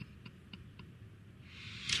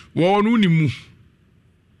 Wo no ni mu.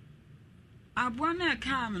 Abua na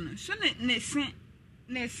ka me no. So ne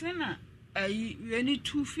sen na we need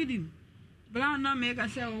 2 film. Brown na make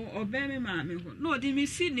say obey me mama ho. No, di me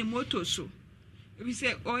see ni motor so. We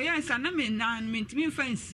say, oh yes, and I mean, me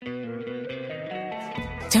fence.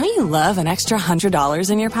 Don't you love an extra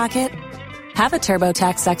 $100 in your pocket? Have a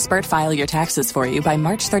TurboTax expert file your taxes for you by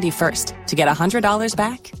March 31st to get $100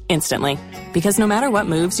 back instantly. Because no matter what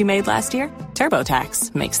moves you made last year,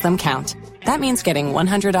 TurboTax makes them count. That means getting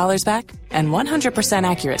 $100 back and 100%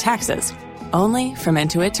 accurate taxes only from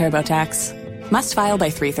Intuit TurboTax. Must file by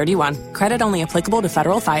 3/31. Credit only applicable to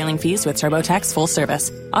federal filing fees with TurboTax full service.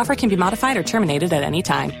 Offer can be modified or terminated at any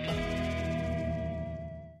time.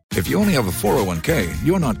 If you only have a 401k,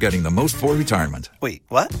 you're not getting the most for retirement. Wait,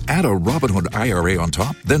 what? Add a Robinhood IRA on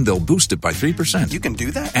top, then they'll boost it by 3%. You can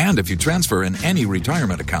do that? And if you transfer in any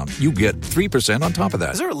retirement account, you get 3% on top of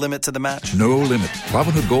that. Is there a limit to the match? No limit.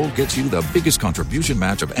 Robinhood Gold gets you the biggest contribution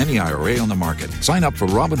match of any IRA on the market. Sign up for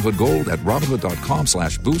Robinhood Gold at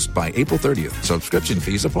Robinhood.com/boost by April 30th. Subscription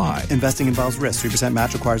fees apply. Investing involves risk. 3%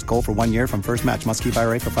 match requires gold for 1 year from first match. Must keep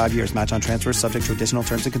IRA for 5 years. Match on transfers subject to additional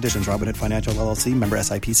terms and conditions. Robinhood Financial LLC, member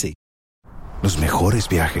SIPC. Los mejores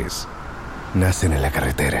viajes nacen en la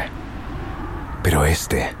carretera, pero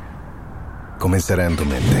este comenzará en tu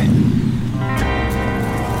mente.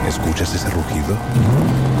 ¿Escuchas ese rugido?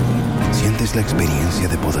 ¿Sientes la experiencia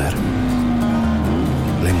de poder?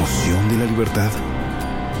 ¿La emoción de la libertad?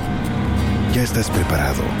 Ya estás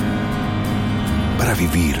preparado para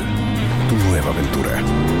vivir tu nueva aventura.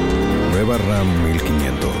 Nueva Ram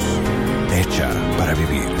 1500. Hecha para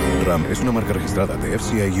vivir. Ram es una marca registrada de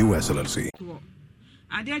FCI US LLC.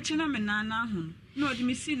 Ade achina me nana ho. No de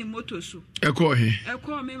me si ni moto so. Eko he.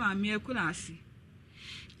 Eko me ma me ekura ase.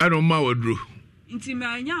 Ano ma wadro. Nti me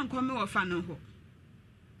anya nkwa me wo fa no ho.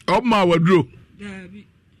 O ma wadro. Dabi.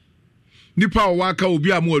 Nipa o waka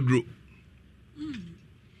obi am wadro.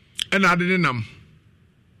 Ena ade ne nam.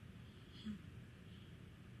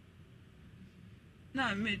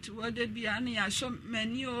 Na metu wode bia na ya so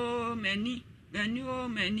mani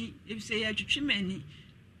if say ya twetwe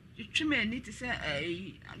mani te say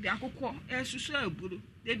de akokọ esusu aburu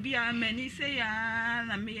de bia mani say ya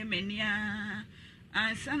na me mani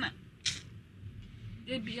ansana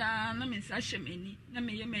de bia na me sa hye na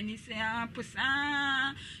me mani say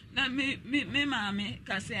aposa na me mame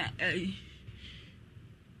ka say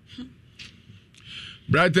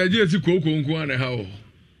Brata je si koko nko ana ha o.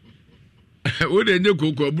 Wo de nye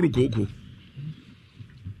koko aburu koko.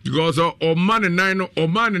 Because o man nine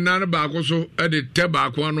ba ko so e de te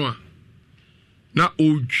ba ko ano a na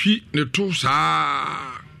otwi ne to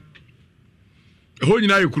saa ho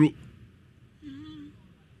nyina yekuro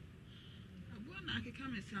abo na akeka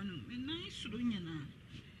mesanu me nan suro nyina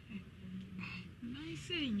nan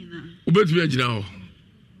se nyina obetumi agina ho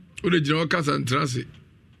o de gina o kasa ntrase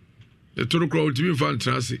de toro kro ultimi fan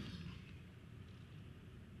ntrase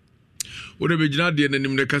o de be gina de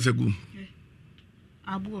nanim ne kasa gum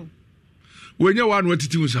abo wenya wa no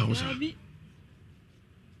atiti musa hosa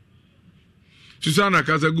Susana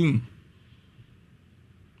Kasagum.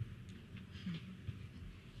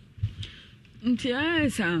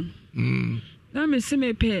 Ntiasa. Na me se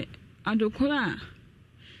me pe adokora.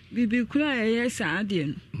 Bibi kura yes ade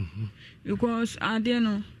no. Because ade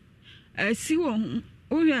no asi wo hu.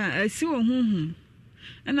 Ohia asi wo hu.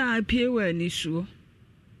 Na apie wa ni suo.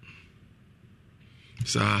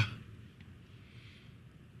 Sa.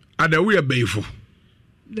 Ada we abayfo.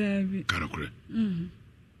 David. Karakure.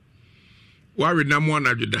 Wari na mo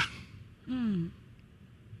na juda.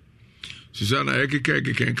 Susana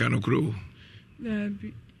ekeke kan okro.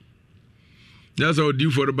 Dabi. That's how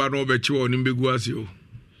do for the bad no be chiwo ni mbegu ase o.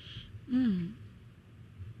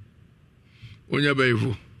 Onya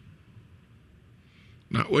bayfo.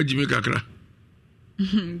 Na wajimi kakra.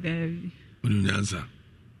 Dabi. Onyansa.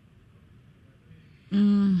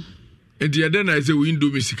 Enti ade na say we ndo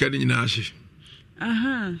me sika ni nyina ahye.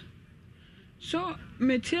 Aha. So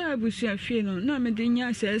metia abusia fie no na me de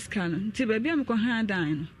nya seska no. Nti ba bia me ko han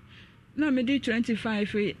dan no. Na me de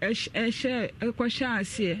 25 share ekosha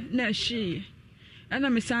ase na hye. Ana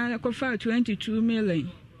me san ko fa 22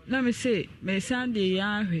 million. Na me say me san de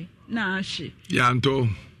ya hwe na ahye. Ya nto.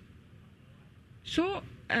 So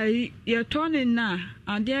ye tone na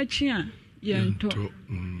ade achi a ye nto.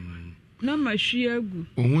 Na mahwi agu.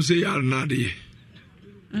 Ohun say ya na de.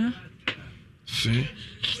 See,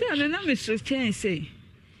 na me so say.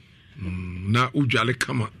 Na ujale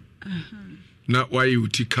kama. Na why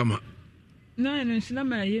uti kama. Na na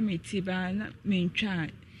ma ye me ti ba na me ntwa.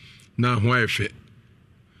 Na ho efe.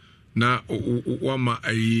 Na wama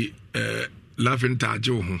ayi laughing taje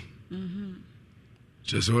ho.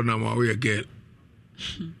 Just na ma we girl.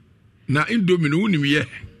 Na indomie no unim ye.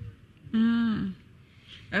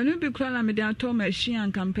 Anu bi kra na me de ato machine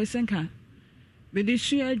an kan pesen ka. Be di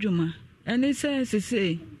su adwuma. Eni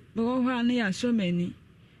say me wo ha na ya so mani.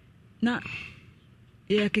 Na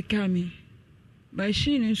ye keka mi.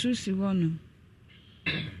 Machine nso si wono.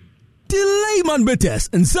 Layman Betes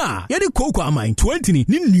and sa yadi koko amain 20 ni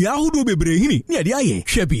nua hudo bebre hini ni ade aye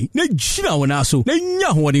hwebi na gyina wona so na nya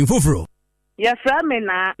hoden foforo. Yes,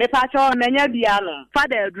 Ramina, the patron, and Yabiano,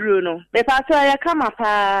 Father Bruno, the patron, come up.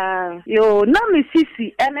 You know me,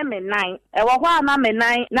 Sissy, enemy 9, and what number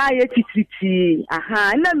 9, now yet it's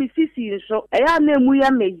aha, and me, Sissy, so I am no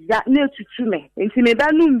muya me that near to me. Into me,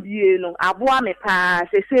 Banum, you know, I bought me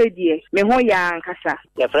pass, a say, dear, me hoya and cassa.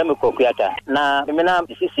 The Fremo Coquiata. Now, the Menam,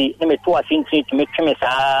 Sissy, name it 2 to make Trimis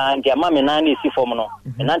and your mamma 9 formono,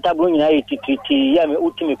 and Antabun United Yami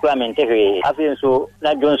Ultimate Clement, I feel so,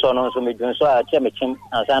 not Johnson, also me Johnson. Chemichin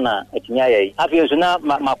and Sana at Nyaye. I feel so now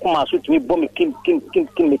Makuma suit me bomb Kim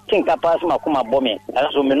Capas Makuma bombing. And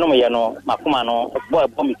so Menomano Makumano boy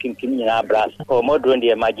bomb Kim Brass or modern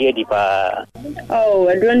dear my jedi pa. Oh,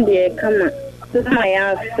 I don't dear come on. My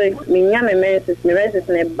ass, me yammy menses, me rests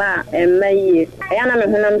in a bar and my years. I am a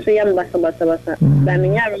hunam so yam bassa. By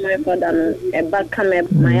me yam my father, a back come up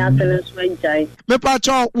my ass and sweat jay. Me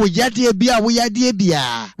pacho, we yadi bia, we yadi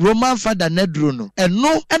bia. Roman father Nedruno, and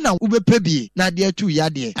no, and now ube pebi, na dear 2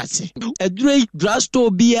 yadi. I say, a great drasto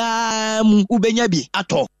bia ubenyabi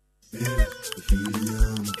at all.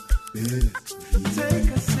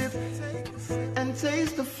 Take a sip and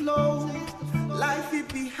taste the flow. Life it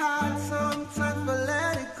be hard sometimes, but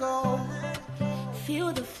let it go.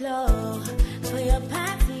 Feel the flow for your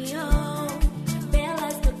patio.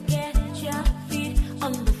 Realize to get your feet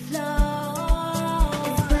on the floor.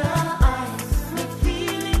 It's Bell Ice. We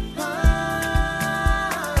feel it burn.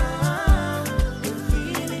 We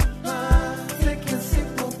feel it burn. Take a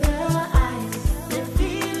sip of Bell Ice. We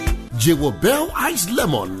feel it. Jewo Bell Ice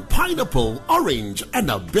Lemon, Pineapple, Orange, and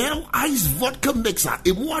a Bell Ice Vodka Mixer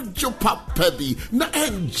in one pop pebi. Na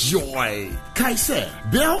enjoy. Kaise,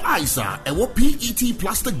 Bell Ice and what PET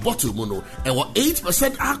plastic bottle mono and what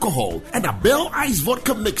 8% alcohol and a Bell Ice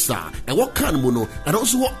Vodka Mixer and what can mono and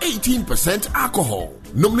also what 18% alcohol.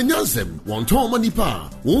 Nomninyansem, one tom manipa,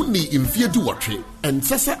 only in fear do watry and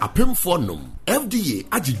sesa apem for num. FDA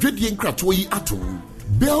agidredian kratoi atom.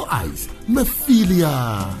 Bell Ice,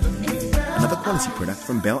 Mephilia. Another quality product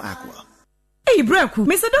from Bell Aqua. Hey, Breku,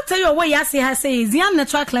 Mr. Doctor, your way, I say, Zian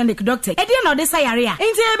Natural Clinic Doctor. I didn't know this area.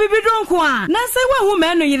 Ain't a baby drunk one. Nancy, one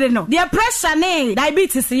woman, you didn't know. Their pressure, nay,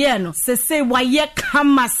 diabetes, yeno. Say, why ye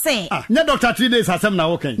come, say. No doctor 3 days has some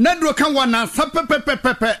now, okay. Nedro can one now,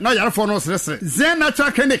 pepe, no, you're for no stress. Zian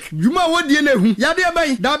Natural Clinic, you ma what you know, Yadia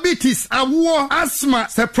bay, diabetes, a war, asthma,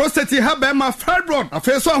 se prostate, habema, fibroid, a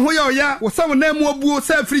face on who you are, or some name more boo,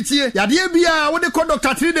 self free, Yadia bia, what they call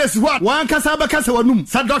Doctor 3 days, what? One Casaba Casawanum,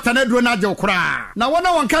 said Dr. Nedro Najo Kra. Na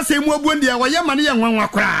wana wankase mu abuandia waye mane ye nwanwa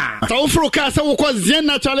kra ta wo fro ka se wo ko Zien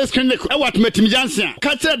Natural Clinic e wat metim jansia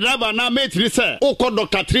ka kire driver na metri se wo ko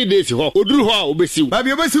Doctor 3 days ho oduru ho a obesiw ba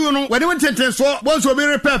bi obesiw no wade wontentenso bonso obi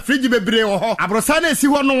repair fridge bebre wo ho abrosa na si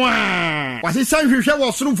ho no a wase san hwehwe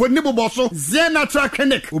wo soro fo ni boboso Zien Natural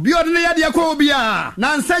Clinic obi ode ne yade akwa obi a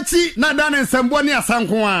na nsachi na dan nsambo ne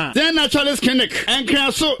asanko a Zien Natural Clinic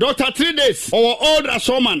enkra so Doctor 3 days or old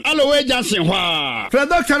asoman aloe jansia ho a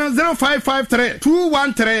production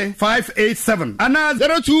 0553-213-587 and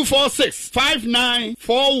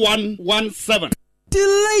 0246-594117.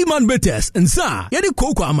 Layman Betes and sa yadi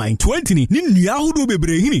koko amain 20 ni nua hudo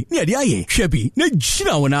bebre hini ni ade aye hwebi na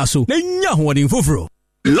gyina wona so na nya hoden foforo.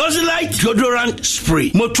 Lozilite deodorant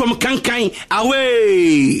spray motom kankan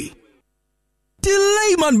away.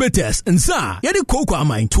 Layman Betes and sa yadi koko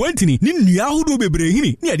amain 20 ni nua hudo bebre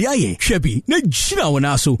hini ni ade aye hwebi na gyina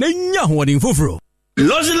wona so na nya hoden foforo.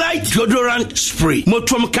 Lozilite deodorant spray.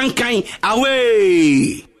 Motrom kankai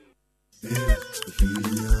away.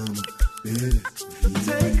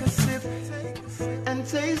 Take a sip and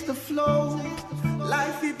taste the flow.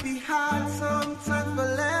 Life it be hard sometimes, but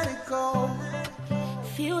let it go.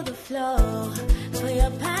 Feel the flow for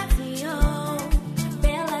your patio.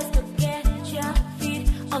 Realize to get your feet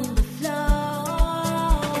on the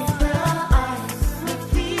floor. It's Bell Ice. We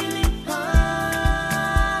feel it burn.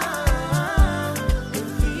 We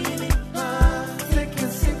feel it burn. Take a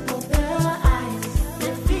sip of Bell Ice. We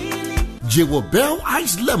feel it. Jiwo Bell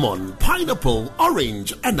Ice Lemon, Pineapple,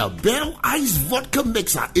 Orange, and a Bell Ice Vodka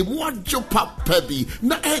Mixer in one pop pebi.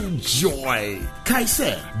 Na enjoy.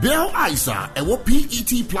 Kaise, Bell Ice ewo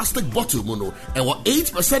PET plastic bottle mono, ewo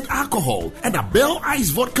 8% alcohol, and a Bell Ice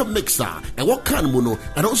Vodka Mixer, ewo can mono,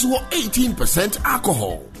 and also 18%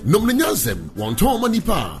 alcohol. Nomninyansem, wonton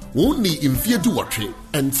manipa, wonni imfie duwatwe,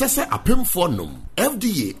 and sese apem for num.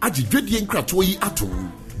 FDA ajidwedien kratoi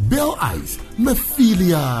atom. Bell Ice,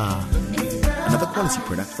 Mephilia. Another quality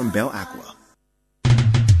product from Bell Aqua.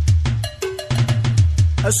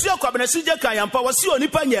 Asuo kwabena sije kan yampa wasi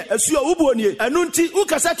onipa nye asuo wubuonie enu nti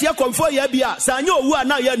ukasate akomfo ya bia sanya owu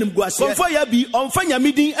ana ya nimguase komfo ya bi onfanya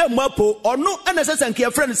midin emapo ono ena sesenke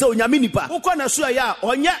ya friend se onyame nipa ukona suo ya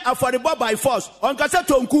onye affordable by force onkasa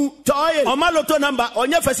tonku toye omaloto number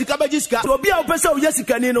onye fasika bajiska obi a opese oye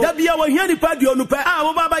sikani no da bia wo hia nipa di onupe a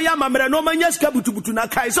wo baba ya mamre no manya sika butubutu na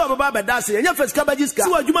kai so baba bedase enye fasika bajiska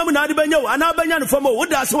so adwuma mu na ade banya wo ana banya no fomo wo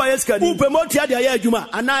da se wa yesikani upe moti ade ya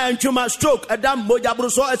adwuma ana antwuma stroke adam moja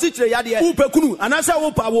so asichire yade upekunu anasa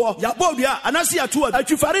wo pawo ya bodua anasa ya tuwa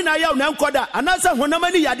atwifare na ya na nkoda anasa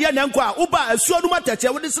honamani yade na nko a uba asuo duma tete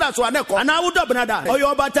wo disra so aneko ana wo dobnada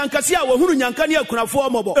oyo batankase a wo hunu nyankane akunafo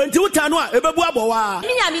mobo enti wutano a ebebu abowa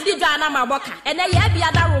minya mi di dwa na maboka ene ya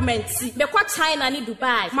bia da romanti be kwa China ni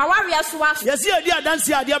Dubai mawaria so wa yesi adi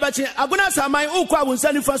adansi adi abachi aguna saman ukwa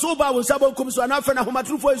wonsani fa so uba wonsabo kum so anafa na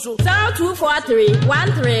homatrufo so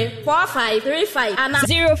 0243134535 and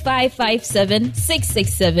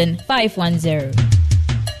 0557667510.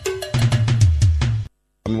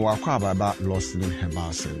 Wakwa baba Lawson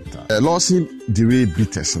Herbal Center. Lawson Dewey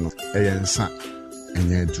Bitters no eyensa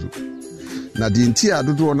enye duru. Na di nti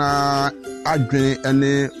adodo na adwen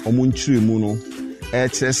ene omunchiremu no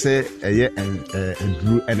kyerese eye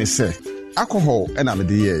enduru ene se alcohol ena me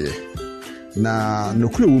de yeye. Na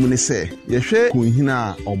nokure wo mu ne se yehwe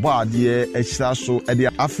kunhina obo ade ekyira so ede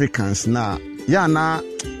Africans na ya na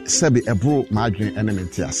sebi ebro madwen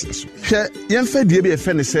enementi aseso hwe yemfa due bi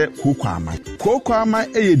efe ne se kokwa ama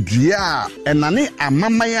eye dua a enane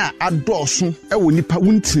amaman a adoso ewo nipa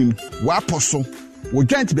wuntim waposo wo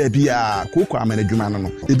joint baby a kokwa ama na dwuma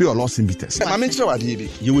no ebi o Lawson Bitters ma me nkire wade bi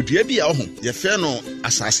ye wo dua bi a ho ye fe no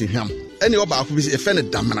asase hwam ene wo ba ko bi efe ne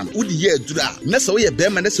damanam wodi ye adura na se wo ye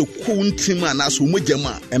bema na se ko wuntim a na so mogya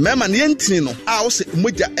ma emema ne yentini no a wo se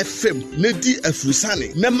mogya fm na di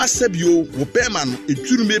afurusane na masabio wo bema no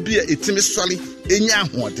edwurume bi a etimi sole enya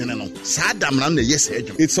ahoɔden no saa damanam na yes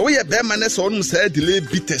edwo it's wo ye bema na se wonum saa delay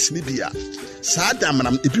bitters ni bia saa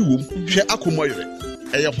damanam ebi wom hwɛ akomoyere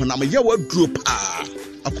eye honam ye waduro pa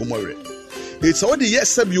akomoyere it's all the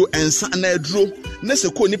yes sabio ensa na aduro na se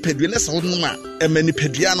ko ni pedua na se wonum a emani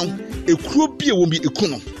pedua no ekuro bie wo bi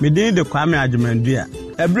ekuno medin de kwame adwumandua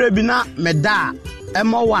ebre bi na meda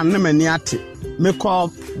emo wan na mani ate me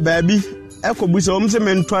ko baabi ekobusa omse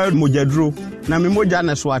mentwa mojaduro na me moja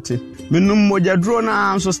na so ate menum mojaduro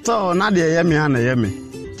na so store na de yeme ana yeme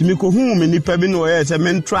timi ko hu me nipa bi no ye se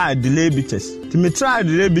men try delay bitters timi try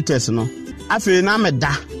delay bitters no afi na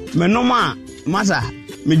meda menum a masa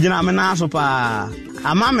me gina me na so pa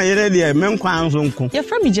ama me yere de men kwan so nko ye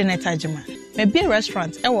from Janet Ajima me be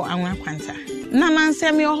restaurant ewo anwa kwanta na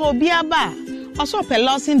nanse me ho bia ba oso pe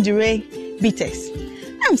Lawson Dewey Bitters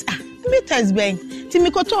bitters ben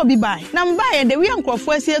timi koto obi bai na mbaye de wi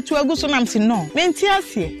ankrofo asie tu aguso nam si no menti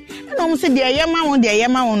asie na mo se de yema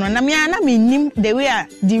won no na me ana me nim de wi a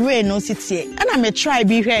Dewey no sitie ana me try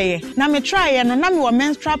bi hweye na me try no na me wo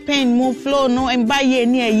menstrual pain mo flow no mbaye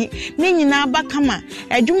ni ayi me nyina ba kama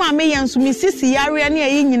adwuma me yanso me sisi yare ni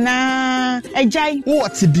ayi nyina ajai wo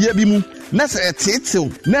te bia bi mu na se tetew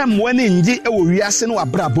na mo ne ngi e wo wiase no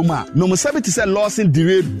abrabom a no mo sabi te se Lawson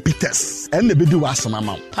Dewey Bitters en na bedi wasama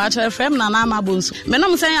ma Patrick FM na na mabonso me no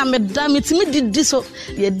mo sen ya me da metimi didi so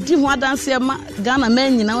ye di ho adanse ma Ghana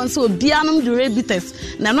man nyina won se obianom Dewey Bitters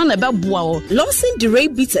na no na be boa wo Lawson Dewey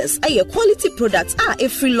Bitters aye quality product a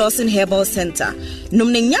every Lawson Herbal Center nom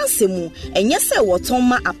ne nyansemu enye se woton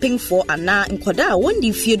ma apengfo ana nkoda a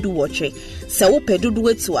wondi fie du wotre se wo pedudu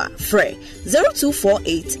etu a frɛ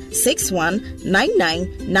 024861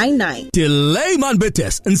 081-9999. Layman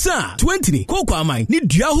Betes and Sa 20 Kokwa Mine ni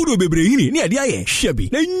Diahudo Bebrehini ni Adiaye Shebi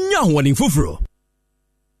na Nyahuanin Fufro.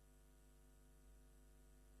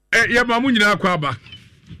 Ya mamu nyina akwa aba.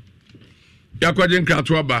 Ya kwa jen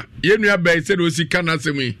kratu aba. Ye nua bai se do sika na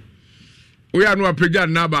asemi. O ya no apagya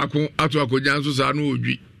na ba ko ato akonya nso sa no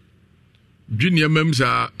odwi. Dwi ne mam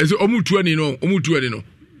sa. Ese omutu ani no.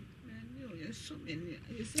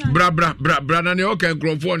 Bra na ne okan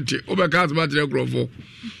krofo nte. Obeka asba tere krofo.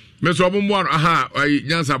 Me so omo ano aha ayi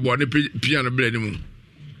nyansa bo ne pia no bre ni mu.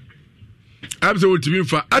 Abse ultimi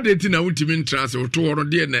fa adenti na ultimi ntrase oto horo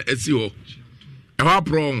de na asi ho. Ewa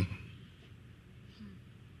prong.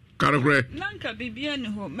 Karakure. Nanka bibia ni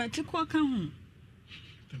ho matikwa ka ho.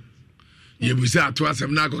 Ye busa ato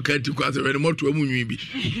asem na akọ kanti kwa asem moto amu nwi bi.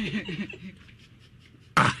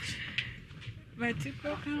 Ah.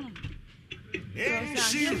 Matikwa ka ho.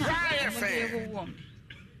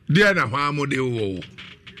 Dia na hwa mo de wo.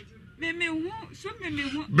 Me hu so me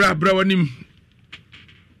hu. Bra wanim.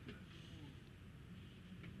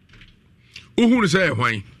 Uhuru say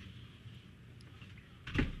hwan.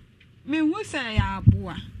 Me hu say ya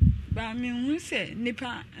aboa. Ba me hu say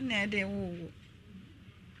nipa na de wo.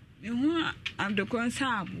 Me hu amdokon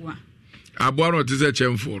sa aboa. Aboa no te say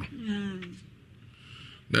chemfo.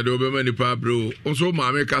 Na de obema nipa bro. Onso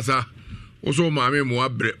maame kasa. Onso maame mo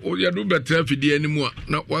abre. O ya do betra fidi animu a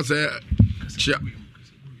na wase chia.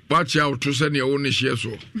 Watch out to send your own share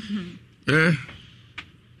so.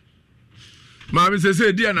 Mammy says,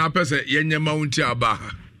 dear, na person, yenye mountain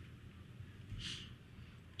abaha.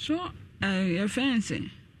 So, your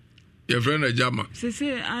fancy. Your friend a jammer.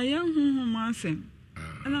 Say, I am who massem.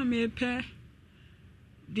 And I may pay.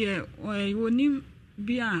 Dear, why you wouldn't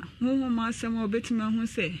be a who massem or better man who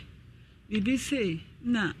say. Bibi say,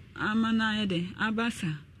 na, I'm an ide,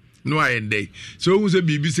 abassa. No, I ain't day. So who's a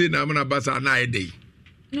BBC na I'm an abassa an ide.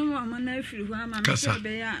 No, my nephew, who am I say,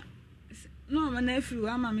 no, my nephew,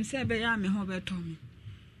 I'm say, be me hobe Tommy.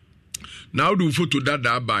 Now do photo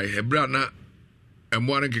that by a brana and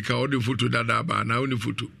one can order photo that by now only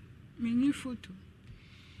photo. Mini photo.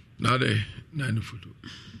 Now they 9 photo.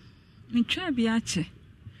 Me try biache.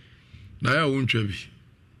 Now I won't try.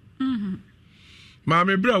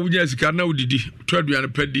 Mammy bra would just can now did 12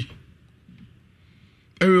 and peddy.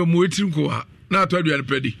 I'm waiting for her. Now 12 and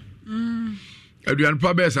peddy. Adrian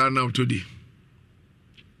Pabes are now today.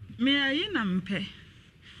 Me I nampe.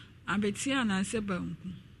 Abetia na seba.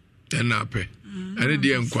 And I pay. And it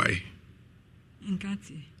didn't quite.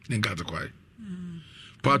 Nkati kwai.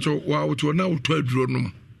 Pacho wa uto na uto aduro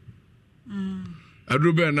no.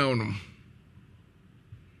 Aduro be na no.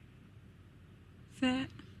 Se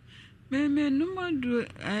me no maduro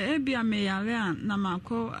ebia me yale an na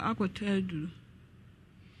makọ akoto aduro.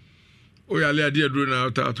 O yale ade aduro na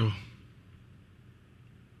utato.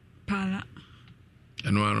 Pala.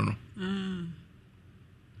 Eno ano no.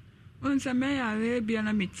 Onsa me yale ebia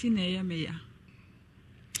na meti na ye me ya.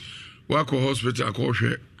 Wako hospital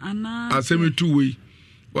akọhwe. Ana asemi two way.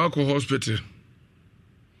 Wako hospital.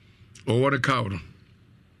 Or what a cow.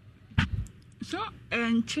 So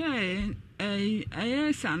enche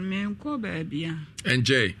san me nko baabia.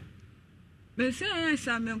 Enche. Be say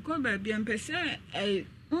san me nko baabia mpese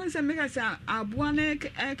onsa me ka sa aboa na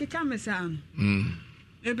ekeka me san.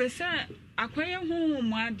 E be say akwaye hu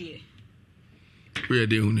mu ade. We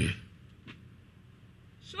dey hu ne.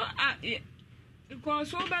 So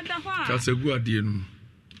because obada ho a kasegu ade no.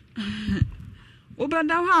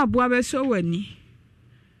 Obada ho aboa be so wani.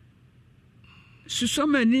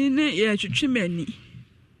 Susomani ne ye twetwemani.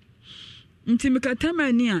 Nti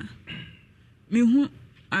mekatamani a mehu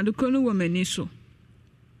adekono wo mani so.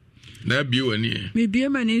 Na bie wani. Me bie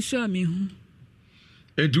mani so a mehu.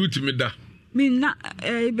 Edutimi da. Me na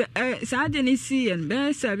saade ne sien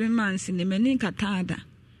be 7 months ne mani katada.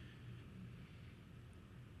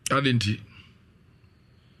 Adenti.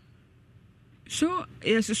 So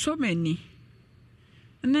yes so many.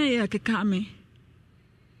 Na ye keka me.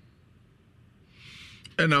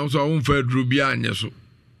 And also I won't fair drubia and yes.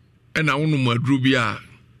 And I want my drubia.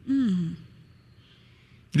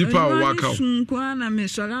 The power work out. Soon, Kwana,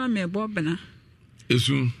 Miss Solana, Bobna.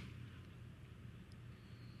 Soon.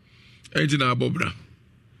 Ain't in our Bobna.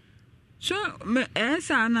 So,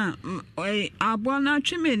 Sana, I born out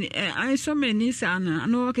chimney, I saw many sana,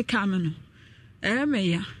 and walk a canon.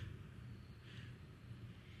 Maya.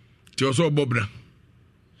 You're so Bobna.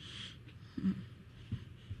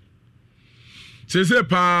 Say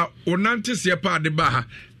pa onante se pa de baha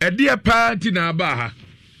e de pa ti na baha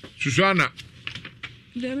Susana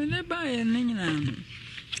de me ne ba ye nyina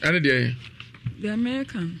ane de the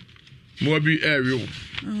American Mobi aerial.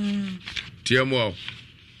 TMO.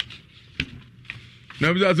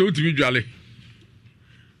 Now that's what to be jolly.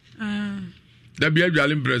 That be a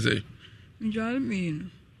jolly press. Jolly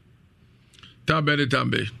mean.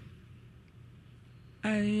 Tambe.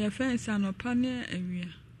 I fence an opinion area.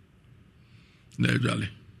 No jolly.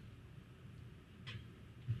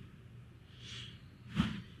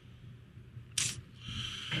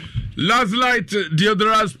 Last light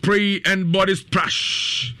deodorant spray and body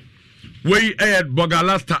splash. We at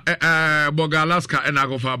Bogalaska and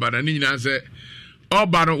Agofa, but I need to say, oh,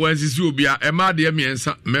 but when this will be a ma dear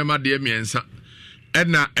miensa, mema dear miensa,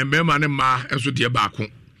 Edna and Mema and Ma, and so dear Baku.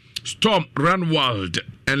 Storm, Run Wild,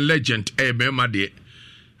 and Legend, a Mema dear.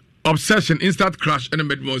 Obsession, Instant Crush, and a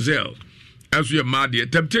Mademoiselle. As we are mad dear,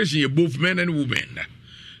 temptation, both men and women.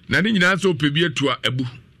 Nani Nanso Pibia to a Ebu.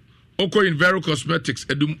 Oko in Vero Cosmetics,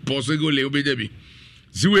 Edum Posego Leo Bejabi.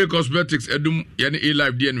 Ziwe Cosmetics, Edum Yani A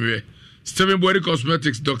Live DNW. Seven Body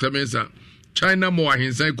Cosmetics, Dr. Mensa. China Moa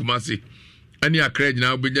Hinsai Kumasi. Any a credit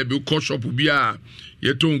now, Bejabi, Koshop Ubia,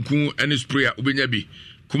 Yeton Kun, any sprayer, Ubejabi.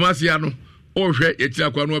 Kumasiano, or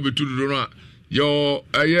Yetiakwano Betudona. Your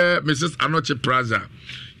Mrs. Anoche Praza.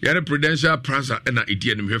 Yana Prudential Praza, and I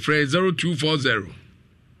Etienne. Her phrase 0240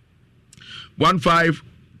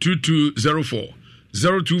 152204.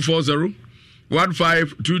 0240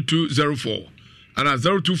 152204 and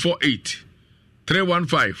 0248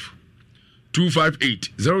 315 258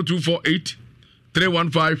 0248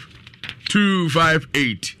 315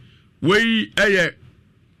 258 we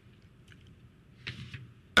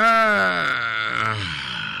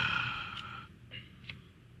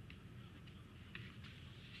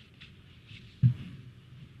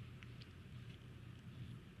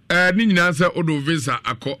ni nyina sɛ odo visa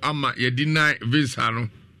akɔ ama ye deny visa no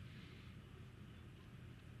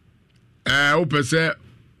wopɛ sɛ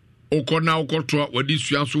okɔ na okɔtoa wadi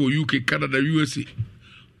sua so wɔ UK Canada USA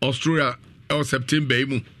Australia September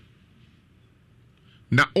mu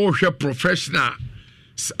na ohwɛ professional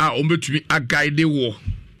a ombetumi a guide wo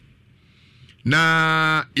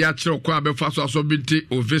na ya kyerɛ kɔ abɛfa so asobinte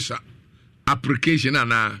o visa application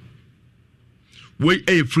ana we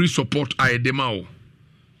a free support a edema wo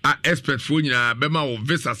a expert for nyina bema wo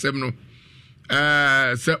visa sem no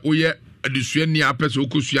se oye adusua ni apese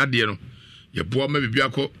okosua de no ye boa ma bibia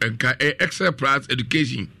ko enka excel price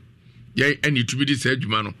education ye any to be this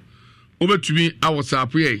adwuma no obetumi a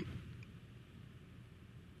WhatsApp ye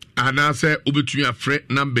ana se obetumi afre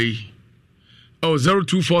number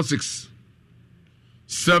 0246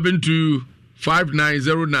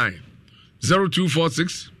 725909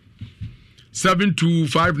 0246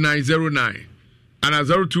 725909 and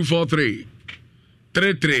 0243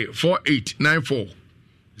 334894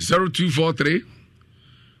 0243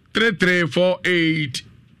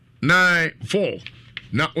 334894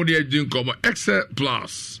 now only doing come Excel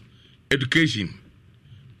Plus Education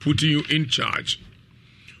putting you in charge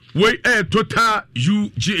we a total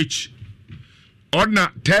UGH on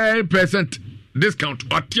 10% discount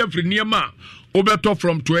or free niema obeto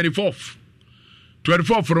from 24th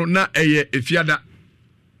from na if you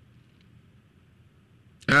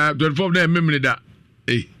 24 na memory da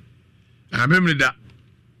memory da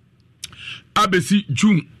abesi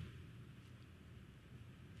June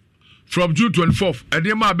from June 24th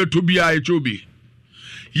edema abeto bia HOB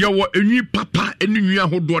ye wo enwi papa enwi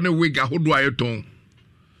ahodo ne wig ahodo ayeton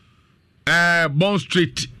Bond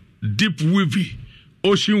Street deep wavy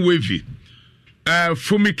ocean wavy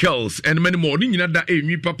fumicals and many more ni nyina da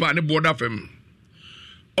enwi papa ne border fam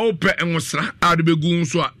ope enwosra adebegu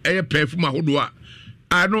nso a perfume ahodo a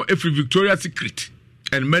I know every Victoria's Secret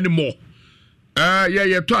and many more.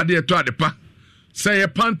 Yeah, to ade pa. Say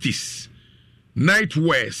panties,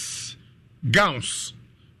 nightwears, gowns,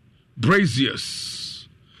 braziers.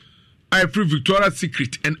 Every Victoria's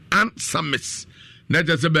Secret and Aunt Summits. Not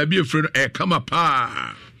just a baby afraid come up.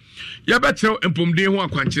 Ya better empomde ho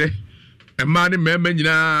akwankyere. E ma ne mema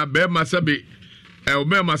nyina be masabe. O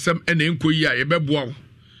be masam ene nkoyi a ye beboa.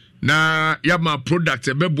 Na ya ma product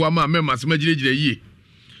e beboa ma mema masam agiregire yi.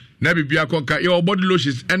 Na bibia konka your body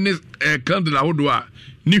lotions and candle ahodo a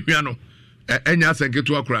ni hwia no enya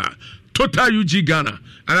asenketo akra total UG Ghana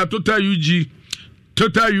and a total UGH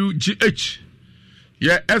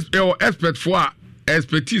yeah expert for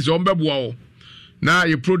expertise on beboa na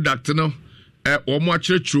your product no o mo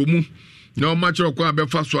akyerɛkyerɛ mu na o ma kyerɛ kwa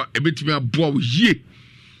befa so a ebetimi aboa wo yie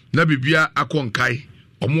na bibia akonkai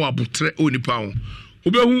o mo abotre onipa ho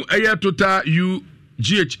obehu ɛyɛ total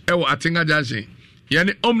UGH ɛwɔ Atenga Junction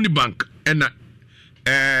yani Omnibank ena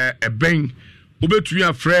ben obetuya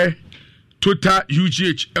afre total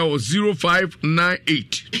UGH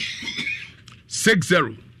 0598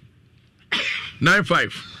 60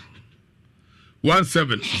 95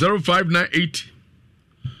 17 0598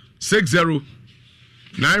 60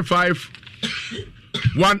 95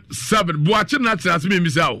 17 Boache Natural as me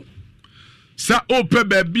misao. Sa ope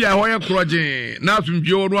baby a hoye kroje na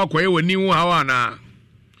asumdwe wo no akoye wani hu hawa na.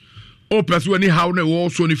 Ope so wani hawo na wo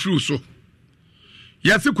so ni firi so.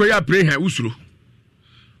 Yesi koya pray han usuro.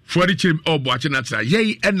 For the chim Boache Natural.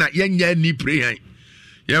 Ye na yenya ni pray han.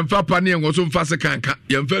 Yemfa pa ne ngo so mfa se kanka,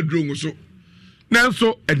 yemfa duro ngo so.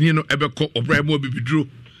 Nanso eni no ebekọ obra mo bibiduro.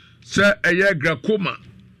 Se eye glaucoma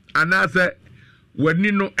anase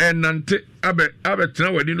wani no enante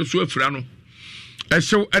abetena wani no so afira no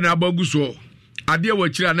ehyew ena abagu so ade wa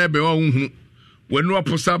kira na ebe wa hunhunu wani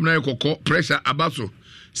oposam na ekokọ pressure abaso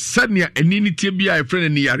sania enini tie bia efre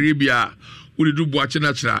ni yare bia uri du Boache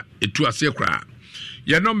Natural etu ase kra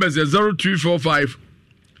your number is 0245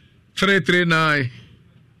 339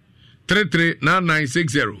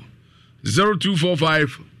 339960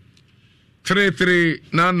 0245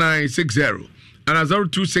 339960 and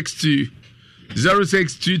 0262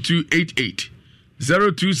 062288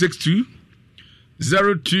 0262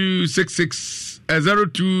 0266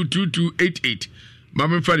 022288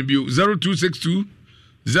 Mama Fanny Bill 0262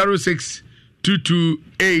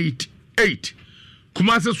 062288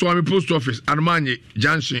 Kumasi Swami Post Office Armanye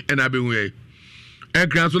Junction and Abenwe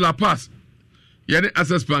and Cransula Pass Yene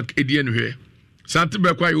Access Bank Edian here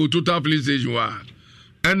Santa Kwa you total police station wa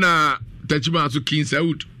and Tachima to King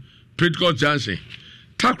Saud Pretcourt Junction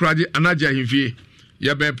Takraji Anaja Himfie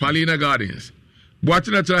Yabe Palina Gardens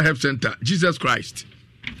Boache Natural Health Center Jesus Christ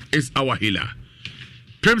is our healer.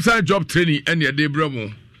 Premsa job training and your day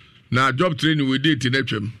bromo. Na job training we did in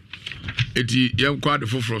Echem. Eti yam kwade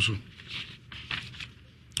foforo so.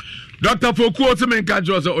 Dr. Foku Osemen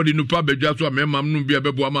Kajo so odinupa bedwa so amemam no bia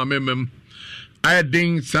bebo ama amemam.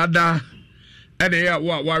 Ayedin sada ene ya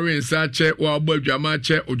wa ware nsa che wa obadwama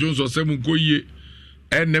che ojonso sem nkoyie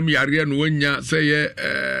enem yare no wonya seye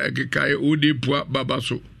kekae odipua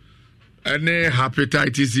babaso ene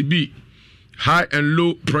hepatitis B, high and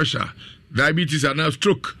low pressure, diabetes and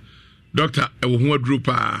stroke. Doctor ewo ho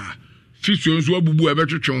adrupa fisio nso abubu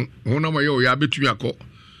ebetwetwon ho na maye o ya betumi akọ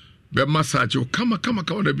be massage kama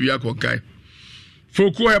na bi akọ kai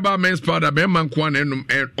foku eba men's powder be man kwa na enum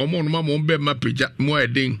omo no ma mo be ma peja mo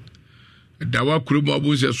edin dawa kuru mo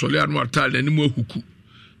abu se sole anu atal na ni mo huku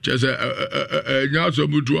chese nya so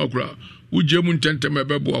butu akura uje mu ntentem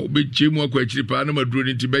ebebo a be chemu akọ akiri pa na maduro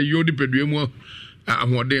ni ti be yodi pedue mu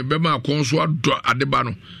ahoden be ma akonso ado adeba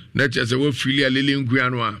no na chese wo fili alele nkua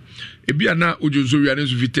no a ebia na ojonso wiane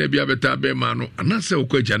so vita bia beta be ma no anase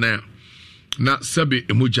okwaja na sabe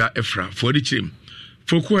emoja efra for the chim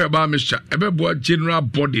foku eba mesha ebebo general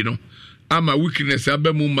body no ama weakness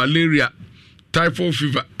abemu malaria typhoid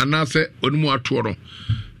fever anase onimu atoɔ no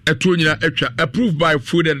eto nyina etwa approved by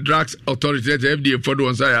Food and Drugs Authority FDA for the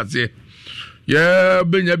ones I say yeah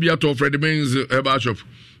benya bia to Fred Men's herbal shop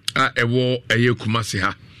ewo eye Kumasi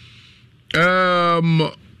ha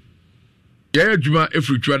yeah juma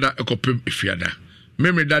every twada ekopem efiada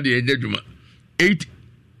memory that the juma 8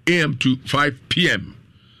 a.m. to 5 p.m.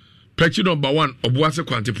 Pechy number 1 Obuase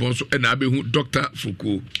Kwantepon so and abehu Dr.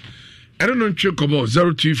 Fuku. I don't know check come on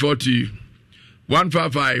 0240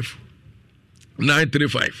 155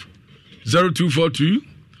 935 0242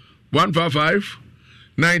 155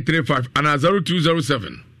 935 and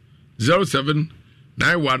 0207 07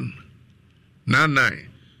 91 99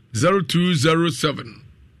 0207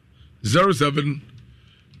 07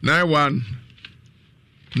 91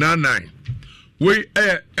 99. We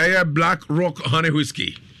a Black Rock honey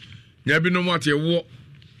whiskey. Yabi no mate wo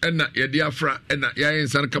ena ye diafra ena ya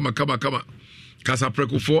insan kama kasa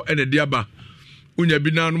preko fo ena diaba unya bi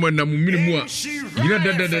na no na muminimu a gina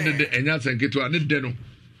de enya sanketo ane de no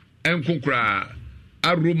enkonkra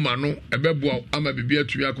aroma no ebeboa ama bibia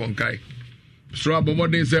tumi akonkai so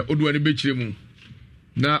abomoden se oduani bechire mu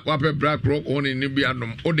na wape Black Rock honey ni bi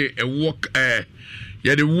anom ode ewo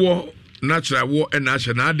ye de wo natural war and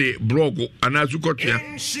national de blog and as you got here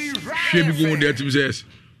she be going there to says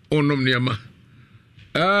onum niama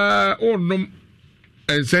onum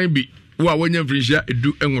and saying be wa when you finish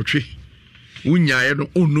do enwotwe unyaye no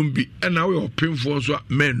onum bi and now we open for so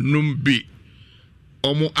men num bi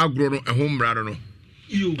omo agro no ehomra no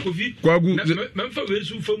yo kofi kwagu memfa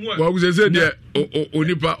wesu famu a kwagu se de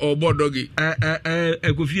onipa obodogi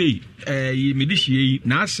kofi yi medihie yi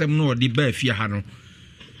na asem no odi ba afia ha no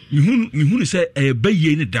mihunu se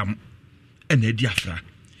baye ne dam ena edi afra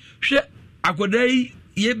hwe akodai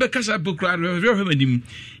ye be kasa pokra no hwe manim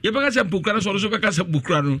ye be kasa pokra so be kasa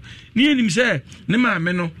pokra no ni enim se ne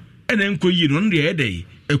maame no ena enkoyi no de edai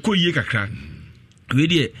ekoyi kakra we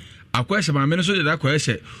de akwese maame no so de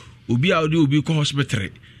akwese obi a odi obi ko hospital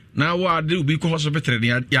na wa de obi ko hospital ne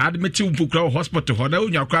ya ade meti mpokura hospital ho na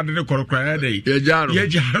onya kra de ne korokra dey ye jaro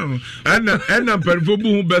ena perfo bu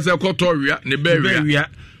hu bese koto wia ne be wia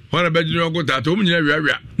ho na be jino go tato mu nyina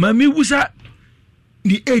wia maame wusa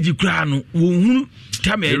the age kra no wo hu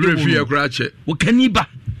tame e de wo kra che wo kaniba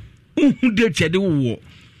hu de che de wo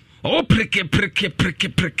o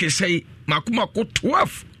preke say makuma ko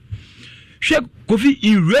 12 hwe Kofi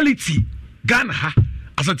in reality Ghana ha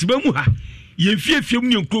asatiba mu ha ye fiefiem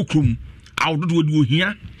ne nkokrom awdodo de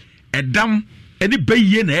ohia edam ene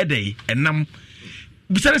bayiye na edey enam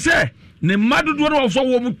bisare se ne madodo no ofo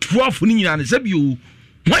wo mu 12 ni nyina ne sabio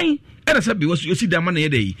hwan era sabi wosi dam na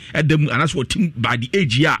edey edam anaso otim by the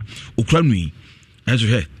age ya okra nui enso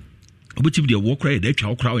he obitim de wo kra edey twa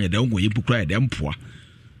okra wo yedam go ye bukra edam poa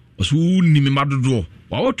oso ni me madodo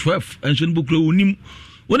wa 12 enso ne bukra onim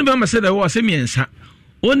woni be ma se da wo se miensa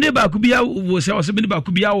onde ba ku bia wo se wo se bi ba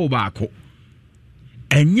ku bia wo ba ko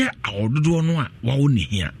enye awdodo no a wa wo ne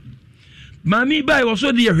hia mami bai wo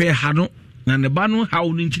so de hwe ha no na ne ba no ha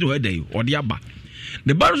wo nti no edai ode aba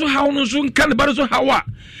ne ba so ha wo so nka ne ba so ha wa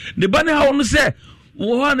ne ba ne ha wo se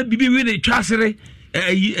wo ha na bibi wi ne twasere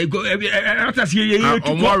atasi ye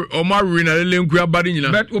omari na le nku abade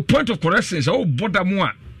nyina but point of correction so boda mu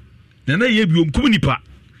a na ye bi omkum nipa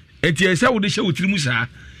enti esa wo de hye wo tirimu saa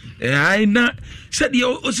ai na said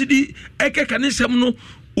osidi ekeka ne sem no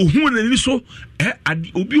ohun na ni so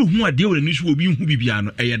obi ohun ade wo ni so obi hu bibia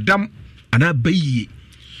no dam ana bayiye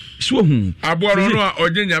so ohun abono no a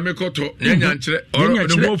oje nyame koto nyanya nkyere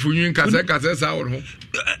no ho funyin kase sa wo ho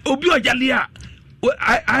obi ojale a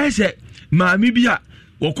ai say maami bia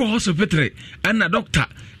wo ko hospital ana doctor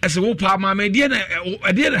ese wo pa maami de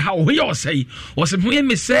na ha wo ye osai wo se ho ye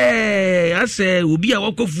me se ase obi a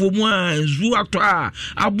wakofuo mu a nzu ato a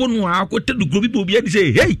abono a akotedu grobi bo bia di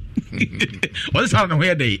say hey what is happening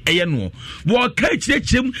here dey no wo ka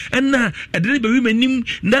chirechirem na edere be wi manim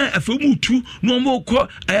na afemu tu no mo ko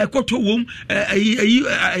koto wom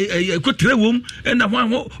kotre wom na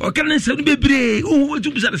ho o kan nse no bebre o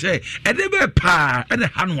tu bisa say edere be pa ede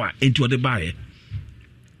hanwa enti ode bae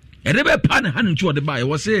edebe pa na hanu nti ode bae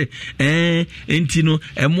wo se enti no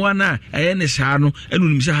emoa na ne saa no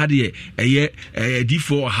enunum se ha de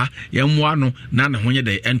D4 ha ye moa no na ne ho nye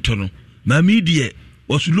de ento no mami de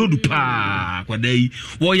wasu lodu pa kwadai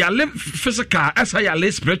wo yale physical asa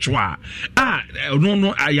yale spiritual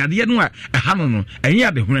no ayade no ha no enye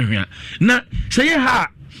ade hwehwea na se ye ha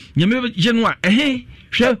nyame je no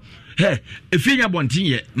hwe efinya bontin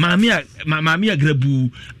ye maami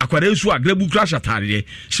agrabu akwara su agrabu crash atare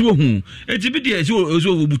se wo hu enti bi de se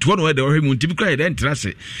wo butuo no de ohwe mu ntibi kra de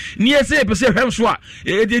entrase ni ese pe se hwem so a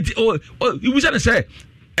ibusa ne se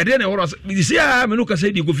ede ne woro se ya me no ka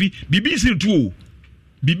se di Kofi bibi si tu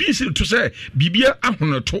bibi si to se bibia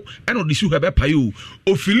ahonoto ena odi si hwebe payo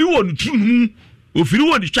ofili won tunu ofiri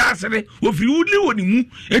woni chasere ofiri wuli woni mu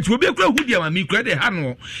eti obi akura hudi amami kura de ha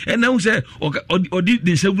no ena hu se odi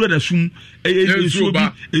de nsawura da sum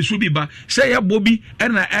esu bi ba se ya bobi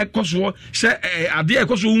ena ekoso se ade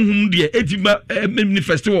ekoso hunhum de eti ba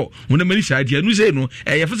manifesto wona mani side no se no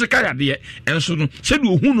ye physical ade enso no se de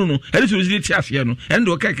ohunu no ene se ozi ti ase no ene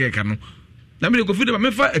de okekeka no na me Kofi de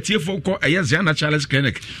me fa etiefo ko Ziana Charles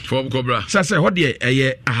Clinic for Cobra sa se hode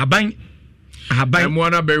ahaban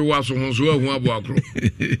mwana be waso ho so ahu abo akro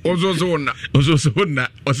ozo na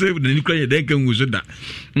o se de ni kwanye de kan wuzo da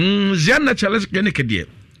Ziana Charles Clinic de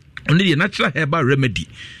oni de natural herbal remedy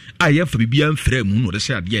aye fa bibia mfra mu no de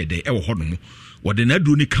se ade de e wo ho no mo wo de na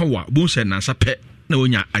duro ni kan wa bo se nansa pe na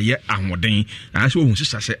onya aye ahoden ase ohun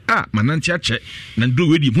sisa se mananti ache na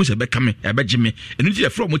duro we di mu se be kame e be gime enu ti e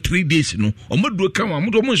from 3 days no omoduo kan wa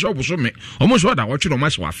omoduo mo nso oboso me omoso da wo twe no ma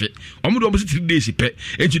se wafe omoduo mo 3 days pe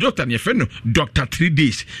enti doctor ne fe no doctor 3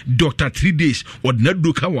 days o na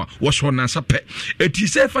duro kan wa wo so na sa pe eti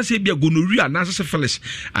se fa se bia gonorrhea na se syphilis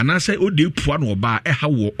ana se o de pua no ba e ha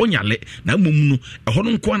wo onyale na mmom no e ho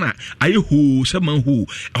no nko na aye ho se man ho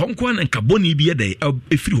e ho nko na nkaboni bi e de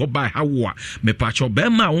e firi ho ba ha wo a me pa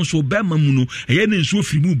bema wonso bema mu no eye ne nso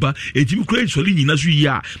firi mu ba etimi kura insoli nyina so yi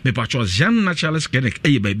a me pacho Ziana Charles Clinic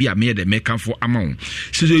eye ba bia me de meka fo amon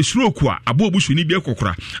se stroke a abobusu ni bi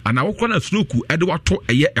ekokora ana wo kora na stroke e de wato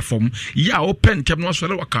eye efom ya wo pentem no so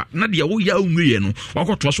le waka na de wo ya onwie no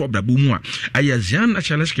wakoto so obrabo mu a eye Ziana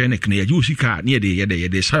Charles Clinic na ye usika ne ye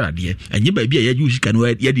de sarade enye ba bia ye usika no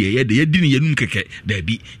ye di ne yenum keke da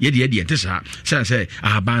bi ye de entesa se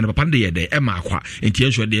ahaban papa de ye de e makwa enti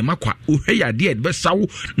enso de makwa wo hwe ya de best saw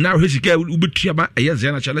now his girl will be Tiama, a year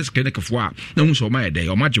Zana Charles Clinic of War, no one saw my day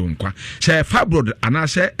or my jonqua. Say Fabro, and I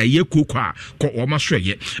say a year cookwa, or my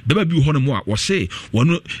stray, Baby Honomoa, or say,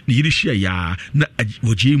 one Yidishia ya,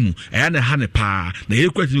 Wajimu, and a honey pa, the air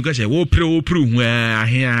question because I will pro, where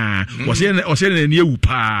here was in or saying a new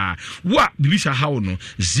pa. What Bisa Hauno,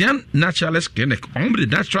 Zian Naturalist Clinic, only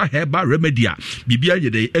natural herba remedia, Bibia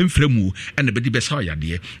de Enfremu, and the Betty Besaya,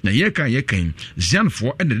 dear. Na yekan Zian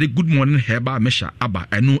for and the good morning herba mesha abba,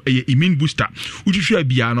 I know a immune booster, which you should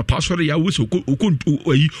be an apostle. I was who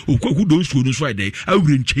don't school Friday, I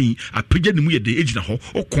wouldn't change a pigeon with the age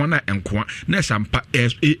or corner and qua, Nessampa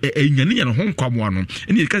as a Yanian home come one,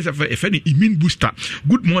 and it can have if any immune booster.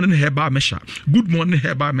 Good morning herba mesha, good morning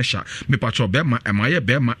herba mesha, me patro bema, and my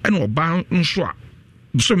bema, and or bound swap.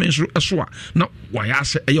 So mention a swa. Now, why I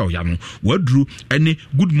say a yano, what drew any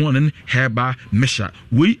good morning herba mesha,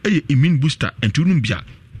 we a immune booster and tunumbia.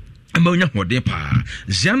 Ammonia Modepa,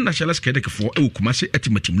 Zian National Skedic for Okumasi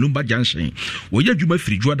Etimatim Lumba Junction, where you may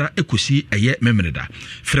free Joda Ecosi a year memorida.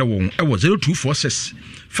 Frewon, I was 0246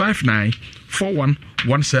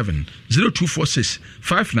 594117 0246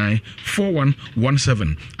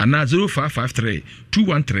 594117 and now 0553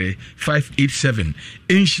 213 587.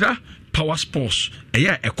 Inshra Power Sports, a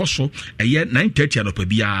year Ecoso, a year 9:30 at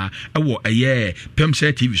Opabia, a year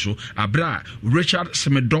Pemse TV show, Abra, Richard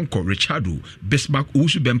Semedonko, Richardo, Bismarck,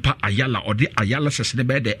 Usubempa, Ayala, or the Ayala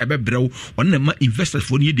Sesnebe, the Ebebro, on the investors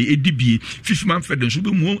for the ADB, 5 months for the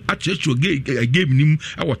Subumo, at church to gave him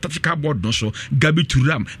our Tatika board, no so, Gabi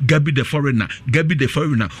Turam, Gabi the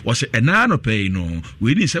foreigner, was a nano pay, no,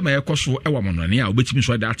 we didn't say my Ecoso, our monania, which means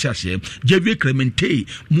what that chassis, JV Clemente,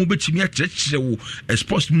 Mubetimia Church, a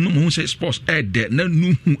sports sports ed na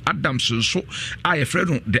nuhu Adamson so I afraid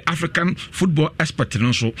the African football expert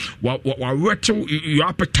so whetting your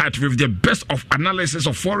appetite with the best of analysis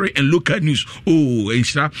of foreign and local news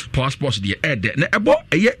insha Power Sports the ed na ebo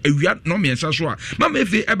eye awia no me nsa so a mama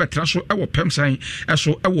efe ebetra so ewo pemsan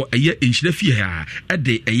eso ewo eye insha fie ha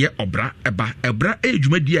ede eye obra ebra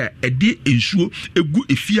edwumadi a ede ensuo egu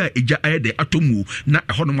efie a eja ede atomu na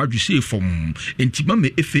ehono madwuse fom enti mama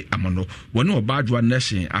efe amano woni obadwa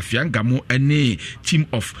nation afia Gamo any team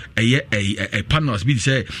of a panels be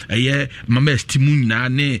say a mama stimu na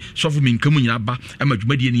ne sofu minkamu nyina ba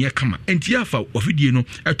amadwumadi ne kama enti afa ofidie no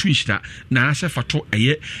atwinshita na ase fato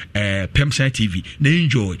Pemsan TV na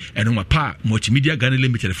enjoy eno mapa multimedia Ghana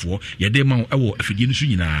limited for ye de ma ewo afidie no so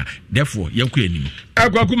nyina therefore yanko anim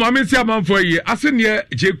akwaku mama si amanfo yi ase ne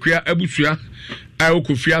jekua abusua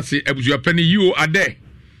okofiase abusua pani you ade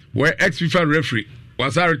where ex FIFA referee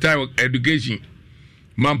was retired education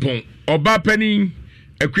Mampon Oba Penny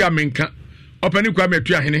Equia Menka Openi Kwame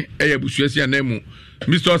Tuahene Eyabusuasi Anemu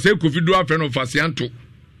Mr. Ose Kofidu Afreno Fasianto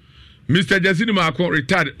Mr. Jasini Marco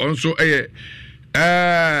retired also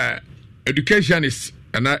educationist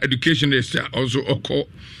and educationist also oko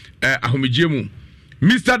ahomijemu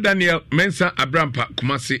Mr. Daniel Mensa Abrampa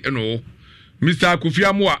Kumasi eno Mr. Kofi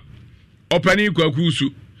Amwa Openi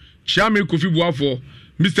Kwakusu Shami Kofi Buafo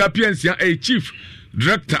Mr. Piensia a chief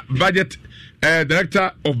director budget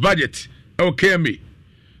Director of Budget LKMA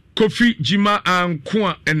Kofi Jima and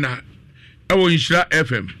Kwa Ena Ewo Inshira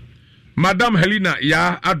FM Madam Helena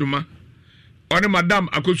Ya Aduma One Madam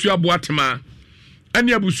Akosua Boatema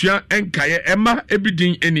Eni Abusua Enkaye Emma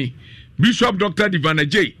Ebidin Eni Bishop Dr. Divana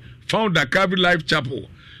J Founder Calvary Life Chapel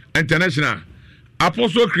International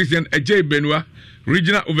Apostle Christian Ej Benua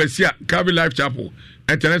Regional Overseer Calvary Life Chapel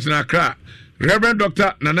International Accra Reverend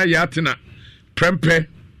Dr. Nana Yatina Prempe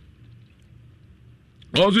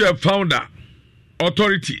also a founder,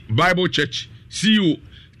 Authority Bible Church, CEO,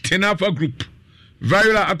 Tenafa Group,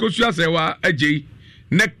 Viola Akosua Sewa, AJ,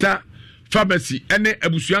 Nectar, Pharmacy, Ene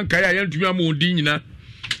Abusuan Kaya Yantuma Mundina,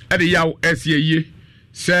 at the Yaw SAE,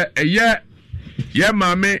 say a year, ya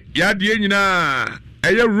mame, ya dienina,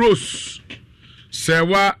 a year Rose,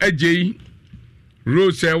 Sewa, AJ,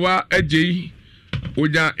 Rose Sewa, AJ,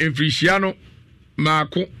 Uja Infriciano,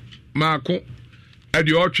 Marco, at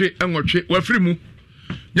the Orchard and Orchard, were free.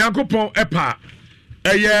 Yankopon epa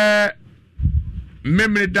eye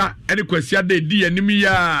memreda ene kwasia da di animi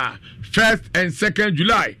ya 1st and 2nd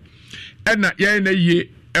July ena ye na ye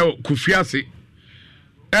kufiase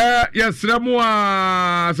yesremu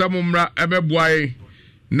a samumra emeboai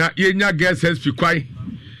na yenya guest SP kwai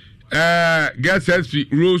guest SP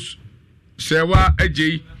Rose Sewa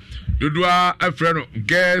AJ dodua afreno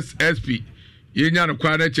guest SP yenya no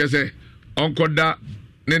kwa na chese onkoda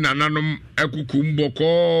ne nananom ekukum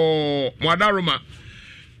boko mwadaroma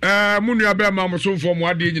munu ya be ma mosomfo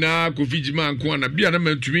mwade nyina Kofi Jima nko na bia na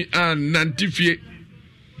mantumi an nantifie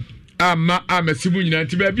ama amasimu nyina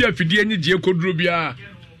nti ba bia fidie nyi je koduro bia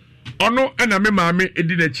ono na me maame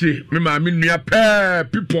edi na chire me maame nua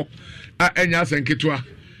people a enya asenketwa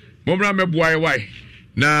momra meboae wai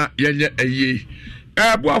na yenye ayi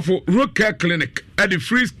boafo Rocker Clinic at the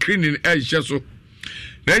free screening so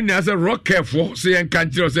then you say Rocker for say en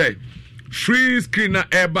kanchiro say free screen na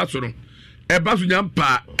so no so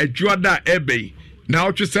nyampa adwada ebe na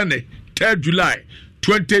otwe sene 3 July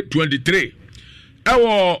 2023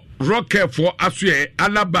 ewo Rocker for asue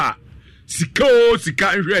alaba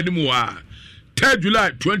sika nhwe animu a 3 July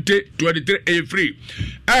 2023 free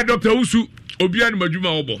Dr. Usu obian madwuma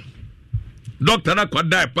obo Doctor na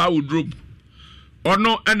kwada pa wodrop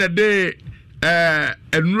ono ene de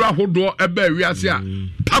enura hodo ebe wiase a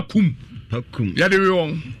pakum ya de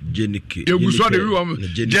won jenike eguso de won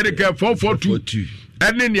jenike 442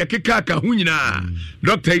 ene ne keka ka hu nyina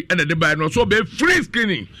doctor ene de ba no so be free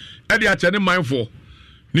screening e de a chane mindful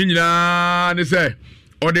ni nyina ne say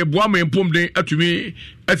o de boa me mpom den atumi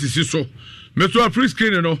asisi so me so free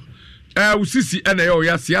screening no usisi ene yo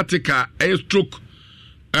ya sciatica stroke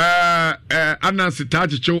anansi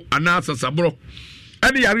tachicho anasa sabro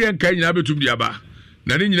ani yare enka nyina betum diaba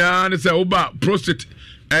na ni nyina ne se oba prostate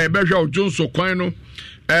behwa ojonso kwan no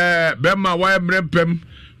bema wa mrempem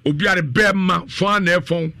obiare bema fo na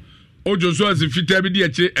efon ojonso azifita bi di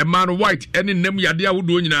eche man white eni nem yade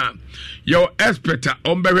awodo nyina your expert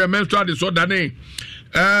on behwe menstrual disorder ne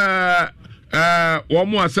wo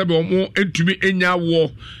mo asabe wo mo entumi enya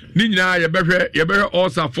wo ni nyina ye behwe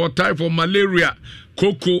ulcer for typhoid malaria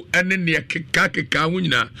koko ene ne keka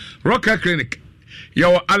hunyina Rocker Clinic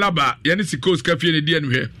yawo alaba yani sikos kafie ne die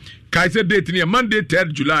ne kaise date ne Monday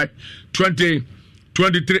 3 July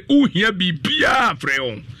 2023 uhia bibia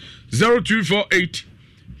freon 0248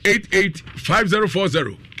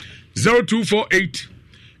 885040 0248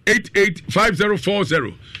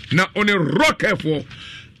 885040 na on a Rocker for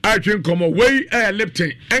I drink come away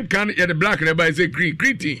Lipton and can the black and by say green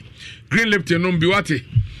tea green Lipton no biwate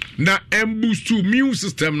na boost to immune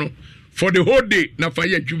system no for the whole day na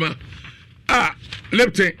fire juma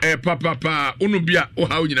Lipton papa unubia o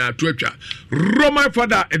ha nyina to atwa Roman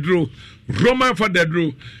father edro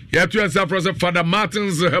ya to yourself for Father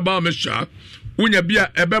Martin's herbal mixture unya bia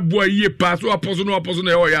ebeboa yie pass o aposo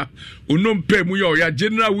na ya onom pe mu ya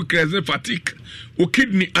general weakness and fatigue o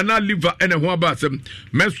kidney ana liver and ho abasem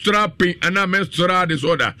menstrual pain ana menstrual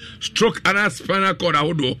disorder stroke ana spinal cord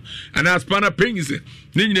ahodo ana spinal pains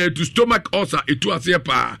ninyina to stomach ulcer etu ase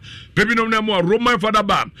pa baby no na mo Roman father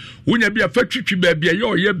bam unya bia fatwitwi ba bia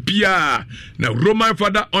ya bia na Roman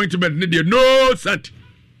father ointment ne de no scent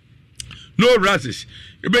no rashes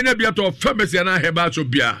ibenya bia to pharmacy na heba so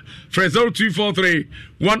bia for 0243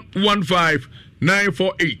 115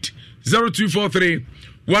 948 0243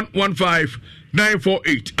 115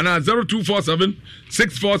 948 and 0247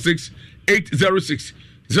 646 806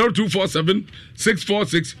 0247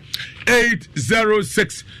 646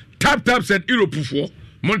 806 tap said Europe for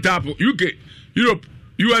Montapo UK Europe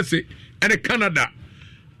USA and Canada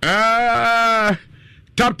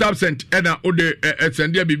tap sent ena ode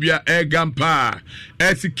sendia bibia gampa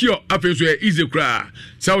secure afeso easy cra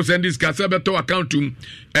so send this case beto account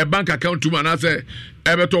bank account and say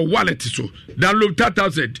beto wallet so download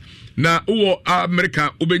tap sent na wo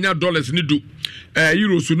America ubenya dollars ni do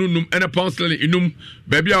euros nunum ena pound sterling inum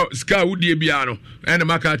bebia ska wudie bia no ena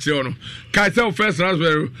maka kire no kai say first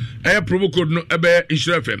raspberry promo code no ebe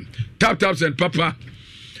insure fm tap sent papa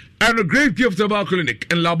and a great gift of our clinic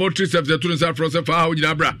and laboratory services to the process for how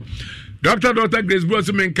you bra. Dr. Grace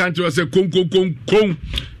Blossom in country say kong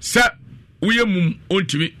sa we mum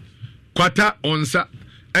ontimi kwata onsa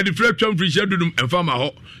and the flexion free schedule and farmer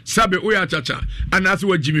ho sabe we achacha and as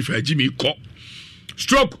we Jimmy ko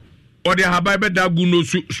stroke or the habai da guno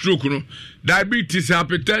stroke no diabetes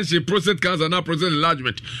hypertension prostate cancer na prostate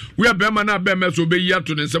enlargement we are bema na bema so be ya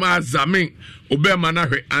to nsema azamin obema na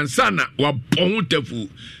hwe ansana wa bon tafu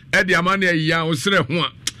edi amane ya osre ho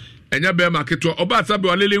a enya be maketo oba sabe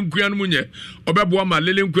walele nkua no munye obebo ma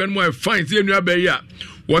lele nkua no mo fine se enu abayi a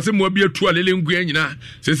wo se mo bi atu alele nkua nyina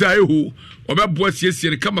se se ayehu obebo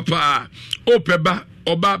asiesie kama pa opeba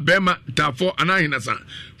oba bema tafo anahinasa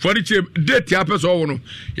for the chip date ya person wo no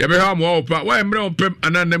ye be ha mo opa wa emre opem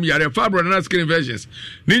ananam yare fabro na skin versions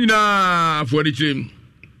ni nyina for the chip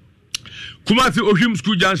Kumasi Ohim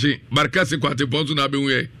School Junction Barkasi kwate ponso na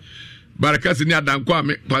benwe Barakasi ni adanko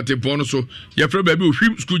ame kwate pono so yefre baby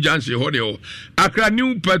Ohim School Junction ho de ho Accra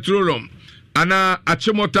New Petroleum ana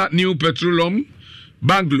Achimota New Petroleum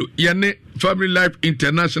Banglo yene Family Life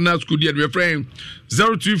International School dia we friend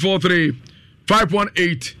 0243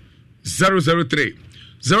 518 003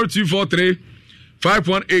 0243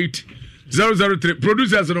 518-003.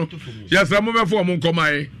 Producers, no. Yes, I'm moving for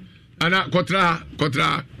Monkomai. Ana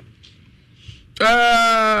Kotra.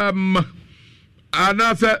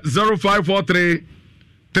 Another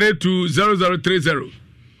 0543-320030.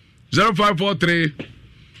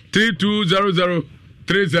 0543-320030.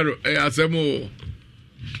 Asemo.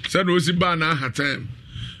 Said Rosibana had time.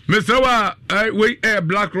 Mr. We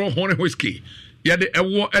Black Rock Honey Whiskey. Yet a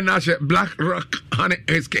war and Black Rock Honey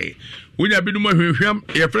Whiskey. When you be no more, your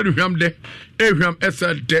friend Ham de, Abraham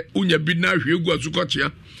Essa de Unya Bina, you go to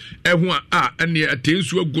Cochia. Everyone and near a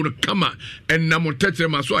teens who are going to come and Namotet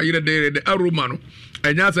Maso, I de Aromano.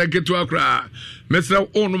 And as I get to Accra, Mr.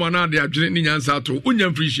 Onumana, they are Jenny Yansato,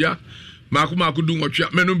 Unyam Frisia, Makuma could do what you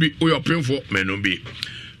menumbi or your painful menumbi.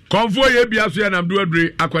 Convoy Biasu and Abdul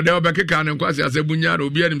Aquadel Bekan and Quasi as a bunyado,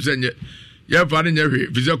 be him send it. Your father,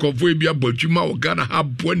 Visa Convoy Bia Bojuma or Ghana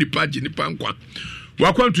have 20 page in the Panqua.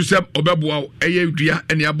 Welcome to Seb Obabua, Dia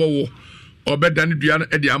and Yabo, or Bedani Diana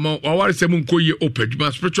and the amount, or what is Semun Koye Opej, my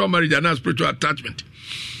spiritual marriage and spiritual attachment.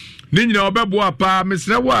 Nina Obabua Pa, Miss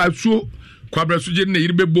Nawa, so Quabrasujan,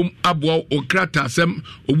 Ibebum, Abwa, or Krata, Sem,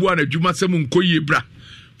 Obuana Juma Semun Koye Bra,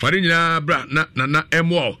 Farina Bra, Nana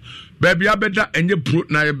Emo, Baby Abeda, and your brute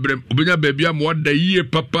na Brem, Ubina Baby, I'm what the year,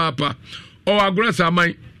 Papa, or our grandson,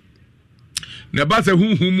 my. Nabasa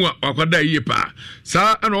whom Aquada Yepa,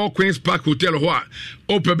 Sa and all Queen's Park Hotel Hoa,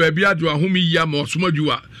 Opa Baby Adua, whom yam or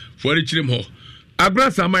Smodua for the Chimho.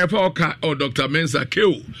 Agrasa, my Falca or Dr. Mensa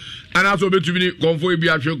Kill, and also between Convoy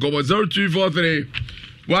Biatio Cover 0243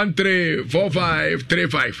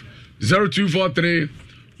 134535 0243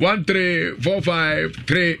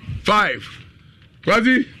 134535.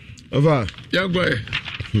 Quasi over young boy.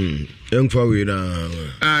 Young for we now.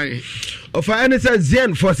 Aye. Of any says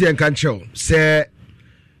Zen for Sian can show. Say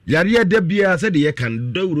Yaria Debia said ye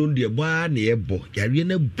can do run the bar near Bo,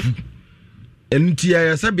 Yarina Boo. And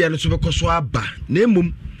Tia Sabian Supercoswaba,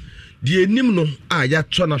 Nemum, the Nimno,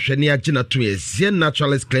 Yatona Shania Gina to a Zen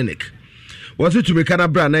Naturalist Clinic. Was it to be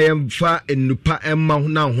Canabran? I am far in Nupa and Mount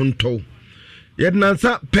now Hunto. Yet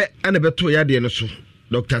Nansa pet and a beto Yadianoso.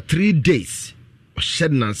 Doctor 3 days.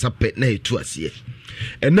 Shed Nansa pet nay to us ye.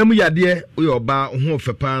 And then we are dear, we are about home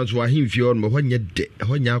for pounds who are him for your when you're dead,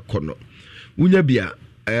 when you're corner. Wunya bia,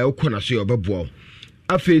 I'll corner see your bubble.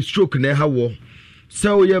 A face stroke near how war.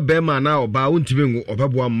 So your Bema now about Untimingo or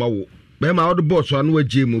Babu Mau. Bema out the boss one way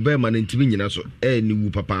Jim Bema in Timiniaso, new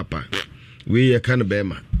papa. We a can of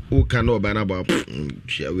Bema. Who can know Banaba?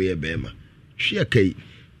 Share we a Bema. She a Kate,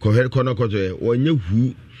 Coher Corner Cotter, or you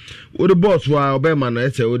who. What the boss while Beman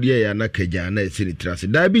as a Odia and a Kajana Sinitrasi.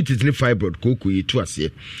 Diabetes ni fibroid cocoa to us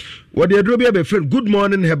here. What the Adrobia be friend, good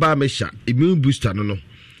morning, Heba Mesha, immune booster no.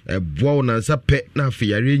 A bona pet na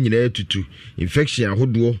fiarin to infection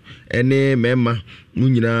hoodwo, any memma,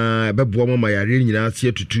 Munina, Babwa, my arena,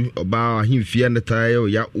 see to two, about him fian the tire,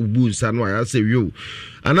 ya ubu sanwa, I say you.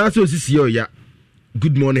 And also this year, ya.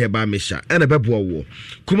 Good morning, Heba Mesha, and a Babwa.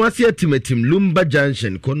 Kumasi Timetim, Lumba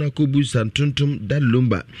Junction, Konakubus and Tuntum, that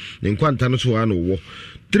Lumba, in Quantanos 1 war.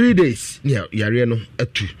 3 days near Yariano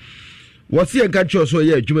at 2. What's the country so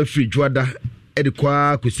yeah, Juma Free Juada,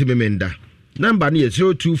 Edqua Kusimenda. Number near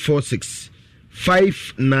 0246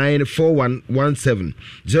 594117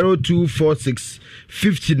 0246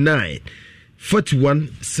 59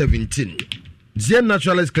 4117. Zen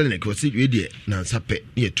Naturalist Clinic was it with you, Nansape,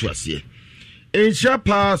 near to us here. Insha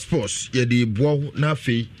passports ye di bo na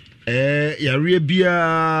fe yare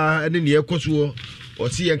bia ene ne ekoso o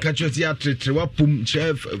si yen ka chosi atretre wapum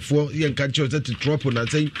chef for yen ka chosi tetrop na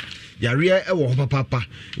say yare e wo papa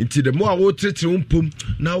nti de mo a wo tretre umpum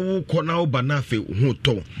na wo ko na wo ba na fe ho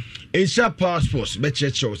to Insha passports be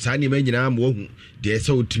cheche sa ni manyina mo hu de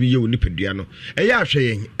se otimi ye oni pedua no e ya hwe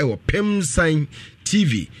yen e wo pem sign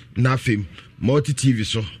TV na fem multi TV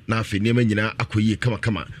so na afi nema nyina akoyi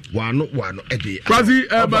kama wano ede Quasi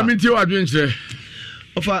baminti o adwenche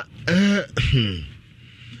ofa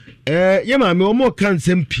yema me omo kan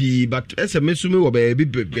sempi but SMS me wo baabi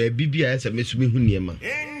bia SMS me hu niema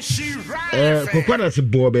kokwana se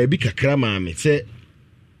bo baabi kakra ma me se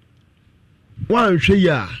wan hwe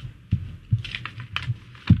ya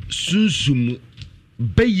sunsum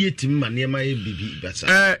bayeti ma niema e bibi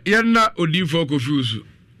basa yenna odifo kofiusu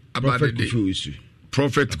Prophet Kufusu.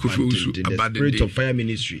 Prophet Kufusu. The Spirit of Fire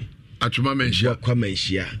Ministry. Atuma menshia. Kwa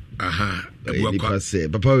menshia. Aha.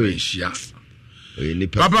 Papa menshia.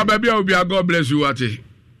 Papa baby obi God bless you ati.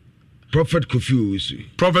 Prophet Kufusu.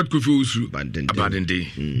 Prophet Kufusu. Abadende.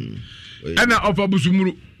 Ena ofa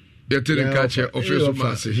busumuru. Yetere kache ofeso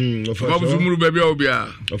mase. Ofa busumuru baby obi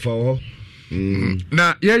a. Ofa ho.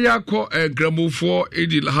 na yɛyɛ akɔ gramofo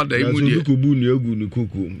edi hada yi mu deɛ kubu ni ogu ni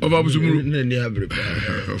kuku ɔba busumuru na ni abre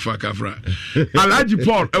fa kafra Alhaji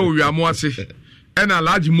Paul ɛwɔ wiamo ase ɛna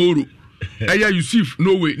Alhaji Moro ɛyɛ Yusuf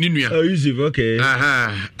Norway ni nua Yusuf okay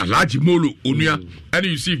Alhaji Moro onua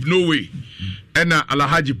ɛna Yusuf Norway ɛna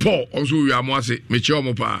Alhaji Paul ɔso wiamo ase mekyɛ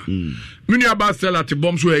ɔmo paa menua ba Stella te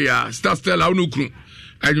bom so ɛyɛ Star Stella ono kunu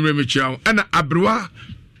ɛnyɛ mekyɛ ɛna Abrewa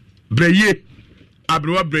Breye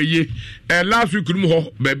last week no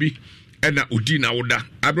ho baby na odi na woda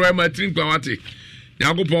Abrewa ma trin kwa wate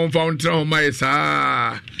Nyagopon fa ontra ho mai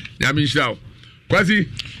saa nyame nhyira kwasi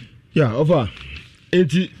ya over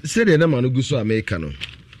enti sede na ma no gu so America no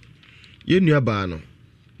yenua ba no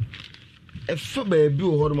efa baabi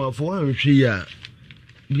wo ho ma fo wanhwe ya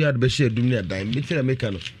bi ad be share dum ne dan bi tira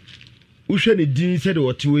America no wo hwe ne din sede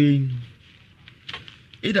wote we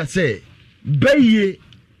ida say baye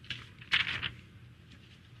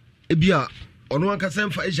ebia ono ankasa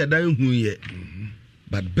mfa ehya dan hu ye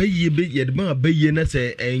but baye be ye de ma baye na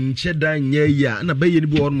say enche dan nya ya na baye ni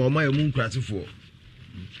bi ono ma ya mu nkrasefo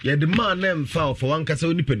ye de ma na mfa for wankasa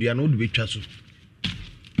onipadua na wo de betwa so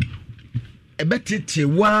ebetete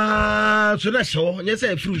wa so na hye nya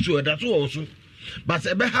say afiri so da so wo so but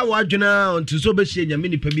ebe ha wa adwena until so be hye nyame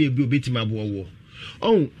nipa bi ebi obetima bowo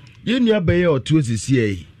oh ye nua baye oto osisi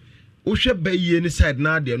yi wo hwe baye ni side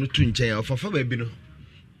na de no to nchen ya ofafa ba bi no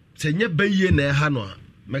senye baye na ha no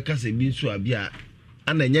meka se bi nso abia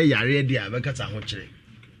ana nya yare de a meka ta ho kire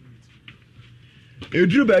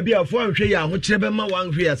eduru ba bia fo anhwe ya ho kire be ma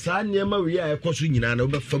wanhwe ya saa niema wi ya ekoso nyina na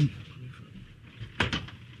obefam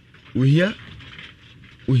ohia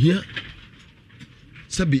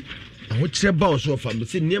sabi ho kire ba oso fam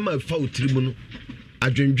se niema fa otirimu no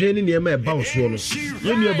adwendwen ni niema e ba oso no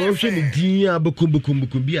yenu ba ohwe ni din a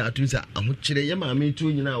bekombekom bi a atum sa ho kire ye ma me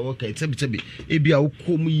to nyina wo kai sabi ebi a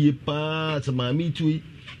wokom ye pa sa ma me to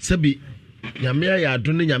sabi nyame ya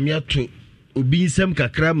ado ne nyame ato obi nsem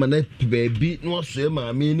kakra ma na baabi no so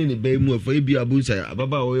ma me ni ne ba mu afa ebi abusa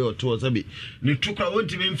ababa wo ye oto sabi ne tukra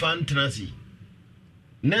wontimi mfa ntenasi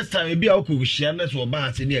next time ebi a wokohia na so ba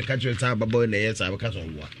ase ne e ka kire sa ababa na ye sa abaka so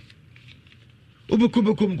wo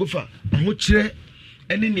obekom kofa ho kire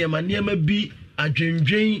ene niema bi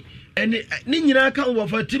adwendwen ene ne nyina ka wo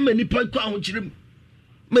fa tim nipa kwa ho kire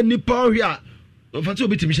ma nipa ohwe a fa ti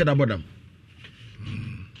obetimi hye da bodam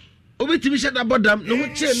obetimi hye da bodam no ho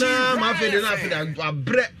kire na ma afede na afede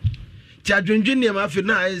abre ti adwendwen niema afede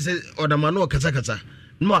na se odama no kasa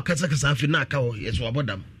no akasa afede na aka ho yeso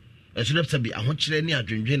abodam eso ne psabi ho kire ne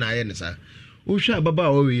adwendwen na aye ne sa wo hwe ababa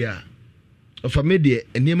wo wi a fa medie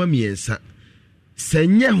niema miensa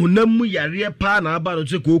senye hunamu yare pa na aba no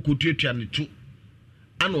se ko okutuatua ne tu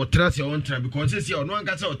ana otra se on tra because se ono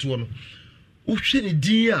ankasa oto no wo hwe ne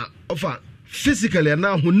din a ofa physically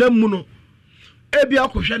na hunamu no ebi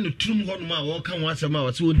akohwe ne turum ho no ma wo ka ho asema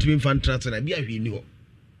wa se wontimi mfa ntra na bi ahwe ni ho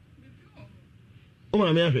o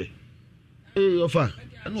ma me ahwe ofa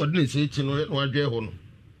ana odi ne se chi no adwe ho no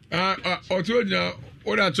oto nya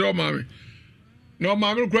o da tro ma me no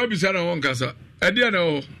ma me kura bi sa na won kasa e dia na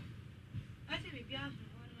o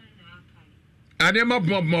ade ma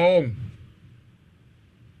on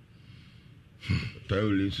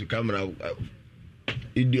Pauli su camera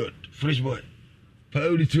idiot fresh boy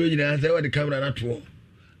Pauli tu nyina say what the camera na to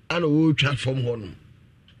ana wo twa from ho no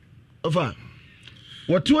ofa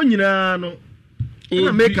what to nyina no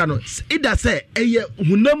na make no ida say eye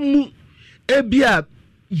hunamu ebia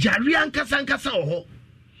yare ankasa ho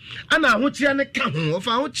ana ho kire ne ka ho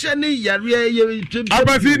ofa ho kire ne yare ye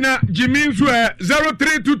abasi na Jimmy so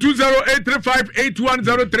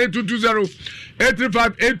 0322083581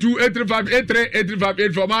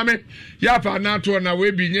 03528358383583 mame ya fa na to na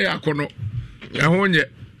we bi nye akono e ho nye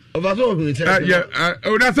ofa so ho se ya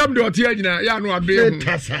una sam de otie nyina ya no abe hu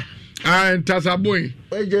tasa boy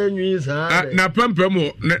eje nwi sa na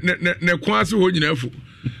pampam ne kwase ho nyina afu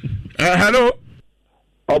hello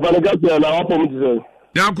Obanaga na wapom tse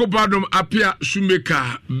Nyankopadom apia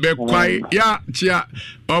Shumeka bekwai ya chia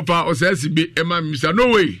opa osasibe ema misa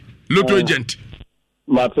no way lotto agent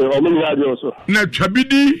mate omini ade oso na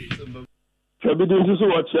twabidi nsusu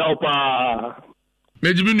wo chia opa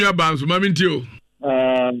mejibi nua banso ma minti o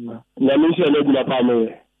na mi se na guna pa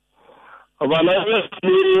me obana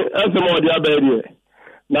ni asemo dia baadie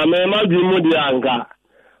na me ma di mu dia anka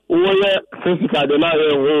wo ye physical de na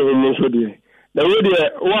ye ho mu so die na we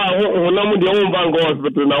de wa ho na mu de ho bank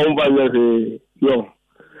hospital na ho bank yo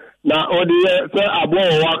na odi se abo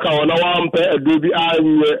wa ka ona wa mpe adobi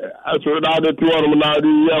anye asoro da de tuwo na de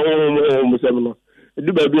ye ho mu sem no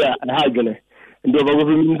edu ba bia ha gene ndo ba go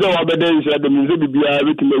fi nzo wa bede nse de nzo bibia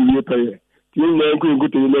betime wie paye tin na nku nku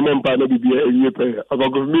tin na mompa na bibia ewie pe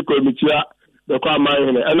abago mi ko mi chia de kwa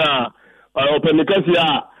man he na openikasi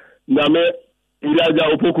a na me ilaja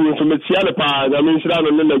opoku nso me chia le pa na me nshira no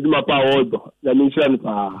na djuma pa odo na me nshira le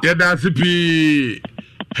pa ya da sipi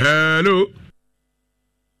hello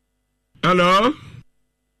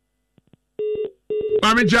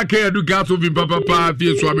Mami Jack Edu Gas will be papa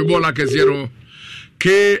fie so abi bola kese no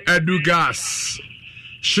K Edu Gas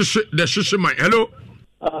the shishi man hello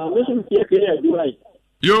mission K Edu right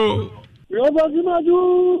yo ba di maju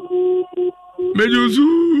mejuzu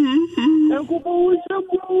enko bo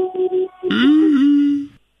shabu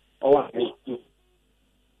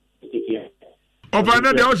opa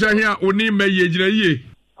na de o se hia oni meye gina yie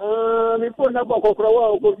mi po na ba kokoro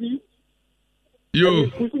wa ko bi yo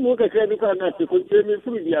kusi mo ka kra bi ka na te ko je mi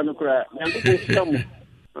furu dia no kra na ko ko samu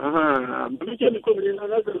bi ke mi ko mi na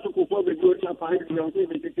na so ko ko be do ta pa ni no te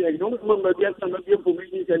be te no mo ma dia ta na bi po mi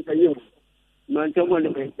ni kan ta yo man ta mo le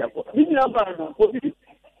me ta ko ni na ba na ko bi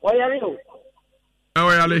o ya le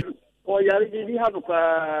o ya le bi ha no ka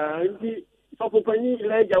ndi so ko pa ni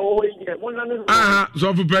le ja o ho ije mo na no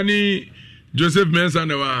so fu pani Joseph Mensah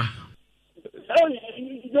ne wa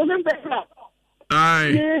Joseph Mensah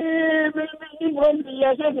ai ni bro mi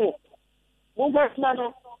ya sefo mo fa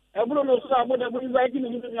no e bro no so abo da bo ba ki ni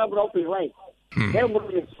ni abro pe wai e bro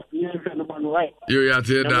ni no man wai yo ya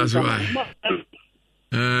te that's why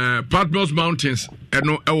Patmos Mountains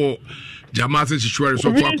eno ewo Jamasi Chichwere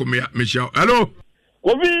so for akomia Michelle hello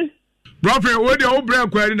Obi Prophet we dey o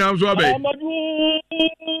break kwari na so abey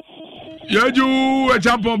Yaju a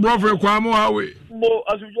champion Prophet kwa mo hawe mo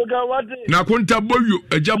asujoga wade na kunta boyo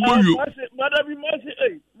eja boyo madabi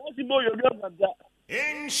mosi boyo bi abada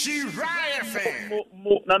in she riot fan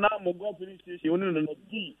mo na mo go police station oni no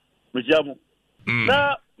di mejiamu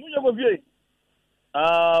na mu je go vie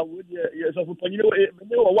we dey so for panyi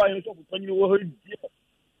me wo wa yin so for panyi wo ho di ko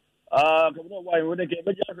no wa yin wo de ke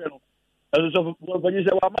beji afre no so for panyi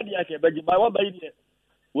se wa madi ake beji ba wa ba yi de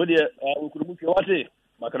wo de wo kurumu fi wate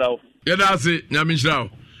makrao yeda se nyame nhyirawo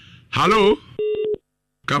hello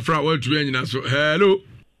Kafra well to any so hello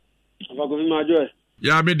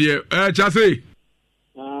ya me de chase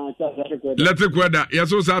let's kwada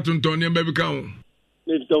yeso sa tonton ne ba bi ka ho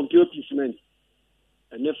ne ton pure placement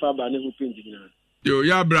ene fa ba ne hu pinji na yo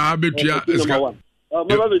ya bra betua eska ma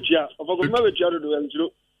ba betua ofago ma betua do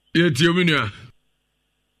enjiro ye ti ominua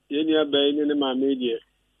ye ni abai ne ma me de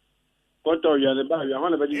konto ya ne ba ya ho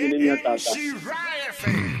na ba ji ne ni atata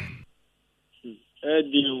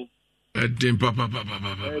Edim papa.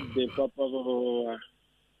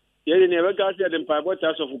 Yeye ne ba ka se dem pa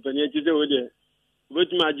bota so fupani ti se wo de.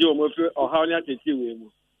 Wetin ma ji o mo fi o ha oni ateti we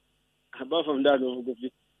mu. Aba from that no go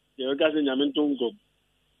fi. Ye ka se nyame ntongo.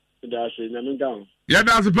 Da se nyame down. Ya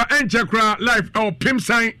da se pa enche kra live or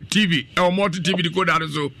Pimsign TV or Multi TV decoder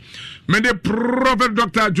so. Me de Prophet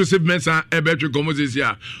Dr. Joseph Mensah ebetwe komozesi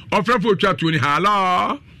a. Ofrefo twa to ni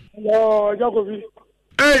hello. Hello, Jacobi.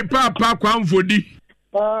 Hey papa kwamfodi.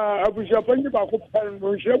 Abuja pani ba ko pan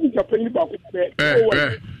no she abuja pani ba ko pe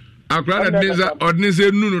akra na dinza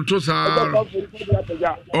ordinance nunu to sa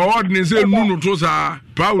ordinance nunu to sa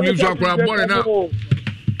pa uli so akra bore na mo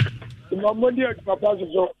modi e papa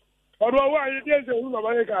so oro wa ye de se hu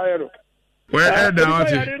baba ye ka yero we e da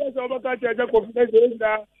wati ya de so ba ka che ko fi de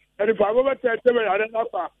da e pa go ba te te me ya de na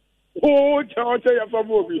pa o che ya fa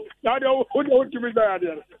mo bi na de o ti mi da ya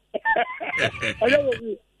de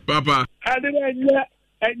papa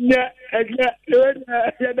Enya,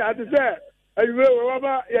 that is it. And we were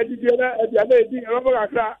about Yadina and the other thing,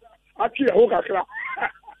 actually, a hook.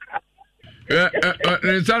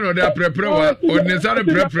 Son of their prepare or Nissan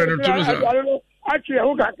prepare to actually, a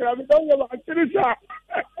hook. I don't know actually, sir.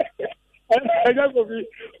 I don't know if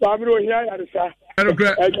I'm going here, sir.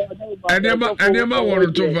 And Emma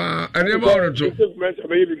wanted to, and Emma wanted to.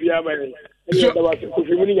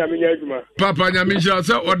 Papa Nyamisha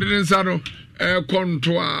sa ordinance no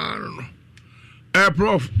contour no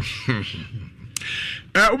prof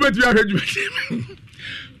ubeti ahwedwe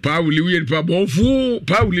pa wuli wi pa bonfu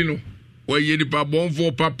pa wuli no o ye di pa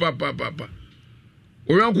bonfu papa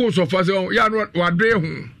o yanko so fa se ya no wadwe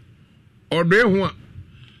hu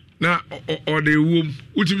na o de wum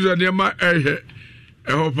utimi so ne ma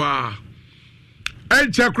ho pa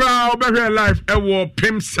Enchakra obehwe live ewo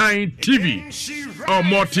Pimsign TV or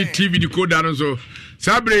Multi TV decoder so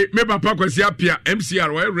sabre me papa kwasi apia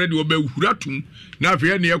MCR we ready obehuratum na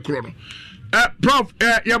afia ne ekro no prof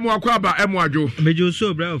yemo akwaba emwadwo mejo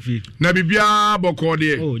so bra ofi na bibia bokọ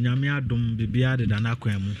de oh nyame adom bibia de dana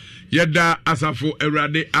kwan mu yeda asafo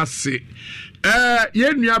awurade ase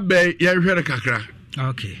yenua be ye hwere kakra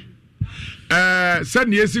okay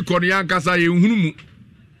sɛne yɛsi kɔ no yɛankasa yɛnhunu mu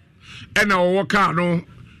ɛna wɔwɔ kaa no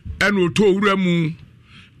ɛna ɔtɔ wura mu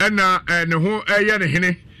ɛna ne ho ɛyɛ ne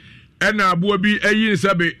hene ɛna aboa bi ayi ne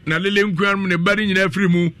sɛbe na lele nkuanom ne ba ne nyinaa firi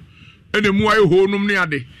mu ɛna mu ayɛ hoo nom ne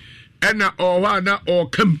ade ɛna ɔwɔ a na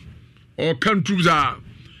ɔka ntroops a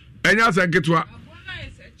ɛnyɛ asɛ nketewa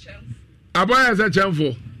abɔyɛ sɛ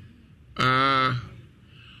kyɛmfo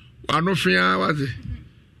wano fea wate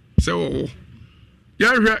sɛ wɔwɔ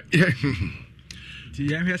yɛhwɛ nti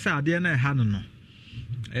yɛhwɛ sɛ adeɛ no ɛha no no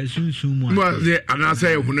ɛsunsum mu ade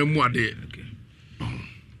anaasɛ ɛhona mu adeɛ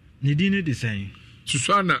ne din no de sɛn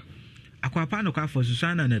susana akwapa no kwafo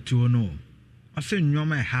susana na tuo no ɔsɛ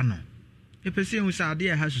nnwɔma ɛha no yɛpɛ sɛ ɛhu sɛ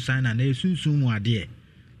adeɛ ɛha susana na ɛsunsum mu adeɛ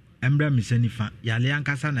ɛmbra me sɛ nifa yale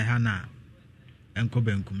ankasa na ɛha no a ɛnkɔ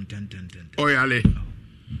bankum tɛntɛntɛn ɔyale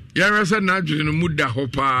yɛhwɛ sɛ n'adwene no mu da hɔ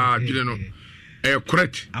paa adwene no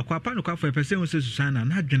correct akwapa no kwafo yɛpɛ sɛ ɛhu sɛ susana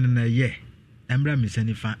n'adwene no ɛyɛ ɛmbra me sɛ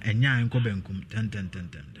nifa ɛnya ɛnkɔ bankum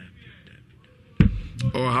tɛntɛntɛntɛn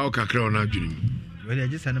how kakra on adwene mu wɛde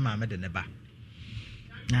agye sɛ ne maame de ne ba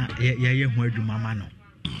na yɛyɛ ho adwuma ma no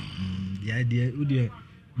yɛdeɛ wodeɛ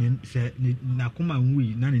sɛ nakoma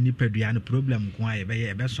nwui na ne nipadua no problem nko a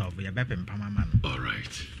yɛbɛsolve yɛbɛpempam ama no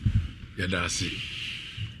alright yɛda ase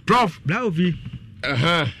prof blaovi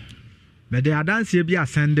mɛde adanseɛ bi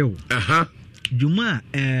asɛnde wo dwuma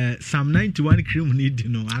a Psalm 91 cream ne di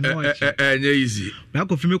no ano ɛnyɛ easy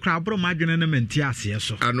bakofi me kura abro madwene no mente aseɛ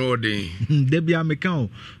so ano den da bia meka o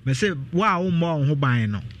me se wa wo mmɔ ho ban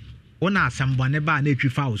no wona asɛmbɔne ba na etwi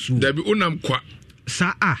fa wo so da bi unam kwa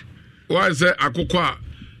sa a wa sɛ akokɔ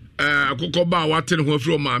akokɔ ba wate ne ho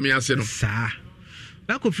afiri o maame ase no sa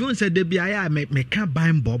bakofi on sɛ da bia ya meka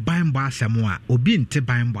ban bɔ asɛm a obi nte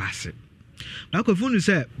ban bɔ ase bakofi on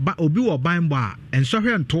sɛ obi wɔ ban bɔ a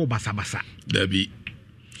ensɔhwɛ nto basabasa dabi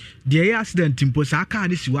deɛ yɛ accident mpo saa car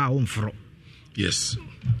ne siwa a womforo yes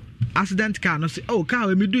accident car no sɛ car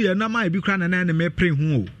we medu yɛ na ma bi kra na ne me pre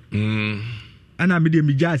ho o ana me de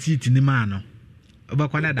me gya seat ni ma no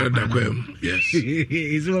obakwa na da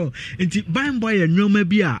yes so enti ban boy yɛ nwoma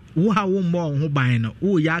bi a wo ha wo mbɔ ho ban no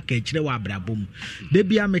wo yɛ aka kyerɛ wa abrabom de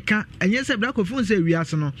bia meka ɛnyɛ sɛ bra kofun sɛ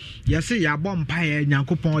wiase no yɛse yɛ abɔ mpae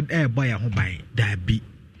nyankopɔn ɛbɔ yɛ ho ban dabi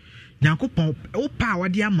nyankopɔn wo pa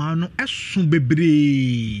wade ama no ɛso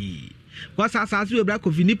bebree because asase we bra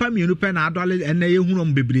kofi nipa mienu pɛ na adɔle ɛna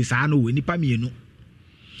yɛhunu bebree saa no we nipa mienu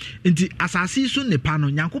nti asase so nipa no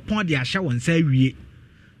nyankopɔn de ahyɛ wɔn nsa awie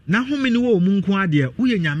na home ni wo mu nko adeɛ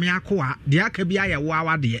woyɛ nyame akoa de aka bi ayɛ wo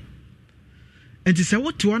awadeɛ nti sɛ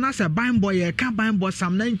wote wɔn asɛ Bible yɛ ka Bible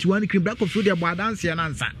Psalm 91 krim bra kofi de bɔ adanseɛ na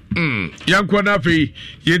nsa yankɔ na afei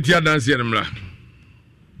yɛnti adanseɛ no mmra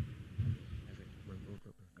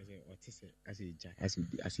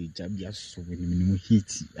as a job just so minimum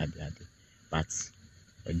heat ade but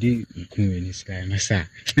odi nkun ni sky na sa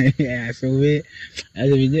so we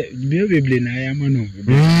as we be na ya ma no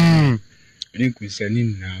ni kun sani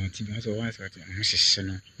na ti ma so wa sa ti ho hyehyɛ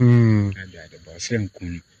no ade but sɛ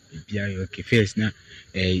nkun bia yo ke face na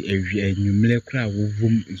nwumle kra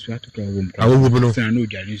wowom nsu atokra wowom kra wowom no sa na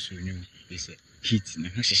odwane so nyu be sɛ heat na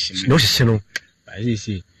ho hyehyɛ no ba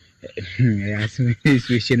say yeah, so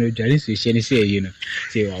no jari so she ni say you know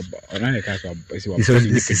say ona le ka so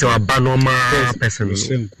so abanoma person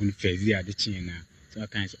so nkun first day ade chin na so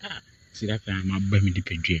kan say see that fan ma ba mi di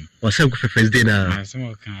pedwem o say nkun first day na so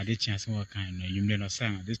kan ade chin so kan no yumle no say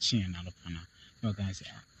ade chin na no pana so kan say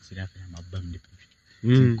see that fan ma ba mi di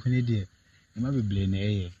pedwem nkun dey ma be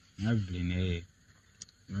blame na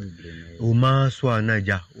uma so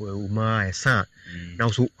anaja uma esa na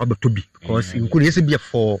so abatobi because nkunu yesi bia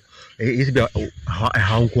for yesi bia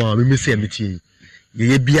ha nko a me se amiti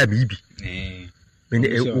ye bia bibi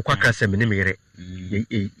me ukwa se me ne mere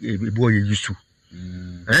ebu oye yusu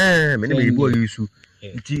me ne ebu oye yusu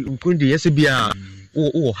nti nkunu de yesi bia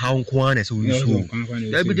o ha nko a na se yusu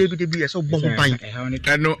debi yesi bo ban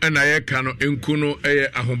eno na ye ka no nkunu eye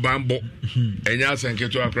ahobanbo enya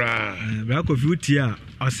asenketo akra bra kofi utia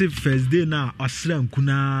ɔse first day na ɔsra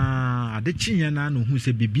nkuna ade kyinya na no hu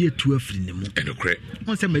sɛ bibie tu afiri ne mu ɛnokre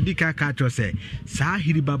on sɛ medical ka to sɛ saa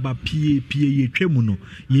hiri baba pie ye twemu no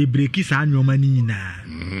ye breki saa nyoma ni nyina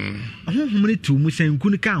honhom ne tu mu sɛ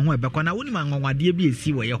nkunu ka ho ɛbɛkɔ na woni manwawade bi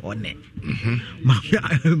esi wɔ ye hɔ ne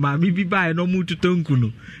ma mi bi bae no mu tuto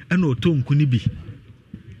nkunu ɛna ɔtɔ nkunu bi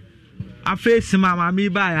afa sima ma mi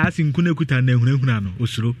bae asi nkunu ekuta na ehunahuna no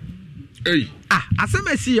osuro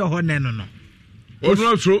asemesi ye hɔ ne no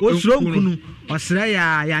osuro nkunu ɔsrɛ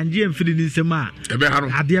ya yanje mfiri ni nsɛm a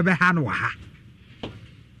ade ebe ha no ha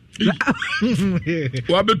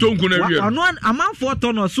wa beto nkunu awie ɔno amanfo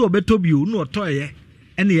ɔtɔ no so obeto bio no ɔtɔye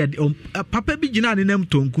ɛne papa bi gyina ne nam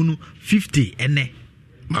tonku no 50 ɛnɛ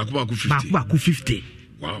baako 50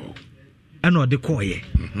 wow ɛna ɔde kɔɔyɛ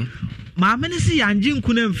maame ne si yangye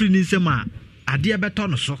nku na mfiri ne nsɛm a adeɛ bɛtɔ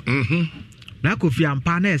no so na kofi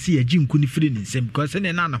ampa na ɛsi yɛgye nku ne firi ne nsɛm because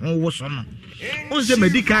ne na ho wo so no on sɛ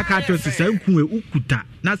medical catcher sɛ nku e ukuta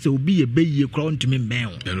na sɛ obi yɛ bɛyie kora ntumi mbɛn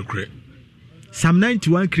wo ɛnokre Sam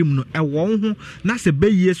 91 cream no ɛwɔ ho na sɛ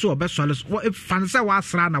bɛyie so ɔbɛsɔle so fan sɛ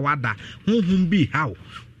wasra na wada honhom bi how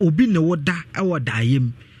obi ne woda ɛwɔ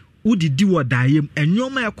daayem udidi wɔ daayem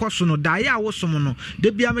ɛnyɔma ɛkɔ so no daayɛ a wosom no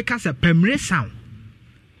de bia meka sɛ pɛmre sound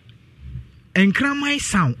enkramai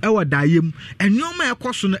sound ɛwɔ daayem ɛnyɔma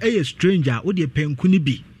ɛkɔ so no ɛyɛ stranger wode pɛnku ni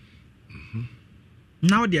bi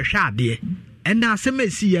na wode hwɛ adeɛ ɛna asɛm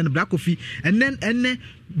esi yɛ no brakofi ɛnɛ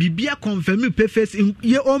bibia confirm perfect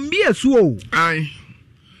ye ombi esu o ai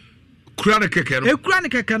kura ne keke no ekura ne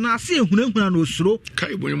keke no ase ehunahuna no osuro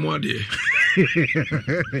kai bonye mo ade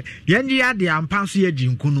yenji ade ampa so ye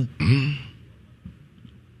jinkunu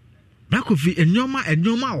brakofi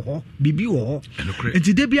enyoma ho bibi ho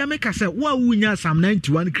enti de bia meka se wo awunya Sam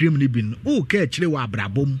 91 cream ni bi no o ka akire wa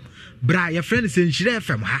abrabom bra ye friend se nhire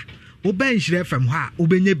fm ha wo ban nhire fm ha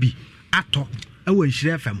obenya bi ato ewo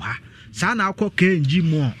nhire fm ha saa na akọ KNG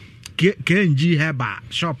mo KNG heba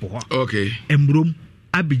shop ho okay embrom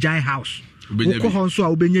Abidjan house ukọ ho nso a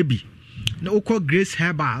obenya bi na ukọ Grace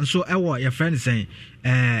heba nso ewo your friend saying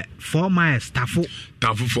 4 miles tafu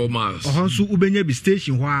 4 miles ho nso obenya bi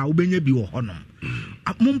station ho a obenya bi wo honom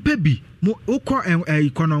mompa bi ukọ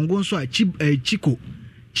ikonongo nso a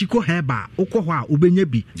Chiko heba ukọ ho a obenya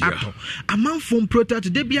bi ato amanfo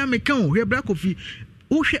protect de bia meka ho hebra kofi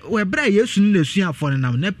webra Yesu ni nesu afọ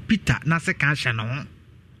nam na Peter na se kan hye no ho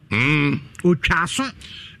otwa so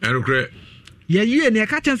erukre ye yie ne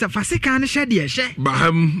ka chen se fasika ne hye de hye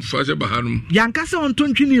baham fase bahanum yanka se on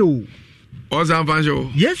tontwini o ozan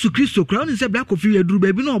fanjo Yesu Kristo kra on se bla kofi eduru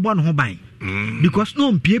ba bi na obo no ho ban because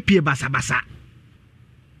no mpiepie basabasa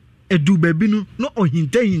edu ba bi no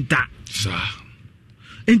ohinta sa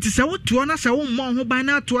enti se woto na se wo mmọ ho ban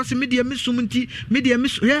na to se media misum nti media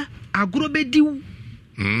misu ya agoro bediw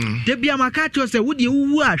de bia maka cho se wo de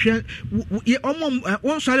wu ahwe omo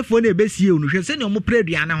won sare fo na ebesie unu hwe se ne omo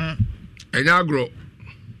preduane ho enya agro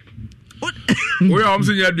wo ya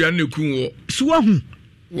omse nya aduane ne kun wo so hu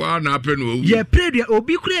wa na apɛ no wu ye predua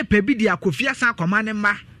obi kura epebi de akofia san koma ne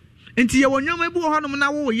mma enti ye wonwom ebu ho nom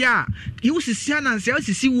na wo ya ye usisia na nse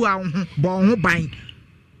usisi wu a ho bo ho ban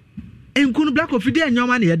enkunu black of de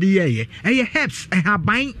anyoma na ye de ye eye herbs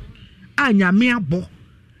haban anyame abo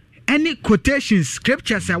any quotations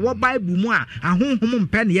scriptures a what Bible mu a ahonhom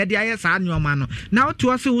mpe na ye de aye saa anyoma no na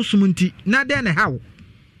oto ase wosum nti na de ne hawo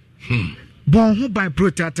bon ho by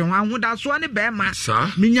protect ho ahoda so ne be ma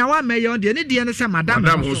minyawa meye on de ne de ne se madam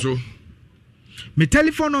ho so me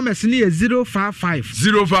telephone number is 055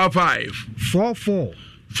 44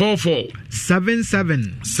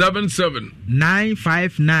 77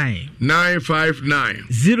 959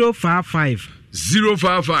 055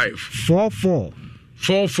 44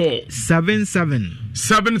 77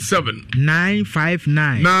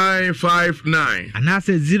 959 and I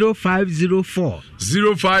say 0504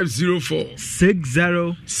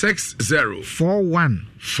 60 41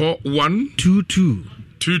 22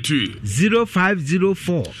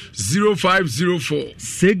 0504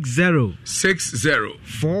 60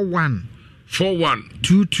 41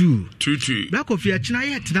 22 black of ya china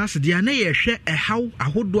ye tenase dia na ye hwe ehaw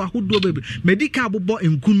ahodo baby medical bobo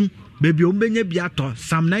nkunu baby ombenya biato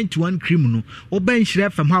Sam 91 cream no oban hire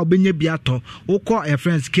fam ha obenya biato ukọ a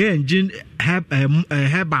friends KNG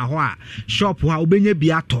heba ho a shop ho a obenya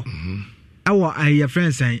biato awo your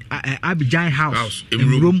friends Abidjan house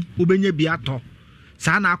embrom obenya biato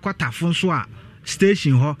saa na akọta fo nso a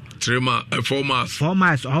station ho 4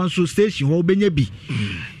 miles also station ho obenya bi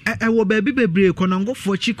wo baby bebre konongo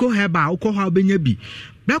fo Chiko heba ukọ ho obenya bi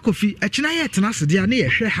black coffee china ye tenase dia na ye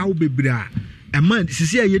hwe ha bebre a man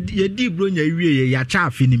sisi ye di bro nya wie ya cha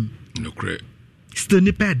afinim nokre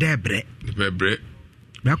stoni pe debre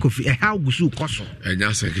black coffee ha gusu koso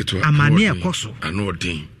enya seketo amane ekoso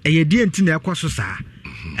anodin ye di enti na ekoso saa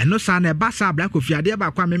eno saa na ba saa black coffee ade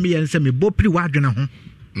ba kwa me ye nse me bopri wadwene ho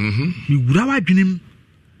mi wura wadwenem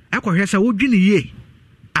ekohwe sa wodwene ye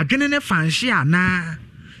adwene ne fanhye ana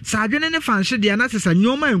sa adwene ne fanhye de na sesa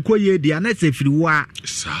nyoma enkoye de na sefiriwa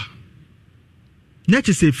sa na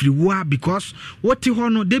chese firiwa because what ho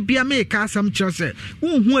no de bia me ka asam kyerse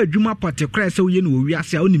unhu adwuma pote kra se woye no wi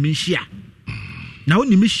ase a onimi hia na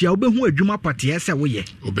onimi hia obehu adwuma pote ese woye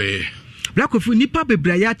obe black of nipa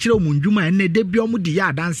bebra ya kyerɛ mu ndwuma ene de bia omu di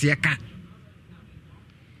ya dance ye ka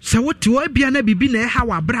sɛ wote hɔ ebia na bibi na ɛha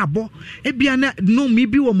w'abrabɔ ebia na nnome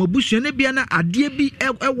bi wɔ mabusua na ebia na adeɛ bi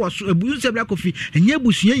ɛwɔ so ebusu sɛ bra kofi ɛnyɛ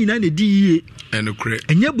busua nyinaa na di yie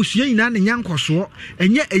ɛnyɛ busua nyinaa na nya nkɔsoɔ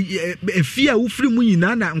ɛnyɛ efi a wofiri mu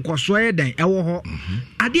nyinaa na nkɔsoɔ yɛ dan ɛwɔ hɔ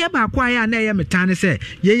adeɛ baako ayɛ na ɛyɛ metan ne sɛ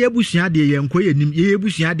yɛyɛ busua deɛ yɛn nkɔ yɛ nim yɛyɛ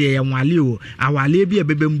busua deɛ yɛn wale o awale bi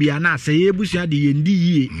ɛbɛbɛm bi ana sɛ yɛyɛ busua deɛ yɛn di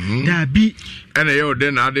yie dabi ɛna yɛ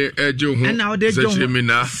ɔde na ade ɛgye ho sɛ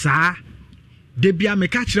kyerɛmina saa de bia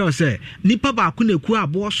meka kyerɛ sɛ nipa baako na eku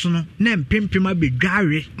aboɔ so no na mpempem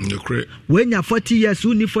abedware wenya 40 years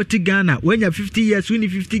uni 40 Ghana wenya 50 years uni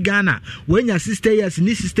 50 Ghana wenya 60 years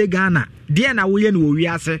ni 60 Ghana de na woyɛ no wo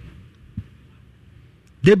wiase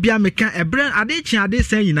de bia meka ebre ade chi ade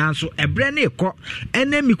san nyina so ebre na ekɔ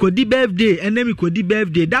ene mikodi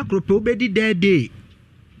birthday da krope obedi day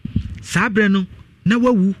sabre no na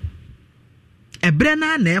wawu ebre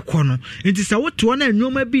na ekɔ no nti sɛ woto na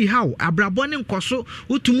enwoma bi haw abrabɔ ne nkɔso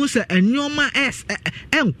wotumu sɛ enwoma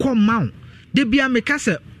enkɔ maw de bia meka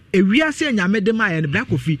sɛ ewiase nyame de ma yɛ ne bra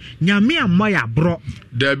kofi nyame amɔ ya bro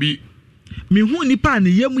dabi mihu nipa ne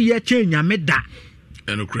yemu ye che nyame da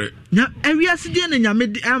enokre nya ewiase de ne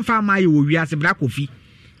nyame amfa ma yɛ wo wiase bra kofi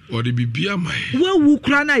ɔde bibia ma wawu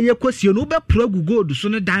kura na yɛ kɔsie no be progu gold so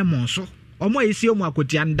ne diamond so ɔmɔ yɛ sie mu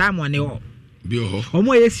akotia ne diamond ne hɔ bi ho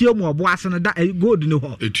omo yesi omo obo asene da gold ni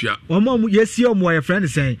ho etua omo yesi omo your friend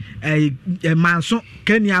say manso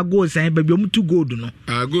kania gold say baby omo tu gold no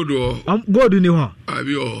gold ho gold ni ho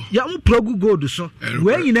abi ho ya omo progu gold so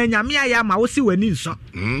we nyina nyame aya ma wo si wani nso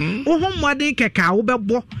wo ho modern keka wo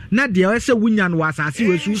bebo na de o se wunya no asase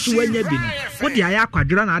we susu wanya bi no wo de aya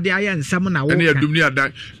akwadwira na de aya nsam na wo ene adum ni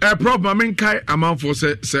adan prof menkai amanfo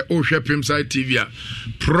se o hwe Pimside TV a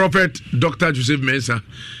Prophet Dr. Joseph Mensah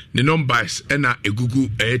the numbers ena egugu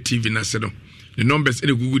TV na se no the numbers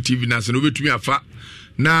ena egugu TV na se no betumi afa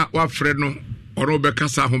na wa frɛ no ɔno be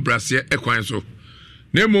kasa ho brase ekwan so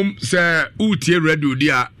na mum se utie radio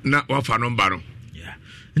dia na wa fa number no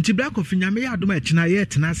nti black of nyame ya adoma akina ye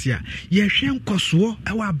tenase a ye hwe nkoso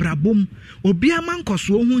ewa abrabom obi ama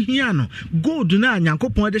nkoso hu hia no gold na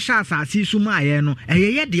nyankopon de sha asase su ma ye no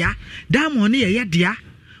eyeye dia diamond ye dia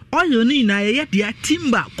oyo ni na ye dia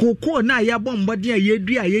timber koko na ya bombode ye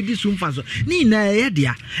dua ye di sumfa so ni na ye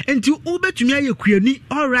dia enti ubetumi aye kuani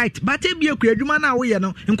all right but e bia kuadwuma na wo ye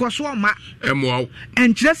no nkoso ma emwo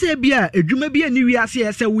enkyere se bia adwuma bia ni wiase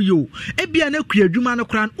ye se wo yo e bia na kuadwuma no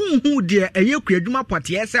kran unhu de eye kuadwuma pote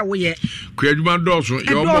ye se wo ye kuadwuma doso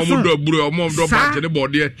yo mom do buru yo mom do ba ne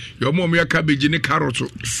bode yo mom ya cabbage ni carrot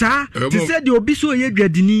sa ti se de obi so ye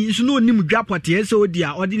dwadini so no onim dwa pote ye se odi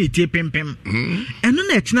a odi ne tie pempem eno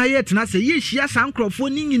na ekina ye tena se ye hia sankrofo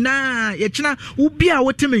ni nyina ye kina ubi a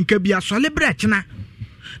wotem nka bia so lebra kina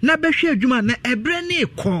na behwe adwuma na ebre ne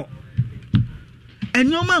ekɔ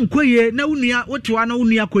enyoma nkoye na unua wotewa na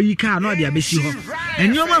unua koyi ka na ode abesi ho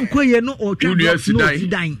enyoma nkoye no otwa no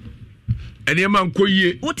sidan enyoma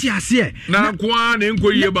nkoye wote ase na nkoa ne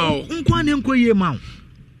nkoye ba o nkoa ne nkoye ma o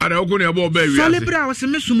ara oko ne abo ba wi ase so lebra wo se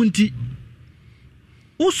mesum nti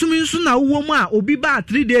usumi nso na wo mu a obi ba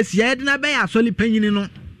 3 days ya de na be ya soli panyini no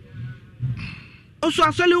oso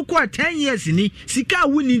asoli uko 10 years ni sika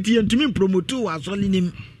wuni nti yentumi promote wa asoli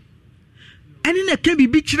nim eni na ke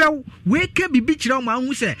bibi kirew we ke bibi kirew ma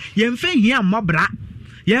hu se yemfa hia mmobra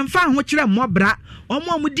yemfa ho kire mmobra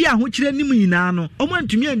omo amudi aho kire nim nyina no omo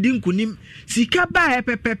antumi andi nkunim sika ba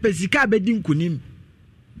epepepe sika abedi nkunim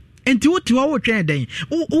enti wote wo twɛn den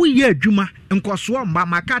wo yɛ adwuma nkoso mba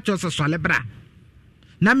maka cho se solebra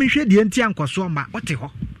na mehwɛ die nti ankoso mba wote hɔ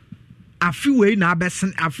afiwe na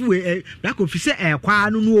abesen afiwe like ofise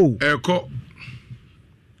ekwa no no eko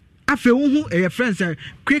afi hu your friends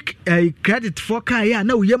quick credit for car ya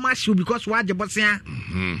na uye mashu because waje bosia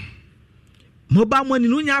mobile money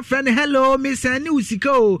no nya friend hello miss ani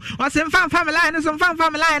usika o wasem family line so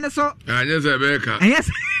family line so anya se beka yes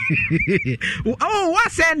oh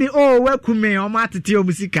what send oh wekume o matete o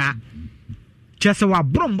musika chese wa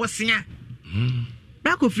brom bosia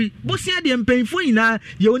Bakofi, bosia de mpanyfo nyina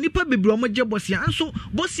ye onipa bebre omje bosia nso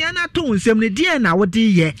bosia na to nsem ne die na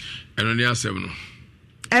wodi ye eno ne asem no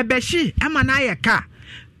ebehye ama na ye ka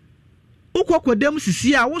ukokodem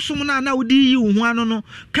sisi a wosom na wodi yi wo hu ano no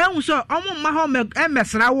kan hu so omo ma ho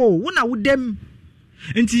emesra wo na wodem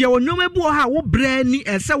nti ye wonwoma bi o ha wo bra ni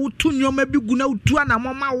ese wo to nwoma bi gu na wotu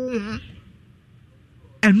anamoma wo hu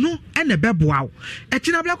eno ene beboa wo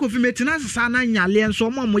ekina bla kofi metina sesa na nyale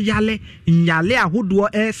enso mo yale nyale ahodo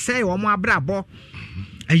ese wo mo abrabo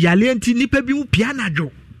yale nti nipa bi mu pia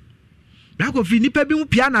nadwo bla kofi nipa bi mu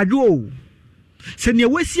pia nadwo sɛ ne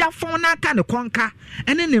wasi afɔn na aka ne konka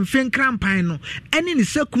ene ne mfenkra mpan no ene ne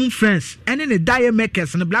circumference ene ne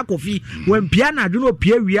diameters ne black coffee when pia na adwo no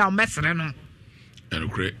pia wia o mesere no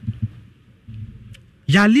enokre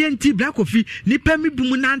yale nti black coffee nipa mi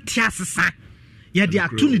bumu na ntia asesa ye de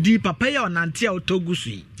ato ne di papa ya onante a otogusu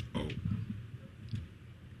yi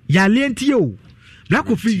yale nti o black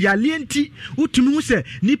coffee yale nti utumi hu se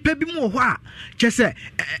nipa bi mu ho a kyese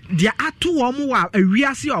dia ato wo mu wa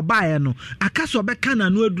awiase obae no akaso obeka na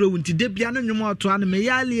no aduro nti de bia no nwom oto an me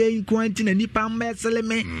yale nko anti na nipa mmesele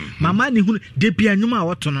me mama ne hu de bia nwom a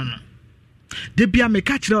woto no de bia me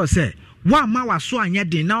ka kire o se wa ma waso anya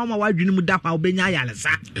den na ma wadwene mu da pa obenya yalesa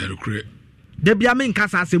erukre de bia me nka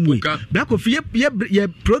sa asem we black coffee ye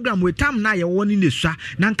program we tam na ye woni nesua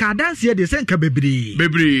na nka dance ye de se nka bebre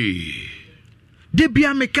de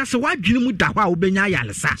bia me kase wadwene mu da hɔ a wobenya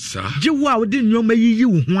yalesa gye wo a wode nnwoma yiyi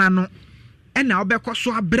wo ho ano ɛna wobɛkɔ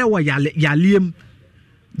so abrɛ wɔ yaleem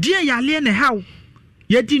deɛ yale ne haw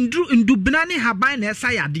yɛdi ndubena ne haban na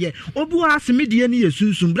ɛsa yadeɛ obi wɔ aseme deɛ ne yɛ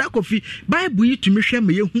sunsum bra kofi bible yi tumi hwɛ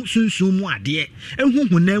ma yɛhu sunsum mu adeɛ ɛhu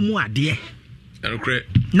honam mu adeɛ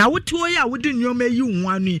na wote wo ya wode nnwoma yi wo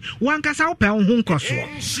ano yi wankasa wopɛ wo ho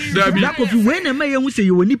nkɔsoɔ bra kofi wei na ma yɛhu sɛ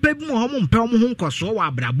yɛwɔ nipa bi mu hɔ mo mpɛ wo ho nkɔsoɔ wɔ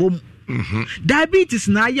abrabom diabetes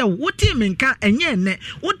na ya wote menka enye ne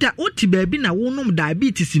wote baabi na wonom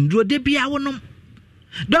diabetes nduro de bia wonom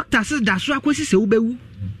doctor says da so akosi se wobewu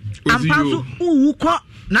ampa so uwu ko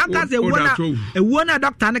na ka se ewu na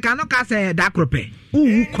doctor ne ka no ka se da krope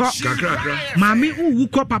uwu ko mami uwu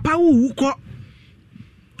ko papa uwu ko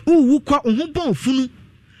ohun bon funu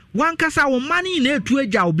wankasa wo mani na etu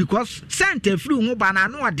agyaw because center free ho ba na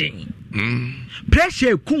no odin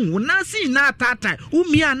pressure kun wonasi na tata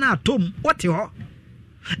umia na atom wote ho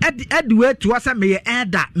edi we to asa me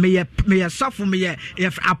elder me sofo me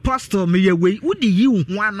apostle me we wudi yi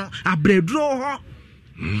ho ano abredro ho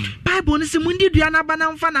bible ni se mundi dua na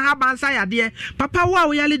bana mfa na ha bansa yade papa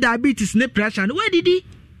wo yale diabetes ne pressure no wedidi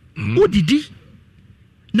udidi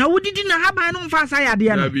na udidi na ha ban no mfa sa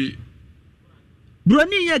yade no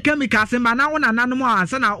broni ye chemicals mba na wona nanom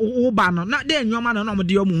ansa na wo ba no na de nwoma no no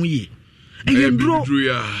de omu yi eyendro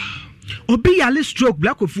obi yale stroke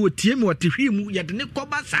black of otie me otehwi mu ye de ne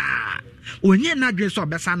koba saa onye na dwe so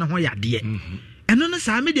obesa ne ho yade eno no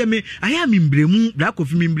saa me de me aya membremu black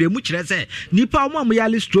of membremu kire se nipa omo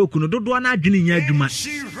yale stroke no dodo na adwene nya adwuma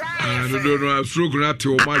dodo no stroke na te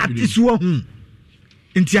o ma adwene ati so hu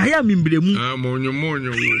nti aya membremu monyo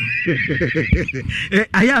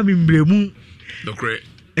aya membremu dokre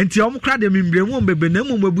enti omkra de membremu mbebe na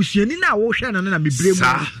mu mabusuani na wo hwe no na membremu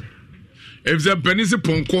efze penisi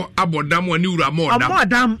ponko abodam wani wura modam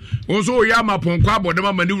abodam onso o ya ma ponko abodam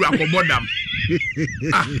amani wura akobodam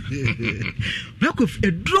blakof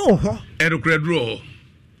edro ho edokre dro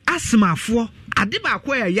asmafo ade ba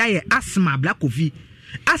ko ya ye asma blakofi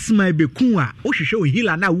asma ebekun a o hwehwe o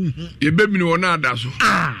hila na wo hu yebemini wona adaso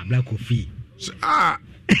blakofi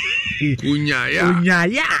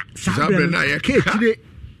kunyaya sabre na ya kekire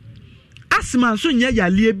asma so nya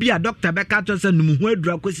yale bi a doctor beka to se num ho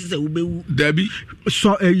adura kosi se wobewu dabi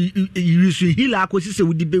so yisu hila kosi se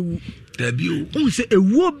wudi bewu dabi o se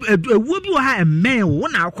ewu bi wo ha emen wo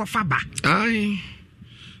na akofa ba ai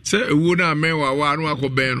se ewu na amen wa anu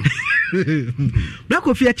akoben no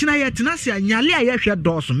blakofi akina ye tena se anyale a ye hwe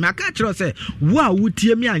doso me aka kire se wo a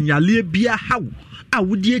wutie mi anyale bia hawo a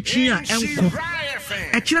wudi achi a enko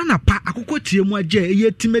ekira na pa akoko tie mu agye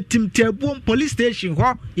ye timetim tebu police station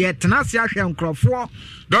ho ye tena se ahwe nkrofo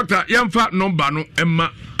doctor yemfa number no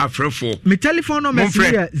emma afrefo me telephone number is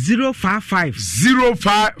 055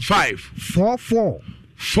 44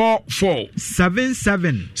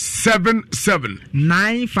 77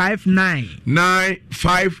 959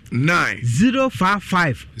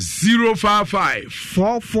 055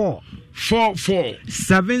 44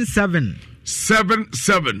 77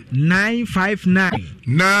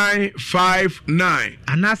 959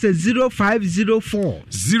 and that's a 0504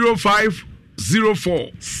 60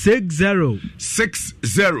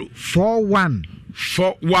 41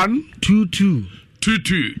 22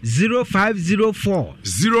 0504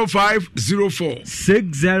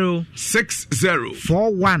 60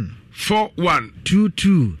 41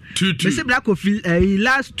 22 me say black of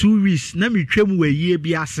last 2 weeks na me twam we yie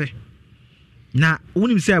bi ase na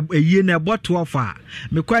wonim say yie na bottle of a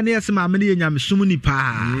me kwa na yesema me ne nyamesum ni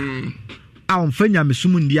pa a onfa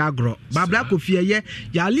nyamesum ndi agro ba black of ye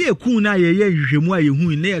yale ekun na ye hwehwemu a ye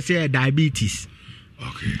hu na ye say diabetes.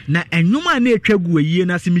 Okay. Na enwuma na etwagu yie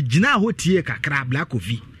na se me gina ho tie kakra black of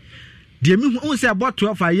deɛ me hu sɛ ɛbɔ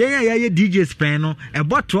 12 a yɛyɛ DJ Spain no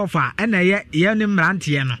ɛbɔ 12 a ɛna yɛ ne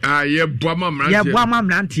mmeranteɛ no yɛboa ma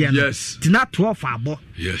mmeranteɛ no yes tina 12 abɔ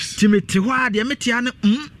yes timete hɔ a deɛ metia no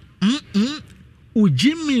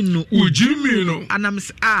ujimino anam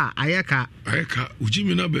ayeka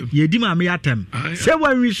ujimino abem yedi ma me atem se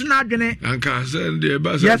wanwi so na adwene anka se de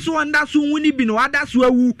ba se yeso onda so wuni bi no ada so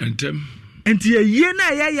awu entem enti ye na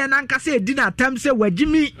ye na anka se edi na atem se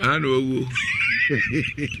wagimi ana awu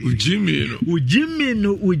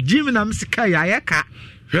ujimino na msika ya ayeka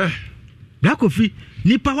Dakofi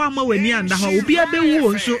nipa wa ma wani anda ho obi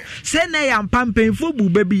abewu nso se na ya mpampenfo bu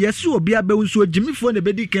baby yeso obi abewu nso ogimifo na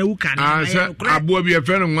bedi kan wu kan abo bi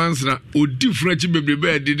efe no nwansana odi furachi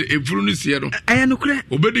bebrebe edi efuru no sie no eye no kure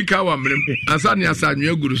obedi ka wa mrem ansa ne asa anwe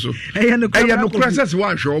aguru so eye no kure sese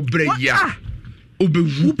wa hwe obre ya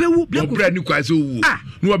obewu obre ni kwa se owu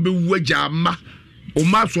no obewu agya ama o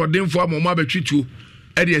ma so denfo ama o ma betwitu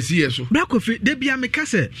ede esi yeso Brakofi de bia me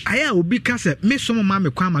kase aya obi kase me somo ma me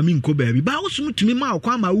kwa ma me nko baabi ba osum tumi ma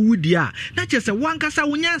kwa ma wudi a na che se wankasa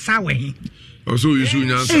wonyansa we oso yusu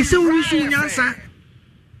nyansa se yusu nyansa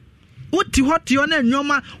oti hoti ona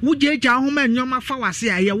nyoma wugyeja ahoma nyoma fa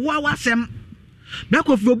wase aye wo awasem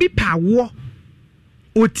Brakofi obi pa wo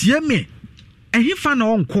otie me ehifa na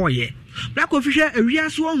onkoye Brakofi hwe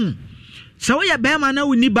awiase ohun se wo ye be ma na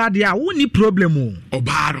woni bade a woni problem o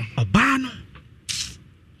oba no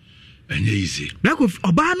enye easy Brakofi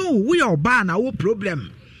oba no wo ye oba na wo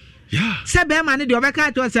problem se be ma ne de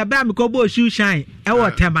obeka to se be me ko bo shoe shine e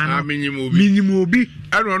wo tema no minyim obi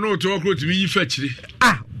eno no to okro timi yi fa kire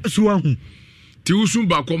so ahu ti usum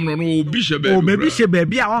ba kom no obi hye ba o bebi hye ba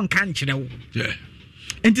bia on kan kire wo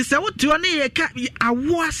enti se wo ti one ye ka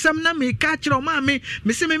awo asem na me ka kire o ma me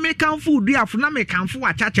se me kan fu du afo na me kan fu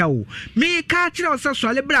achacha o me ka kire o se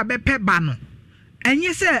sole bra be pe ba no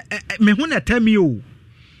enye se me hu na tami o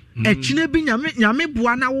echine bi nyame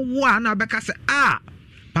bua na wo a na beka se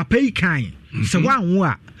papa yi kan se wanwo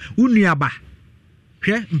a unuaba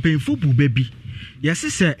hwe mpemfo bu baby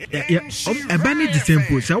yesi se eba ne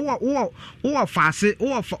disempo se wo faase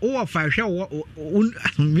wo fa hwe wo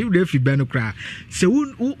mi de fi be no kra se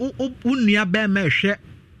unuaba ma hwe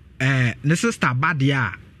ne sister bad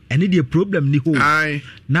ya ene de problem ni ho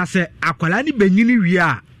na se akwala ni banyini wi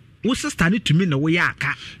a wo sister ni tumi na wo ya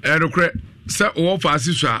aka kra se wo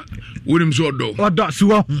faase so a wonim so odo so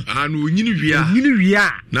wo anu nyini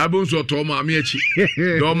wia na bo so to ma me achi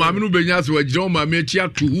do ma me no benya se wagire ma me achi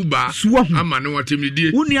atohu ba ama ne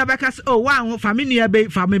watemidie uni abeka se wa ho family be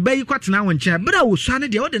family be kwatena wo nche bra wo sua ne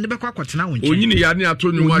de wo de ne be kwatena wo nche onyini ya ne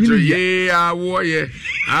ato nwu acho ye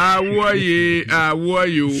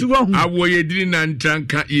awoye diri na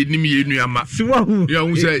ntranka yenim ye nuama ya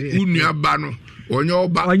hu se unu aba no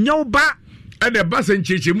onye oba ede basa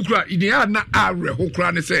ncheche mukura idia na awe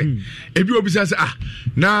hokura ne se ebi obi say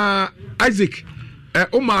na Isaac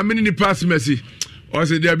o ma me ni pass mercy o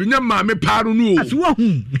se dia bi nya ma me paru nu o aso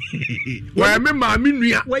hu wa me ma me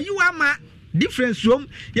nua wa yi wa ma difference rom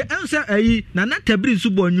ye answer ayi na tabiri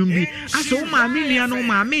nsu bo nwum bi aso o ma me nua no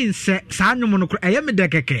ma me nse sa nwum no kura eye me de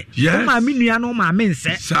keke o ma me nua no ma me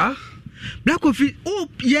nse sa Brakofi o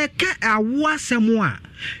ye ka awo asemo a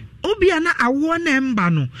obi ana awo na mba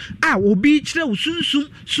no obi kire wo sunsum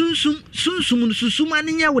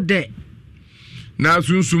anya wo de na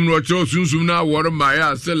sunsum no kire sunsum na awore ma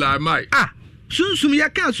ya sela mai sunsum ya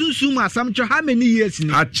ka sunsum asam cho how many years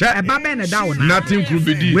ni e ba be na da wo na nothing could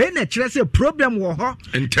be done we na kire say problem wo ho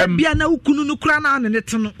bia na ukunu no kura na ne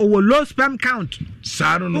te no o low sperm count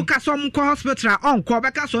sa no ka so mko hospital on ko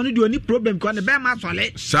be ka so no de oni problem ko ne be ma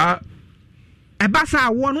sole sa e ba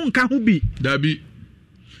sa awo no nka ho bi dabi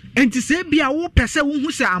enti se bia wo pese wo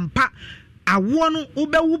hu se ampa awo no wo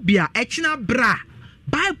be wo bia ekina bra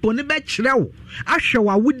Bible ne be kire wo ahwe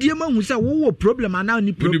wa wodie ma hu se wo problem ana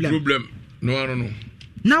ni problem no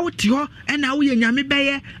na wo ti ho e na wo ye nyame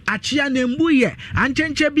beye achia na mbu ye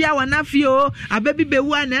anchenche bia wa na fio ababi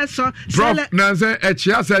bewu na eso sele na se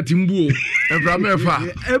echia set mbu o efra mefa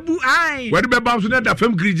ebu ai we de be ba so na da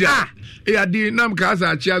fam grija e adi nam ka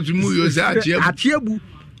sa achia so mu yo se achia bu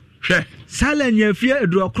hwe sala nyafie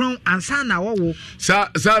edurokron ansa na wo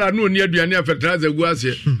sala no oni aduane afetraza gu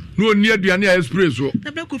ase no oni aduane a espresso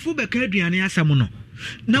na Brakofi be ka aduane asam no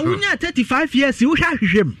na wunya 35 years wo hwa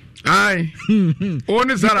hwehwem ai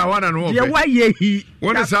oni sara wana no de waye hi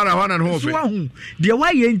oni sara wana no fe de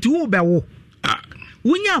waye nti wo be wo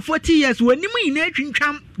wunya 40 years wani mu ina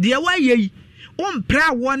atwintwam de waye hi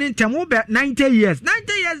ompra won ntem wo be 90 years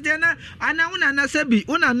de na ana una na sabi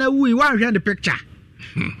una na wi wa hwe the picture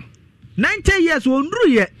 90 years ondru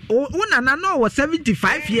ye una na no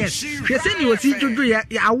 75 years hwe se ni osi juju ye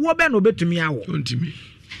awo be no betumi awo ontimi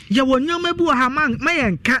ya wonyoma bi ha man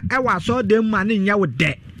mayenka e wa so dem ma ne nya wo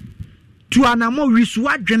de tu anamo wisu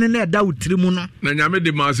adwene na da wutiri mu no na nyame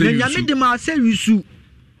de ma se wisu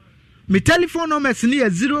my telephone number is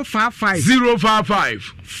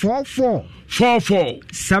 055 44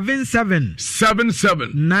 77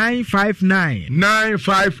 959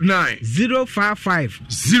 055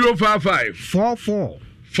 44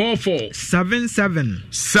 77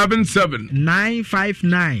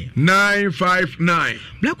 959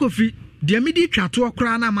 Black Coffee the immediate chato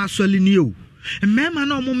okra na masoli ni o mmema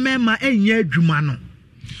na omo mmema enye adwuma no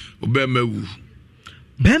obema wu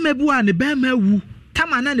bema bu a ne bema wu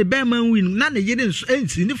tama na ne bema wu na ne yire nso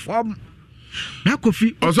ensi ni form Black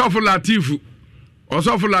Coffee Osofo Latif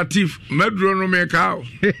medro no me ka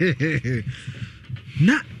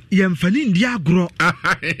na yemfani ndi agro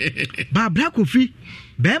ba Black Coffee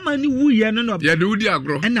bema ni wu ye no ya de wudi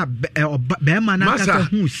agro na bema na kaka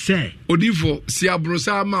hu se odifo si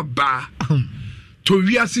abrosa ma ba to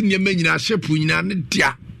wiase ne ma nyina hyepu nyina ne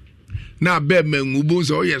dia na bema ngubo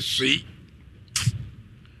so ye sui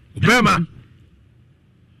bema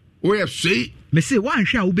o ye sui me say wan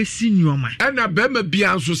hwe a wo besi nyoma na bema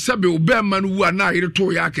bia nso sebe o bema no wu na yire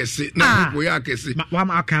to ya kese na ko ya kese wa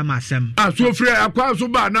ma aka ma asem so free akwa so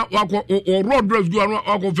ba na wako o road dress gu anu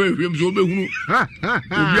wako fe hwem so obehunu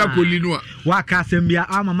obi akoli no a wa ka asem bia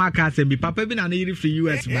ama ma ka asem bi papa bi na na yire free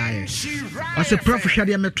US buy o se prof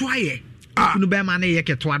hwade me to aye kunu bema na ye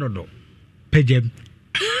keto adodo pejem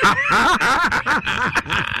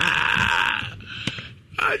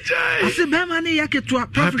Ajay. Ose bema ne yake to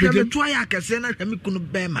profit me to ya kese na hwemi kunu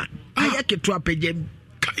bema. Ayake to apegem.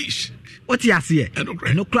 Kaish. What you say?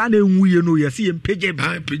 No kra na enwu ye no yesi ye pegem.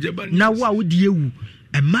 Pegem. Na wo a wo die ewu.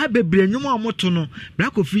 Emma bebre nwom a moto no.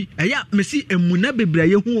 Black Coffee eya mesi emuna bebre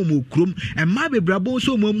ye hu omo krom. Emma bebre abo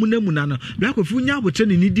so omo emuna no. Black Coffee nya aboche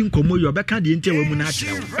ne nidi nkomo yo beka de nche wa mu na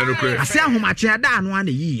akere. Ase ahomache ada anu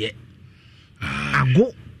ana yiye.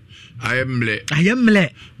 Ago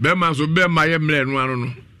ayemle bema so bema ayemle no anu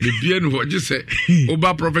no bibie no ho gise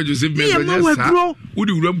oba prophet Joseph Mensah sa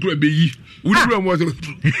udi wuram kura beyi udi wuram wo ne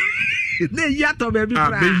yato be bi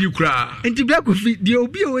kura beyi kura enti Black Coffee de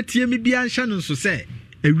obi o tie mi bia nhya no so se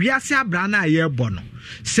ewiase abra na aye bo no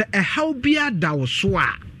se ehaw bia da wo so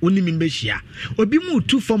a oni mi mbehia obi mu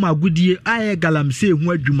tu form agudie aye galamse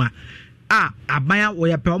hu adwuma abaya wo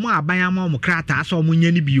ya pe omo abaya mo krata aso omo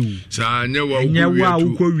nya ni bio sa nya wa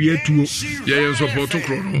uko wie tuo ye support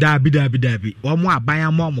kro no dabi omo abaya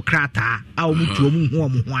mo krata a omo tuo mu hu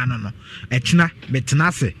omo ho ano no ekina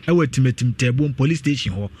betena se e watimetim table police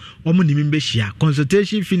station ho omo ni mbe hia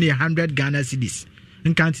consultation fee 100 Ghana cedis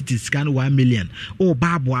quantity scan 1 million o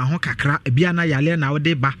babo aho kakra bia na yale na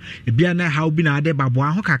wode ba bia na how bi na ade babo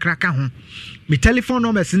aho kakra ka ho my telephone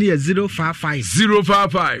number is 055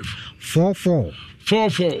 44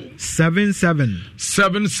 77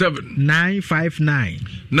 959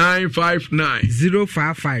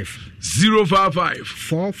 055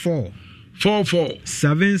 44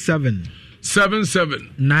 77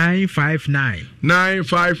 959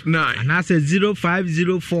 and I said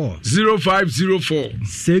 0504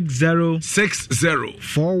 60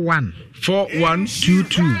 41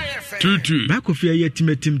 22 Black Coffee ye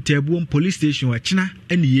timetim tebu police station wa china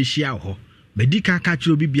ene ye hia ho medika ka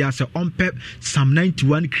chiro bibia se onpe Psalm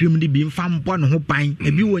 91 criminal bi mfa mbo no ho ban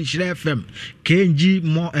ebi wo nhire FM KNG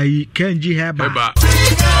mo KNG heba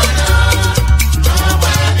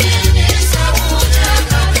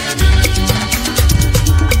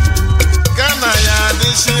Kana ya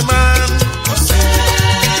dishiman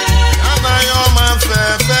Kana yo man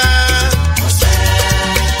fefe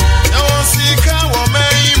Ewo sika wo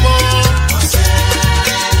meimo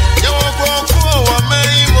Ewo koko wo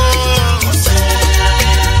meimo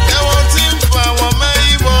Ewo timpa wo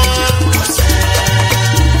meimo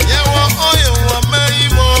Ewo oyo wo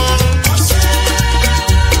meimo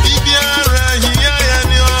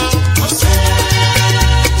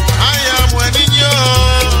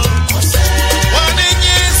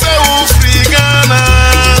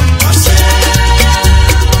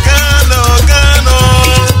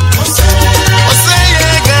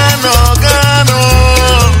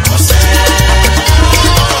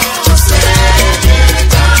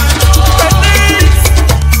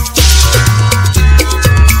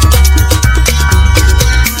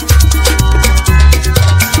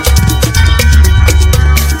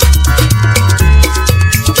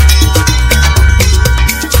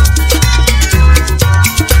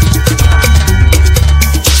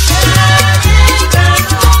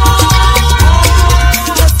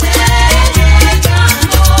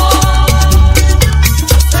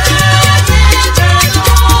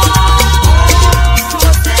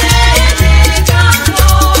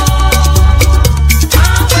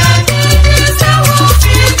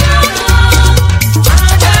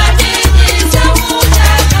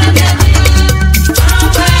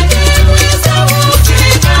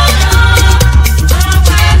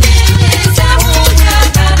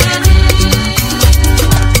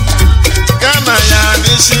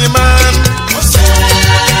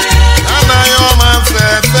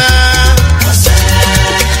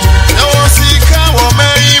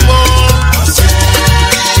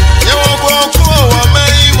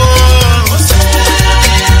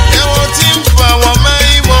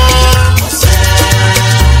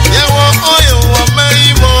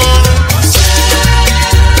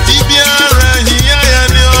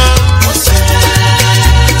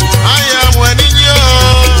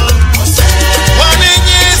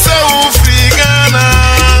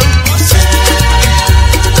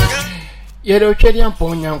Yɛde otwedi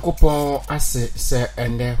ampo Nyankopɔn ase sɛ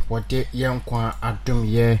ene wɔde yɛnkwa adom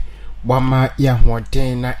yɛ wama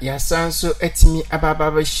yɛhoɔden na yɛasan so atimi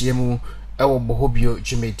ababa hyia mu ɛwɔ bohobio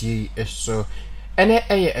dwumedi so ene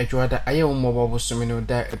ɛyɛ adwoada ayɛ wo mmɔbɔ bosome no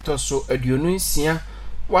da ɛtɔso aduonu nsia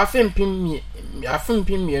wafempim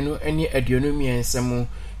mienu ani aduonu miensa mu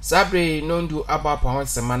sabre nondu abapa ho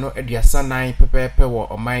sema no aduasa nan pepepe wo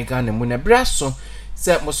oman Ghana mu na braso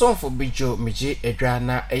se mosonfo bijo miji edwa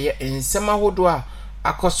na eye nsema hodo a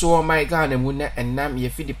akoso oman Ghana mu na enam ye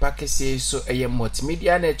fidi pakese so eye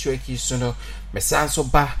multimedia network so no mesanso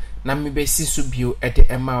ba na mebesi so bio ede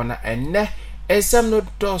ema na enne ensem no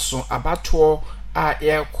doso abato a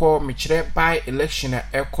yekɔ mekire by election a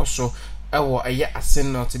ekoso ewo eye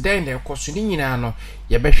asen no today na ekoso ni nyina no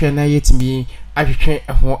ye behwe na yetimi ahwehwe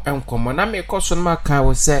ho enkomo na me ekoso no maka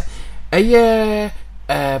wo se eye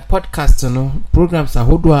podcast no programs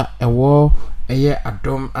ahodo a ewo eye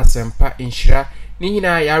adom asempa inshira ni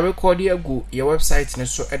nyina ya record agu your website ne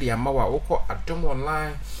so e de amawa wokɔ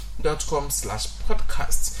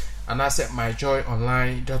adomonline.com/podcast and I said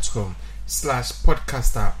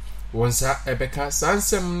myjoyonline.com/podcaster wonsa ebeka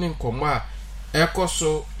sansem ne nkomo a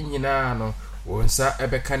ekoso nyina no wonsa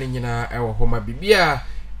ebeka ne nyina ewo homa bibia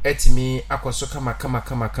etimi akoso kama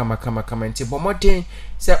nti bomoden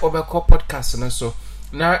se obekɔ podcast no so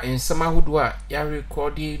na nsema hodo a ya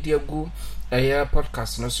record di agu aya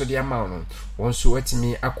podcast no so di ama no wonso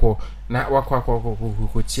etimi akɔ na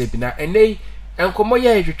wakɔ tie bi na enei enkomo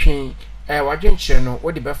ya edwetwen wadwenkyere no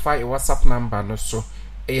wo de befa e WhatsApp number no so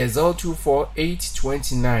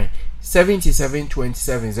 024829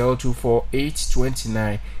 7727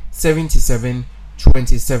 024829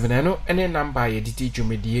 7727 ano ene number ye didi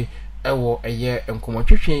dwumedie ewo eye enkomo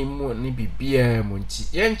twetwen mu ne bibia mu nti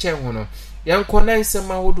yenche ho no yenkɔ na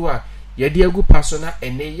nsema hodo a ye de agu paso na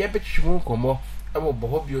ene ye betwetwe nkomo ewo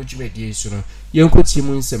bohobio dwumedie so no yenkɔ tie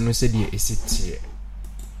mu nsem no se de esitie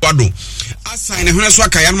wado assign ne hono so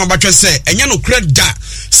akaya no batwe se enye no credit da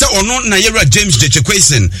se ono na yewra James de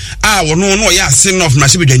Chequason a wono no ya sin of na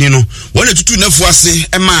sebedwani no wona tutu nafu ase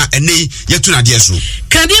ema ene yetu na de so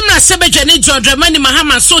kadim na sebedwani Jodramani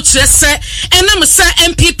Mahama so kire se enam sa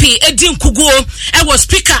MPP edi nkuguo e was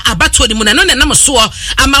speaker abato ni mu na no na nam so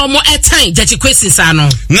ama mo etan de Chequason sa no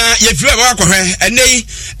na yefira ba akɔhwɛ ene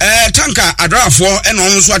tanka adrafo ene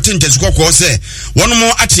ono so atente sukɔkɔ se wono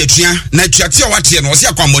mo atiatua na atuate a wate no se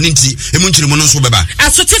moniti emunchirimu no so beba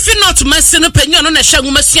asotifi not mase no panyu no na hwa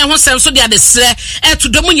ngumasia ho sem so de adesre eto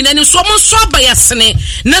mu nyina ni so mo so abayasene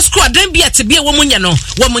na school adan bi atebe wo munya no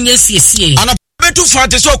wo munya siesie betu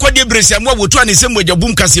fate so kwade bresi amwa wotu anisem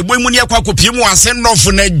wajabum kase boy muni akwa kopie mu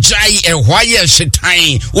asenofo na jai ehwaye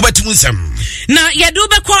hyetan wobetimu nsem na yedu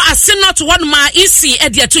beko asenot one ma isi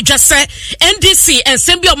ede atudwa se NDC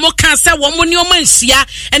ensem bi omo kan se wo muni omo nhia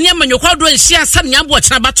ene amanyokwa do nhia sam nyambo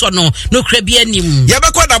chena bato no kra bi anim ye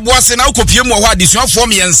beko da bo ase na kopie mu ho adesuafo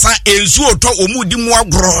miensa ensu oto omudi mu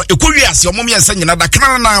agro ekowi ase omo miensa nyina da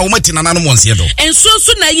kana na omati nana no monse do ensu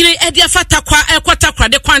so na yire ede afata kwa ekota kwa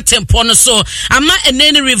de kwantempo no so ama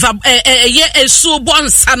eneni river ye esu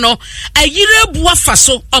bonsa no ayire bua fa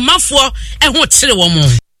so omafo ho kire wo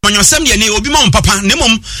mo manyosem de ne obi ma papa ne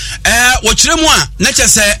mom wo kire mu a na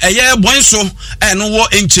kyese eye bonso no wo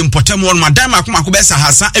enchimpotem wo madam akoma besa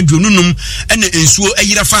hasa aduonunum ene ensuo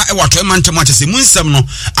ayire fa e wato mantem a kyese munsem no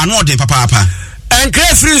ano ode papa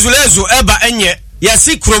enkre free zulezo eba enye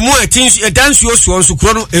yasi kromu etinsu edansuo so nso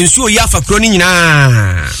kro no ensuo ya fa kro ni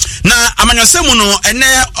nyina na amanyosem no ene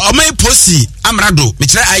omai posi amrado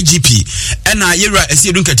mekire IGP ena yewra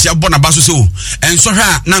esiedu nkatia bona baso so enso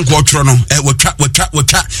hwa na nko otworo no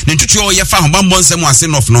wotwa ne ntutuo ye fa hombambo nsem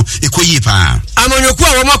asenof no ekoyi pa amanyoku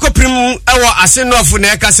a wo makoprim ewo asenof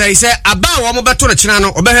na ekasa ise aba wo mo beto no kina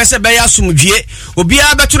no obehwe se be ya sumdwie obi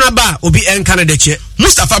a beto na ba obi enka na deche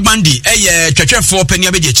Mustafa Bandi eye twetwefo pani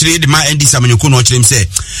abeje kire de ma NDC amanyoku no kirem se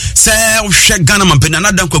hwe Ghana mampena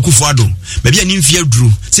na dan kwakufu ado be bia ni mfie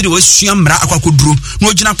aduru se de wasua mra akwakoduru na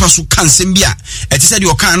ogina paso kansem bia eti se de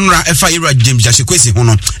okan nra efa yewra James Chequason ho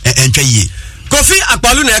no entwa yie Kofi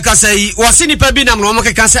Akpalu na ekasa yi wasi nipa bi nam no mo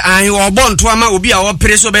keka se an wo nto ama obi a wo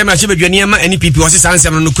pere so be ma chebedwani ama NPP wasi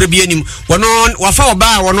sansem no kura bi anim wono wafa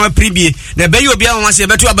oba a wono apribie na be yi obi a won se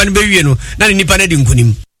betu aba no be wie no na ni nipa na di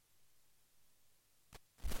nkunim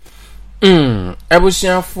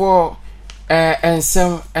ebusiafo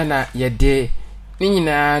ensem na yede ni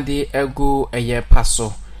nyina de ego eye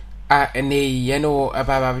paso a ene ye no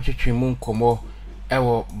ababa betwetwe mu nkomo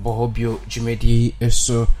ewo bohobio jumedi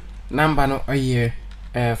eso number no aye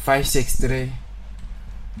 563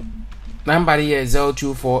 number here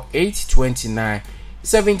 024829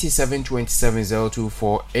 7727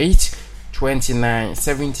 024829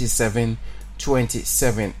 7727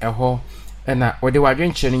 27 ɛhɔ ɛna wɔde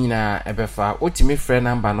wadwenkyerɛ no nyinaa ɛbɛfa wotumi frɛ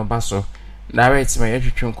number no ba so direct ma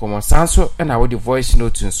yɛtwetwe nkɔmmɔ saa nso ɛna wode voice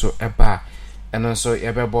note nso ɛba ɛno nso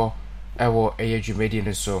yɛbɛbɔ ɛwɔ ɛyɛ dwumadi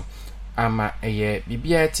no so ama ɛyɛ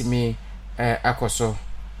biribiara tumi akɔ so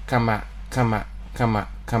kama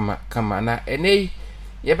na ɛnɛ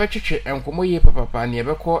yɛbɛtwetwe nkɔmmɔ yie papapa ne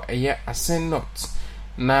yɛbɛkɔ ɛyɛ asen not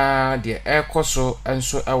na deɛ ɛkɔ so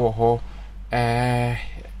nso ɛwɔ hɔ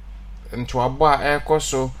ntoabɔ a ɛkɔ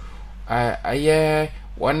so ɛyɛ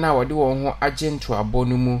wɔn a wɔde wɔn ho agye ntoabɔ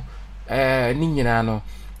no mu ne nyinaa no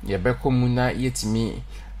yɛbɛkɔ mu na yɛtumi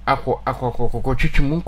akɔ twetwe mu